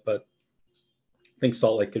little bit, but I think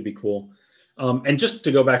Salt Lake could be cool. And just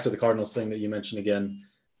to go back to the Cardinals thing that you mentioned again,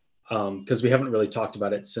 because we haven't really talked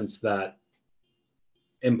about it since that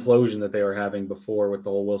implosion that they were having before with the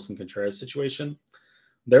whole Wilson Contreras situation.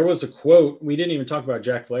 There was a quote. We didn't even talk about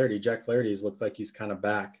Jack Flaherty. Jack Flaherty's looked like he's kind of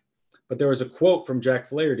back. But there was a quote from Jack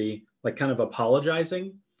Flaherty, like kind of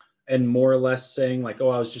apologizing and more or less saying like, oh,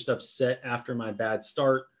 I was just upset after my bad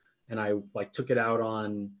start. And I like took it out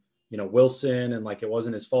on, Wilson and like, it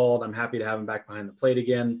wasn't his fault. I'm happy to have him back behind the plate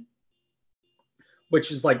again,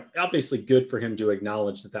 which is like obviously good for him to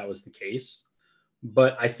acknowledge that that was the case.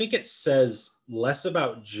 But I think it says less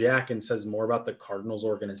about Jack and says more about the Cardinals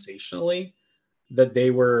organizationally, that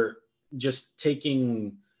they were just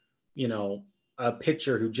taking, a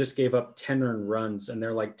pitcher who just gave up 10 earned runs, and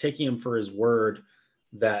they're like taking him for his word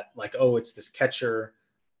that like, oh, it's this catcher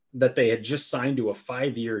that they had just signed to a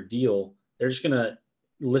 5-year deal. They're just going to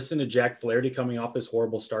listen to Jack Flaherty coming off this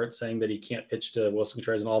horrible start saying that he can't pitch to Wilson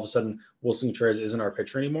Contreras, and all of a sudden Wilson Contreras isn't our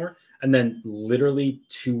pitcher anymore. And then literally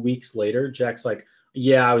 2 weeks later, Jack's like,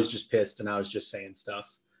 yeah, I was just pissed and I was just saying stuff.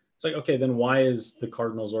 It's like, okay, then why is the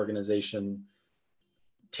Cardinals organization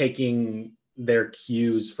taking their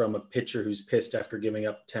cues from a pitcher who's pissed after giving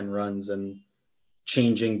up 10 runs and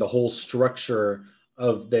changing the whole structure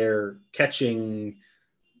of their catching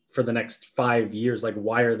for the next 5 years? Like,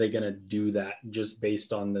 why are they going to do that just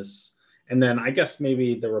based on this? And then I guess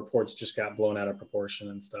maybe the reports just got blown out of proportion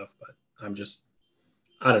and stuff, but I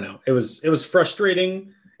don't know. It was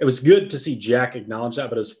frustrating. It was good to see Jack acknowledge that,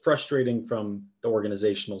 but it was frustrating from the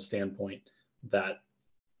organizational standpoint that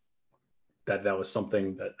was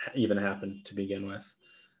something that even happened to begin with.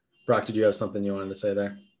 Brock, did you have something you wanted to say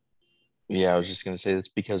there? Yeah, I was just gonna say that's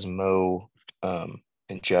because Mo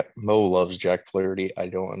Mo loves Jack Flaherty. I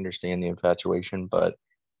don't understand the infatuation, but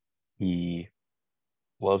he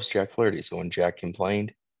loves Jack Flaherty. So when Jack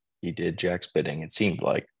complained, he did Jack's bidding, it seemed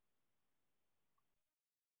like.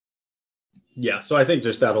 Yeah, so I think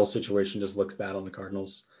just that whole situation just looks bad on the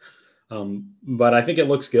Cardinals. But I think it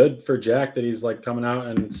looks good for Jack that he's like coming out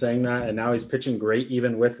and saying that, and now he's pitching great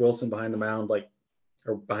even with Wilson behind the mound,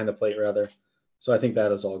 or behind the plate rather. So I think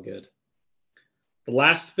that is all good. The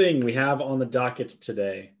last thing we have on the docket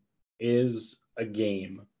today is a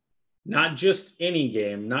game. Not just any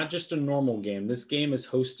game, not just a normal game. This game is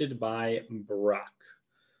hosted by Brock.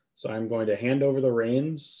 So I'm going to hand over the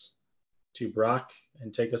reins to Brock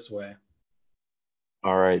and take us away.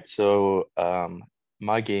 All right. So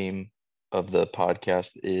my game of the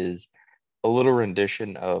podcast is a little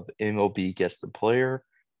rendition of MLB Guess the Player,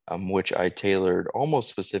 which I tailored almost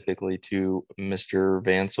specifically to Mr.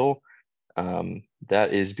 Vansel.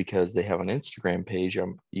 That is because they have an Instagram page.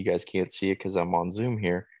 You guys can't see it because I'm on Zoom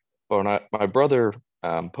here. But my brother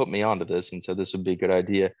put me onto this and said this would be a good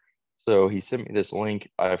idea. So he sent me this link.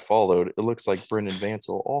 I followed. It looks like Brendan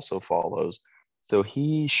Vansel also follows. So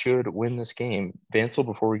he should win this game. Vansel,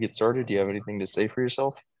 before we get started, do you have anything to say for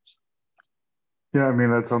yourself? Yeah, I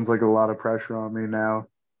mean, that sounds like a lot of pressure on me now,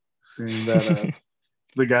 seeing that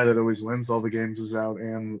the guy that always wins all the games is out,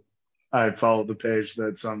 and I followed the page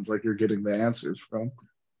that sounds like you're getting the answers from.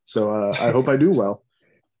 So I hope I do well.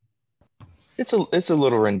 It's a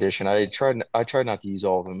little rendition. I tried not to use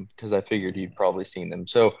all of them because I figured you'd probably seen them.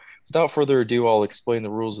 So without further ado, I'll explain the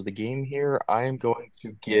rules of the game here. I am going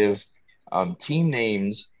to give team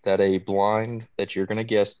names that you're going to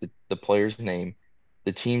guess the player's name,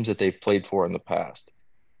 the teams that they've played for in the past.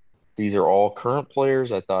 These are all current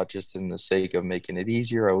players. I thought just in the sake of making it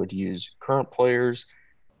easier, I would use current players.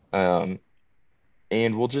 And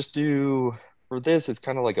we'll just do, for this, it's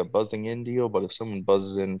kind of like a buzzing in deal, but if someone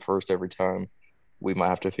buzzes in first every time, we might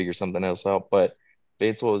have to figure something else out. But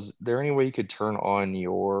Bansel, is there any way you could turn on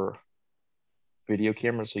your video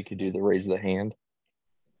camera so you could do the raise the hand?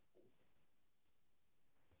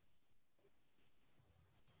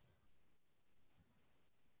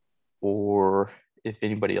 Or if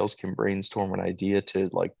anybody else can brainstorm an idea to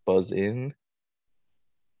like buzz in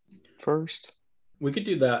first. We could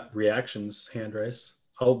do that reactions hand raise.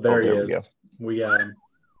 Oh, there he is. We go. We got him.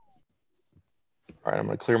 All right, I'm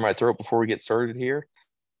going to clear my throat before we get started here.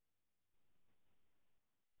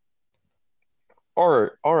 All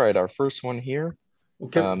right, our first one here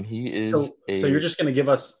Okay. He is so you're just going to give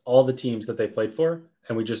us all the teams that they played for,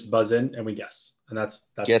 and we just buzz in and we guess, and that's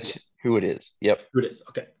guess who it is. Yep, who it is.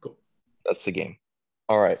 Okay, cool. that's the game.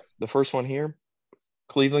 All right, the first one here: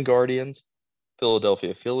 Cleveland Guardians,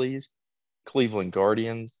 Philadelphia Phillies, Cleveland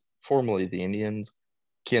Guardians, formerly the Indians,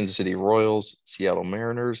 Kansas City Royals, Seattle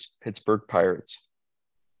Mariners, Pittsburgh Pirates.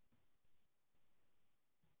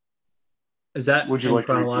 Is that Would you in like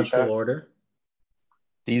to repeat chronological that? order?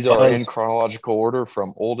 These are in Buzz. chronological order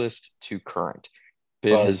from oldest to current.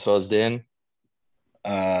 Ben Buzz. has buzzed in.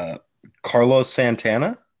 Carlos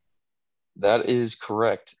Santana. That is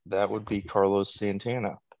correct. That would be Carlos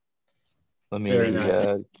Santana. Let me Very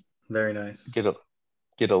nice. Very nice.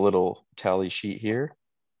 get a little tally sheet here.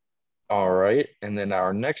 All right, and then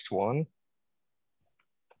our next one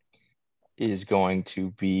is going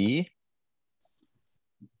to be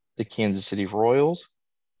the Kansas City Royals,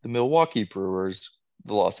 the Milwaukee Brewers,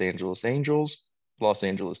 the Los Angeles Angels, Los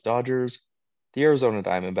Angeles Dodgers, the Arizona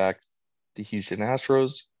Diamondbacks, the Houston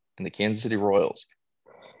Astros, and the Kansas City Royals.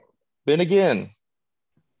 Ben again.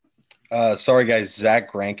 Sorry, guys.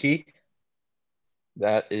 Zach Greinke.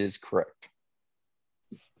 That is correct.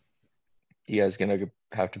 You guys going to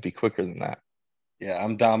have to be quicker than that. Yeah,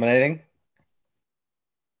 I'm dominating.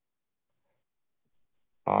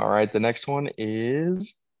 All right, the next one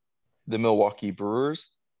is the Milwaukee Brewers.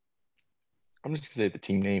 I'm just going to say the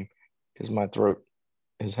team name because my throat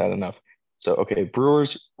has had enough. So, okay,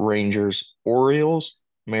 Brewers, Rangers, Orioles,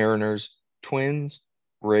 Mariners, Twins,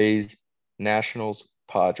 Rays, Nationals,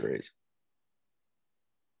 Padres.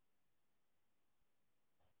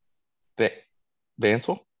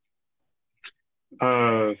 Vansel?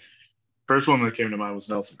 First one that came to mind was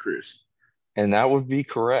Nelson Cruz. And that would be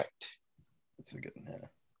correct. That's a good one. Yeah.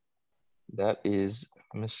 That is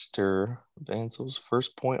Mr. Vansel's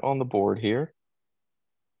first point on the board here.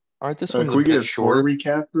 All right, this one's Can we a get bit a score short.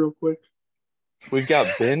 recap real quick? We've got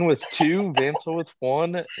Ben with 2, Vansel with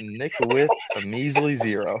 1, and Nick with a measly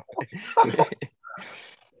 0.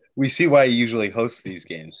 We see why he usually hosts these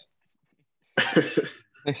games.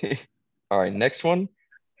 All right, next one.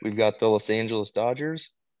 We've got the Los Angeles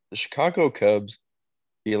Dodgers, the Chicago Cubs,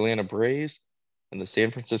 the Atlanta Braves, and the San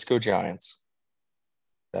Francisco Giants.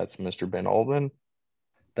 That's Mr. Ben Alden.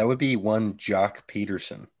 That would be one Jock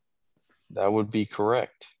Peterson. That would be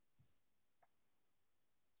correct.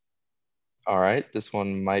 All right, this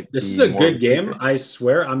one might This be is a more good game. I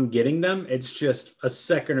swear I'm getting them. It's just a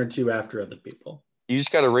second or two after other people. You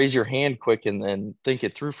just got to raise your hand quick and then think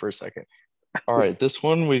it through for a second. All right, this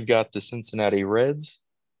one we've got the Cincinnati Reds,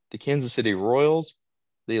 the Kansas City Royals,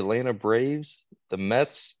 the Atlanta Braves, the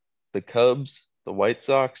Mets, the Cubs, the White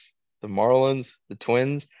Sox, the Marlins, the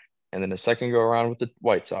Twins, and then a second go around with the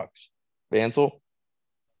White Sox. Vansel?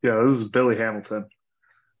 Yeah, this is Billy Hamilton.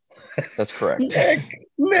 That's correct. Nick!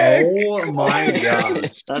 Oh my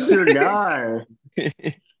gosh. That's your guy.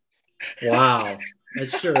 Wow. It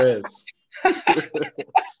sure is.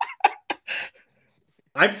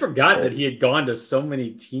 I forgot that he had gone to so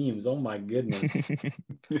many teams. Oh my goodness.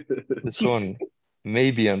 This one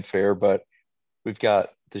may be unfair, but we've got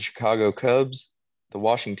the Chicago Cubs, the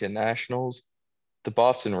Washington Nationals, the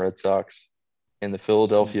Boston Red Sox, and the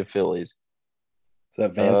Philadelphia Phillies. Is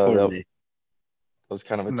that Vansel or that me? was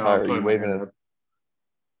kind of a No, tie. I'm Are putting you my waving hand it? up.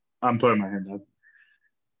 I'm putting my hand up.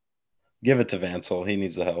 Give it to Vansel. He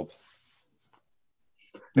needs the help.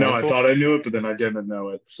 No, I Vansel? thought I knew it, but then I didn't know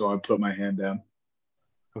it, so I put my hand down.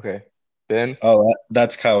 Okay. Ben? Oh,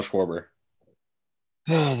 that's Kyle Schwarber.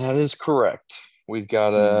 That is correct. We've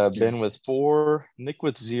got Okay. Ben with 4, Nick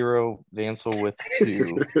with 0, Vansel with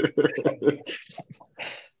 2.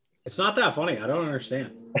 It's not that funny. I don't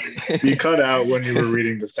understand. You cut out when you were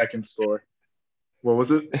reading the second score. What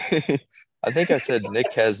was it? I think I said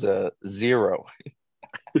Nick has a 0.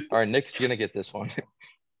 All right, Nick's going to get this one.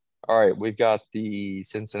 All right, we've got the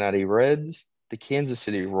Cincinnati Reds, the Kansas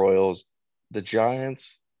City Royals, the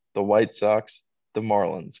Giants, the White Sox, the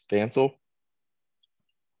Marlins. Vansel?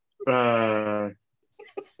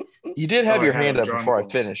 You did have I your had hand a up drawing before I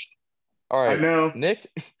blank. finished. All right, I know. Nick?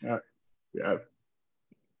 Yeah.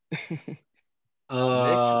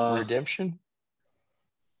 Nick, redemption?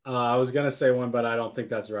 I was gonna say one, but I don't think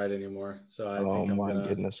that's right anymore. So I Oh think I'm my gonna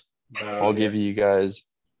goodness. bow I'll here. give you guys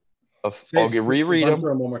reread run them. through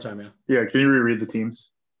them one more time, yeah. Yeah, can you reread the teams?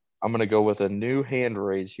 I'm going to go with a new hand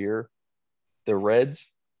raise here. The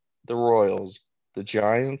Reds, the Royals, the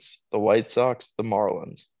Giants, the White Sox, the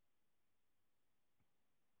Marlins.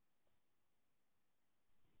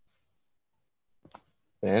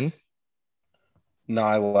 Ben? No,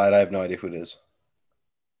 I lied. I have no idea who it is.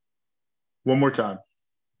 One more time.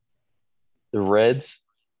 The Reds,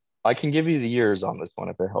 I can give you the years on this one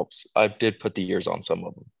if it helps. I did put the years on some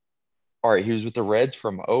of them. All right, he was with the Reds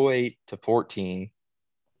from 08 to 14,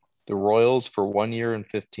 the Royals for 1 year and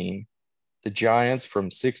 15, the Giants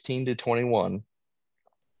from 16 to 21,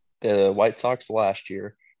 the White Sox last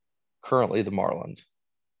year, currently the Marlins.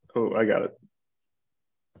 Oh, I got it.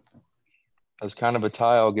 As kind of a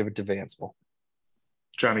tie, I'll give it to Vansel.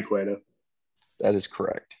 Johnny Cueto. That is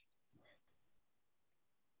correct.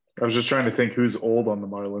 I was just trying to think who's old on the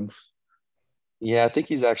Marlins. Yeah, I think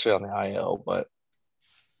he's actually on the IL, but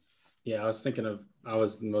Yeah, I wasn't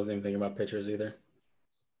even thinking about pitchers either.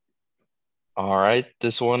 all right.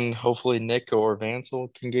 This one, hopefully Nick or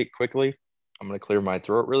Vansel can get quickly. I'm going to clear my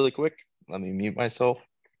throat really quick. Let me mute myself.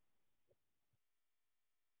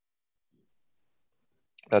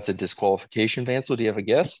 That's a disqualification, Vansel. Do you have a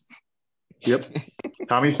guess? Yep.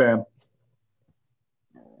 Tommy Pham.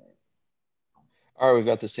 All right, we've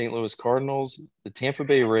got the St. Louis Cardinals, the Tampa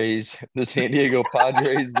Bay Rays, the San Diego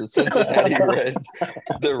Padres, the Cincinnati Reds,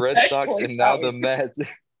 the Red Sox, and now the Mets.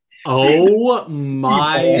 Oh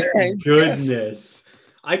my goodness.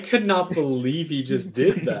 I could not believe he just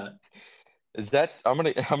did that. Is that I'm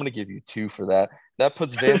gonna give you 2 for that. That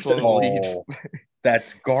puts Vansel in the lead. Oh,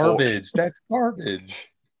 that's garbage. That's garbage.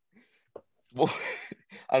 Well,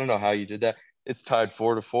 I don't know how you did that. It's tied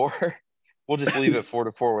 4-4. We'll just leave it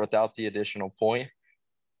 4-4 without the additional point.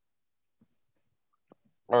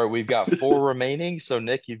 All right, we've got 4 remaining. So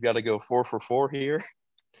Nick, you've got to go 4 for 4 here.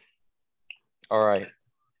 All right.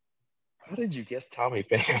 How did you guess Tommy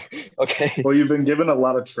Pham? Okay. Well, you've been given a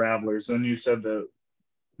lot of travelers, and you said that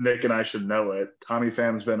Nick and I should know it. Tommy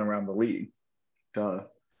Pham's been around the league. Duh.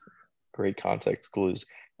 Great context clues.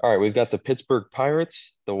 All right, we've got the Pittsburgh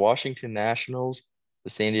Pirates, the Washington Nationals, the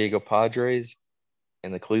San Diego Padres,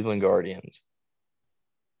 and the Cleveland Guardians.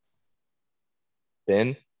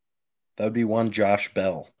 Ben? That would be one Josh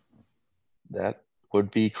Bell. That would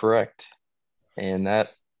be correct. And that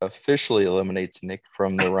officially eliminates Nick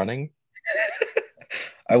from the running.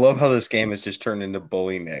 I love how this game has just turned into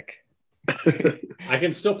Bully Nick. I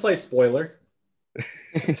can still play spoiler.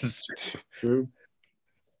 True.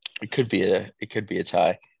 It could be a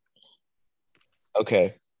tie.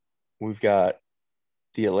 Okay. We've got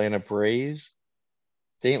the Atlanta Braves,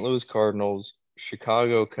 St. Louis Cardinals,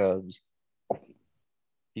 Chicago Cubs.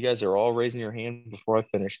 You guys are all raising your hand before I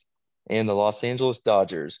finished. And the Los Angeles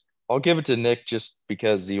Dodgers. I'll give it to Nick just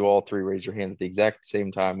because you all 3 raised your hand at the exact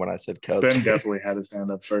same time when I said Cubs. Ben definitely had his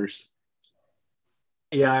hand up first.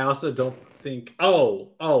 Yeah, I also don't think.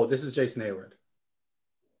 Oh, this is Jason Hayward.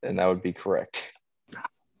 And that would be correct.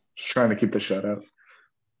 Just trying to keep the shutout.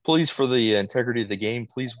 Please, for the integrity of the game,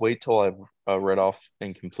 please wait till I've read off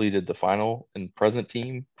and completed the final and present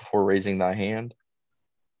team before raising thy hand.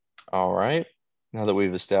 All right. Now that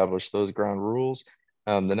we've established those ground rules,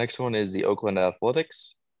 the next one is the Oakland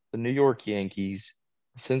Athletics, the New York Yankees,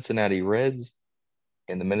 the Cincinnati Reds,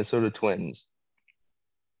 and the Minnesota Twins.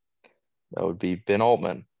 That would be Ben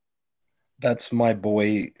Altman. That's my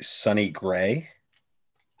boy, Sonny Gray.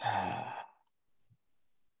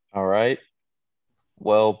 All right.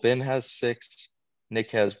 Well, Ben has 6.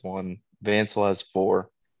 Nick has 1. Vansel has 4.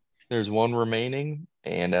 There's 1 remaining.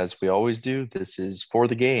 And as we always do, this is for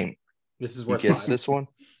the game. This is You worth guess 5. this one.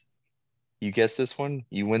 You guess this one,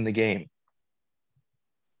 you win the game.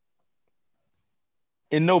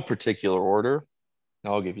 In no particular order.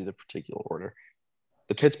 I'll give you the particular order.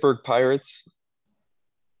 The Pittsburgh Pirates,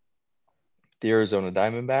 the Arizona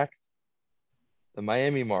Diamondbacks, the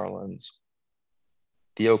Miami Marlins,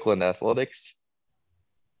 the Oakland Athletics,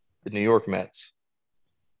 the New York Mets.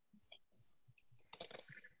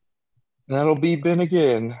 That'll be Ben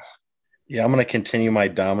again. Yeah, I'm going to continue my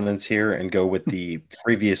dominance here and go with the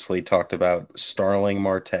previously talked about Starling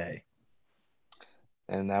Marte.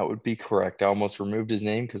 And that would be correct. I almost removed his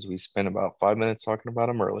name because we spent about 5 minutes talking about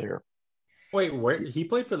him earlier. Wait, where he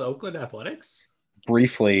played for the Oakland Athletics?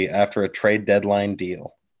 Briefly after a trade deadline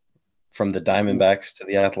deal from the Diamondbacks to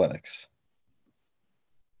the Athletics.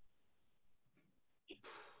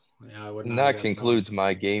 Yeah, I would And not that have concludes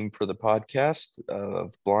my game for the podcast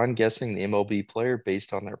of blind guessing the MLB player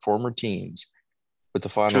based on their former teams. With the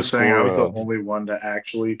final Just saying, I score was the of only one to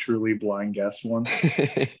actually truly blind guess one.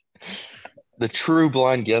 the True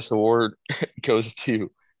Blind Guess Award goes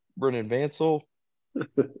to Brennan Vansel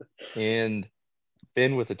and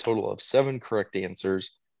Ben with a total of 7 correct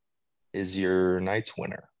answers is your night's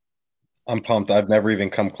winner. I'm pumped. I've never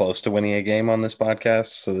even come close to winning a game on this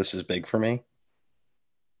podcast, so this is big for me.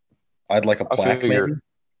 I'd like a plaque, maybe.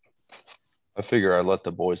 I figure I'd let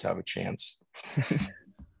the boys have a chance.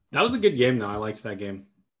 That was a good game, though. I liked that game.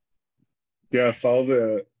 Yeah, follow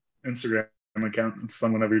the Instagram account. It's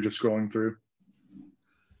fun whenever you're just scrolling through.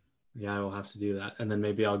 Yeah, I will have to do that, and then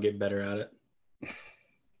maybe I'll get better at it.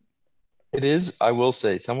 It is, I will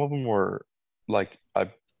say, some of them were like,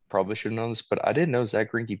 I probably should have known this, but I didn't know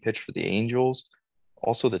Zach Greinke pitched for the Angels,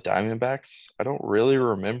 also the Diamondbacks. I don't really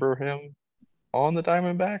remember him on the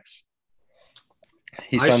Diamondbacks.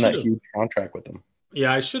 He I signed that should've- huge contract with them.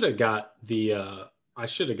 Yeah, I should have got the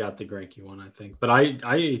Greinke one, I think. But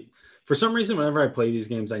I for some reason, whenever I play these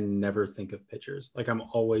games, I never think of pitchers. Like I'm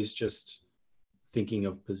always just thinking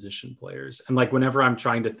of position players. And like whenever I'm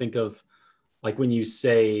trying to think of, like when you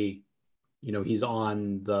say, he's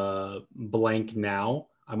on the blank now,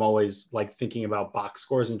 I'm always like thinking about box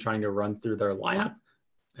scores and trying to run through their lineup.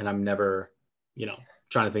 And I'm never,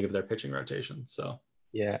 trying to think of their pitching rotation. So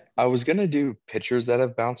Yeah, I was gonna do pitchers that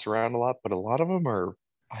have bounced around a lot, but a lot of them are,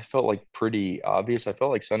 I felt like pretty obvious. I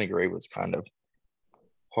felt like Sonny Gray was kind of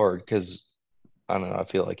hard because I don't know, I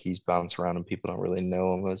feel like he's bounced around and people don't really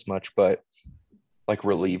know him as much, but like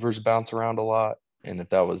relievers bounce around a lot. And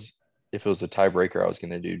if it was the tiebreaker, I was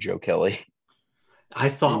gonna do Joe Kelly. I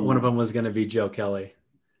thought one of them was going to be Joe Kelly.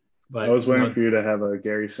 But I was waiting for you to have a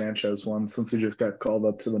Gary Sanchez one since he just got called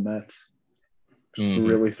up to the Mets. Just to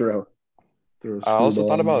really throw a I also screwball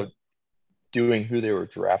thought in there. about doing who they were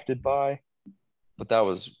drafted by, but that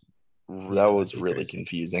was that'd be really crazy.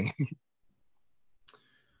 confusing.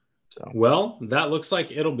 So Well, that looks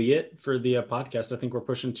like it'll be it for the podcast. I think we're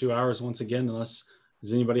pushing 2 hours once again. Does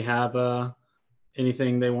anybody have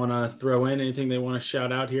anything they want to throw in, anything they want to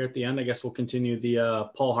shout out here at the end? I guess we'll continue the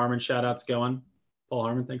Paul Harmon shout outs going. Paul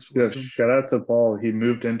Harmon, thanks for Yeah, listening. shout out to Paul. He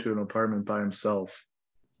moved into an apartment by himself.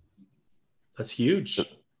 That's huge.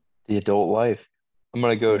 the adult life. I'm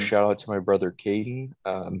gonna go Yeah. shout out to my brother Caden.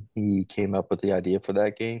 He came up with the idea for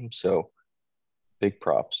that game, so big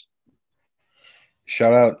props.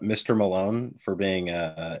 Shout out Mr. Malone for being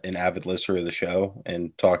an avid listener of the show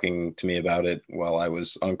and talking to me about it while I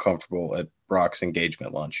was uncomfortable at Brock's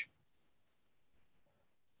engagement lunch.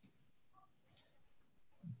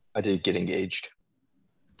 I did get engaged.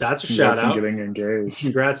 That's a shout Congrats on out. getting engaged.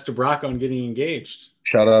 Congrats to Brock on getting engaged.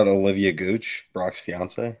 Shout out Olivia Gooch, Brock's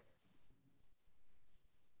fiance.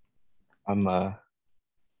 I'm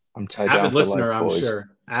tied down Avid for listener, life, I'm boys. sure.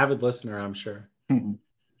 Avid listener, I'm sure.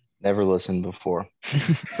 Never listened before.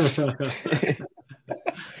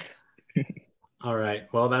 All right.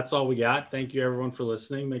 Well, that's all we got. Thank you, everyone, for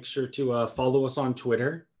listening. Make sure to follow us on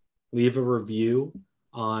Twitter. Leave a review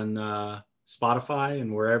on Spotify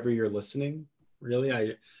and wherever you're listening. Really,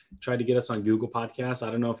 I tried to get us on Google Podcasts. I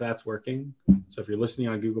don't know if that's working. So if you're listening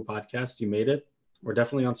on Google Podcasts, you made it. We're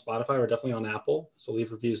definitely on Spotify. We're definitely on Apple. So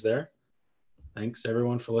leave reviews there. Thanks,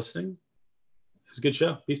 everyone, for listening. It was a good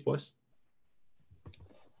show. Peace, boys.